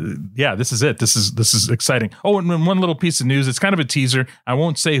this is it. This is exciting. Oh, and one little piece of news. It's kind of a teaser. I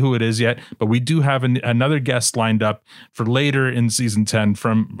won't say who it is yet, but we do have another guest lined up for later in season 10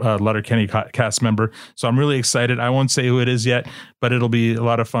 from Letterkenny cast member. So I'm really excited. I won't say who it is yet, but it'll be a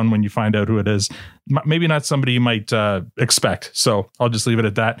lot of fun when you find out who it is. Maybe not somebody you might expect. So I'll just leave it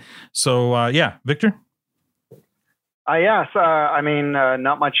at that. So Victor.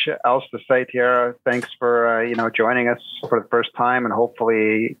 Not much else to say, Tiara. Thanks for joining us for the first time, and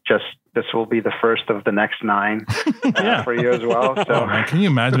hopefully this will be the first of the next 9 for you as well. So, oh, man, can you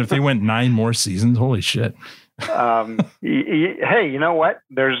imagine if they went 9 more seasons? Holy shit! Hey, you know what?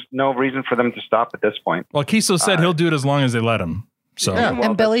 There's no reason for them to stop at this point. Well, Kiso said he'll do it as long as they let him. So,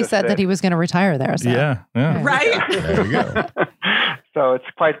 and Billy said that he was going to retire there. So. Yeah. Right. There you go. So it's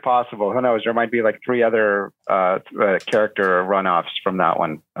quite possible. Who knows? There might be like 3 other character runoffs from that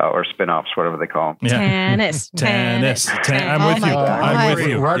one, or spin-offs, whatever they call them. Yeah. Tennis. I'm with you. I'm with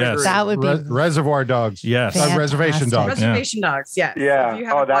you. Yes. That would be Reservoir Dogs. Yes. Reservation Dogs. Reservation Dogs. Yes. Yeah. If you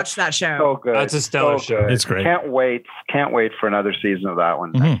haven't watched that show, so good. That's a stellar show. It's great. Can't wait for another season of that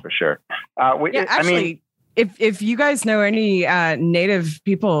one. That's for sure. If you guys know any native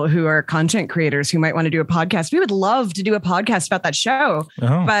people who are content creators who might want to do a podcast, we would love to do a podcast about that show.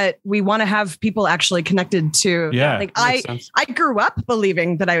 Oh. But we want to have people actually connected to. Yeah, like I grew up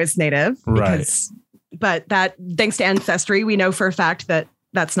believing that I was native, but that thanks to Ancestry, we know for a fact that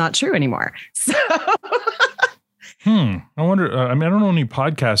that's not true anymore. So, I wonder. I don't know any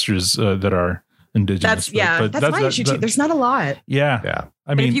podcasters that are Indigenous. That's my issue too. There's not a lot. Yeah.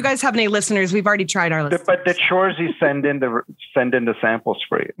 I mean, if you guys have any listeners, we've already tried our list. But the Shorzy send in the samples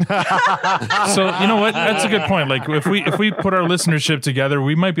for you. So you know what? That's a good point. Like if we put our listenership together,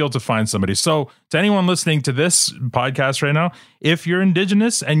 we might be able to find somebody. So to anyone listening to this podcast right now, if you're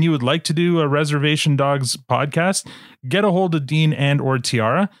Indigenous and you would like to do a Reservation Dogs podcast, get a hold of Dean and or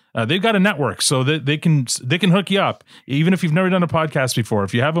Tiara. They've got a network, so that they can hook you up. Even if you've never done a podcast before,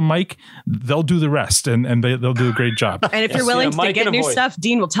 if you have a mic, they'll do the rest, and they'll do a great job. And if you're willing to get new stuff,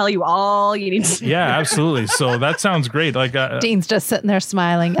 Dean will tell you all you need to. Yeah, absolutely. So that sounds great. Like Dean's just sitting there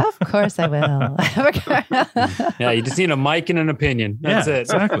smiling. Of course I will. Yeah, you just need a mic and an opinion. That's it.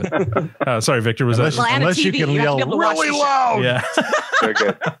 Exactly. Sorry, Victor. Was that unless you can yell really loud? Yeah. Very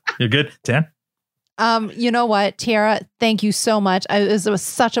good. You're good, Dan? You know what, Tiara, thank you so much. It was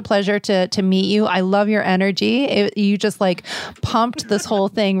such a pleasure to meet you. I love your energy. You just like pumped this whole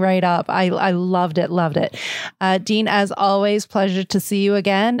thing right up. I loved it. Dean, as always, pleasure to see you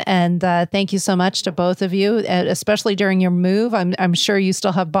again. And thank you so much to both of you, especially during your move. I'm sure you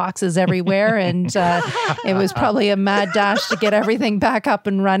still have boxes everywhere, and it was probably a mad dash to get everything back up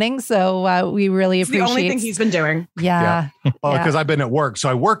and running. So we really appreciate the only thing he's been doing. Yeah. Well, because I've been at work. So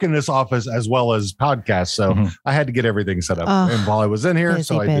I work in this office as well as podcast. So I had to get everything set up. And while I was in here,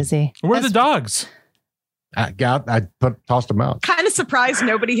 busy. Where are the dogs? I tossed them out. Kind of surprised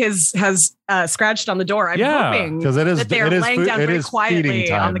nobody has scratched on the door. I'm hoping because that they're laying down very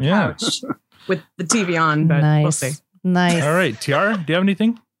quietly on the couch with the TV on. But we'll see. Nice. All right, Tiara, do you have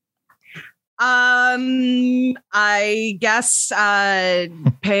anything? I guess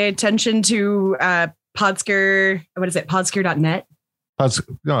pay attention to Podsker. What is it? Podsker.net.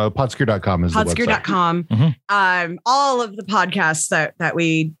 Podsker.com is Podsker.com. All of the podcasts that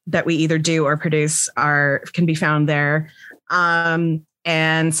we either do or produce can be found there.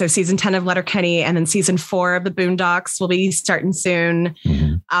 And so season 10 of Letterkenny and then season 4 of the Boondocks will be starting soon.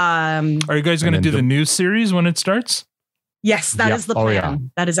 Are you guys going to do the new series when it starts? Yes, that is the plan. Yeah.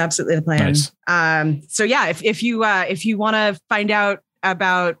 That is absolutely the plan. Nice. So yeah, if you want to find out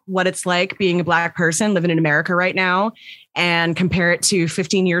about what it's like being a Black person living in America right now and compare it to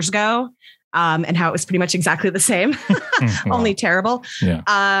 15 years ago, and how it was pretty much exactly the same, only terrible. Yeah.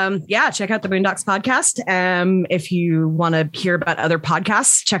 Check out the Boondocks podcast. If you want to hear about other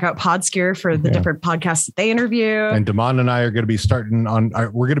podcasts, check out Podsker for the different podcasts that they interview. And Damon and I are going to be starting on.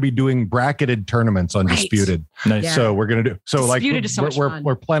 We're going to be doing bracketed tournaments on Disputed. Nice. Yeah. So we're going to do Disputed is so much fun.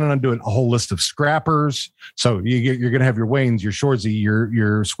 we're planning on doing a whole list of scrappers. So you're going to have your Waynes, your Shorzy,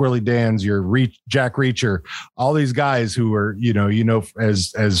 your Squirrely Dans, your Jack Reacher, all these guys who are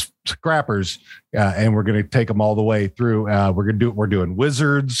as scrappers, and we're going to take them all the way through. We're doing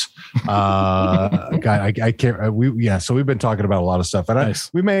wizards. I can't. So we've been talking about a lot of stuff, and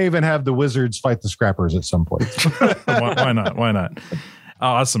we may even have the wizards fight the scrappers at some point. Why not?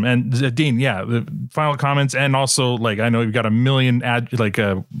 Awesome. And Dean, the final comments, and also like I know you've got a million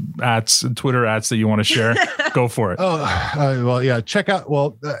Twitter ads that you want to share. Go for it. Check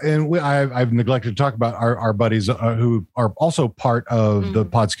out. I've neglected to talk about our buddies who are also part of the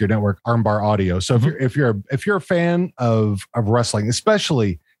Podskier Network, Armbar Audio. So if you're a fan of wrestling,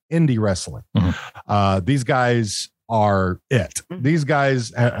 especially indie wrestling, these guys are it. These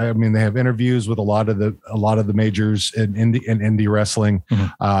guys, I mean, they have interviews with a lot of the majors in indie wrestling.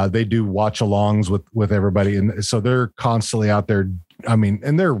 They do watch-alongs with everybody, and so they're constantly out there. I mean,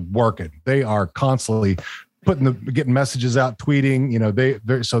 and they're working. They are constantly getting messages out, tweeting. You know,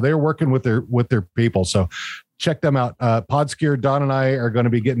 they're working with their people. So check them out. Podskier, Don and I are going to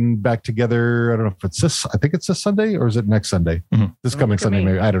be getting back together. I don't know if it's this. I think it's this Sunday, or is it next Sunday? This coming Sunday,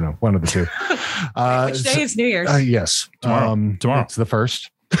 maybe. I don't know. One of the two. Which day is New Year's? Yes, tomorrow. It's the 1st.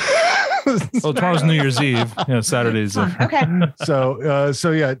 Tomorrow's New Year's Eve. Yeah, Saturday's. Okay. So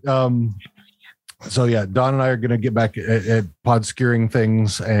Don and I are going to get back at podskiering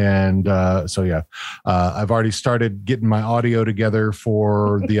things, and I've already started getting my audio together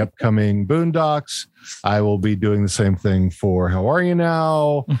for the upcoming Boondocks. I will be doing the same thing for How Are You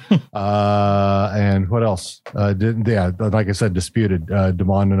Now? And what else? Like I said, Disputed.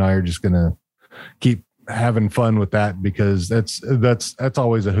 Damon and I are just going to keep having fun with that, because that's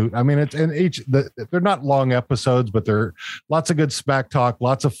always a hoot. I mean, they're not long episodes, but they're lots of good smack talk,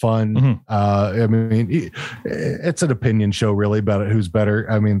 lots of fun. I mean, it's an opinion show really about who's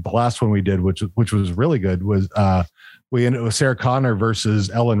better. I mean, the last one we did, which was really good, was we ended with Sarah Connor versus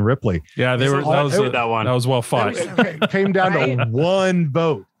Ellen Ripley. Yeah, that was well fought. It came down to one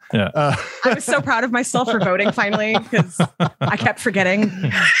vote. Yeah. I was so proud of myself for voting finally, because I kept forgetting.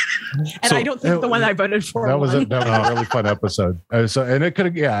 And I don't think the one I voted for that was a really fun episode. And it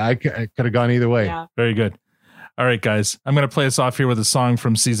could have gone either way. Yeah. Very good. All right, guys, I'm going to play us off here with a song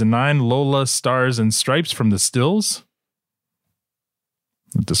from season 9, Lola, Stars and Stripes from the Stills.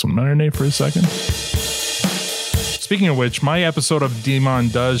 Let this one marinate for a second. Speaking of which, my episode of Demon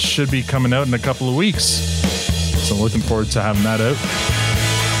Does should be coming out in a couple of weeks. So looking forward to having that out.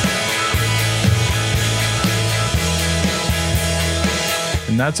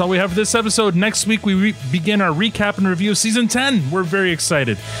 And that's all we have for this episode. Next week, we begin our recap and review of Season 10. We're very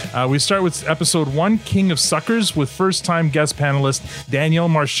excited. We start with Episode 1, King of Suckers, with first-time guest panelist Danielle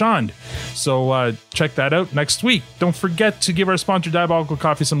Marchand. So check that out next week. Don't forget to give our sponsor, Diabolical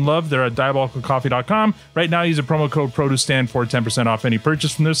Coffee, some love. They're at diabolicalcoffee.com. Right now, use a promo code PRODUCESTAND for 10% off any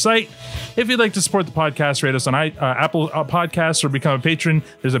purchase from their site. If you'd like to support the podcast, rate us on Apple Podcasts or become a patron.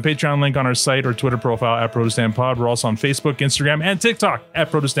 There's a Patreon link on our site or Twitter profile at ProduceStandPod. We're also on Facebook, Instagram, and TikTok at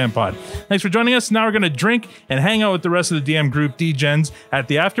ProduceStandPod. Thanks for joining us. Now we're going to drink and hang out with the rest of the DM group, D-Gens, at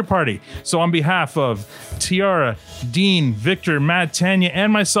the after party. So on behalf of Tiara, Dean, Victor, Matt, Tanya,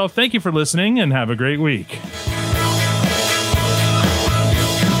 and myself, thank you for listening and have a great week.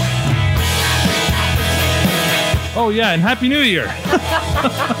 Oh yeah, and Happy New Year.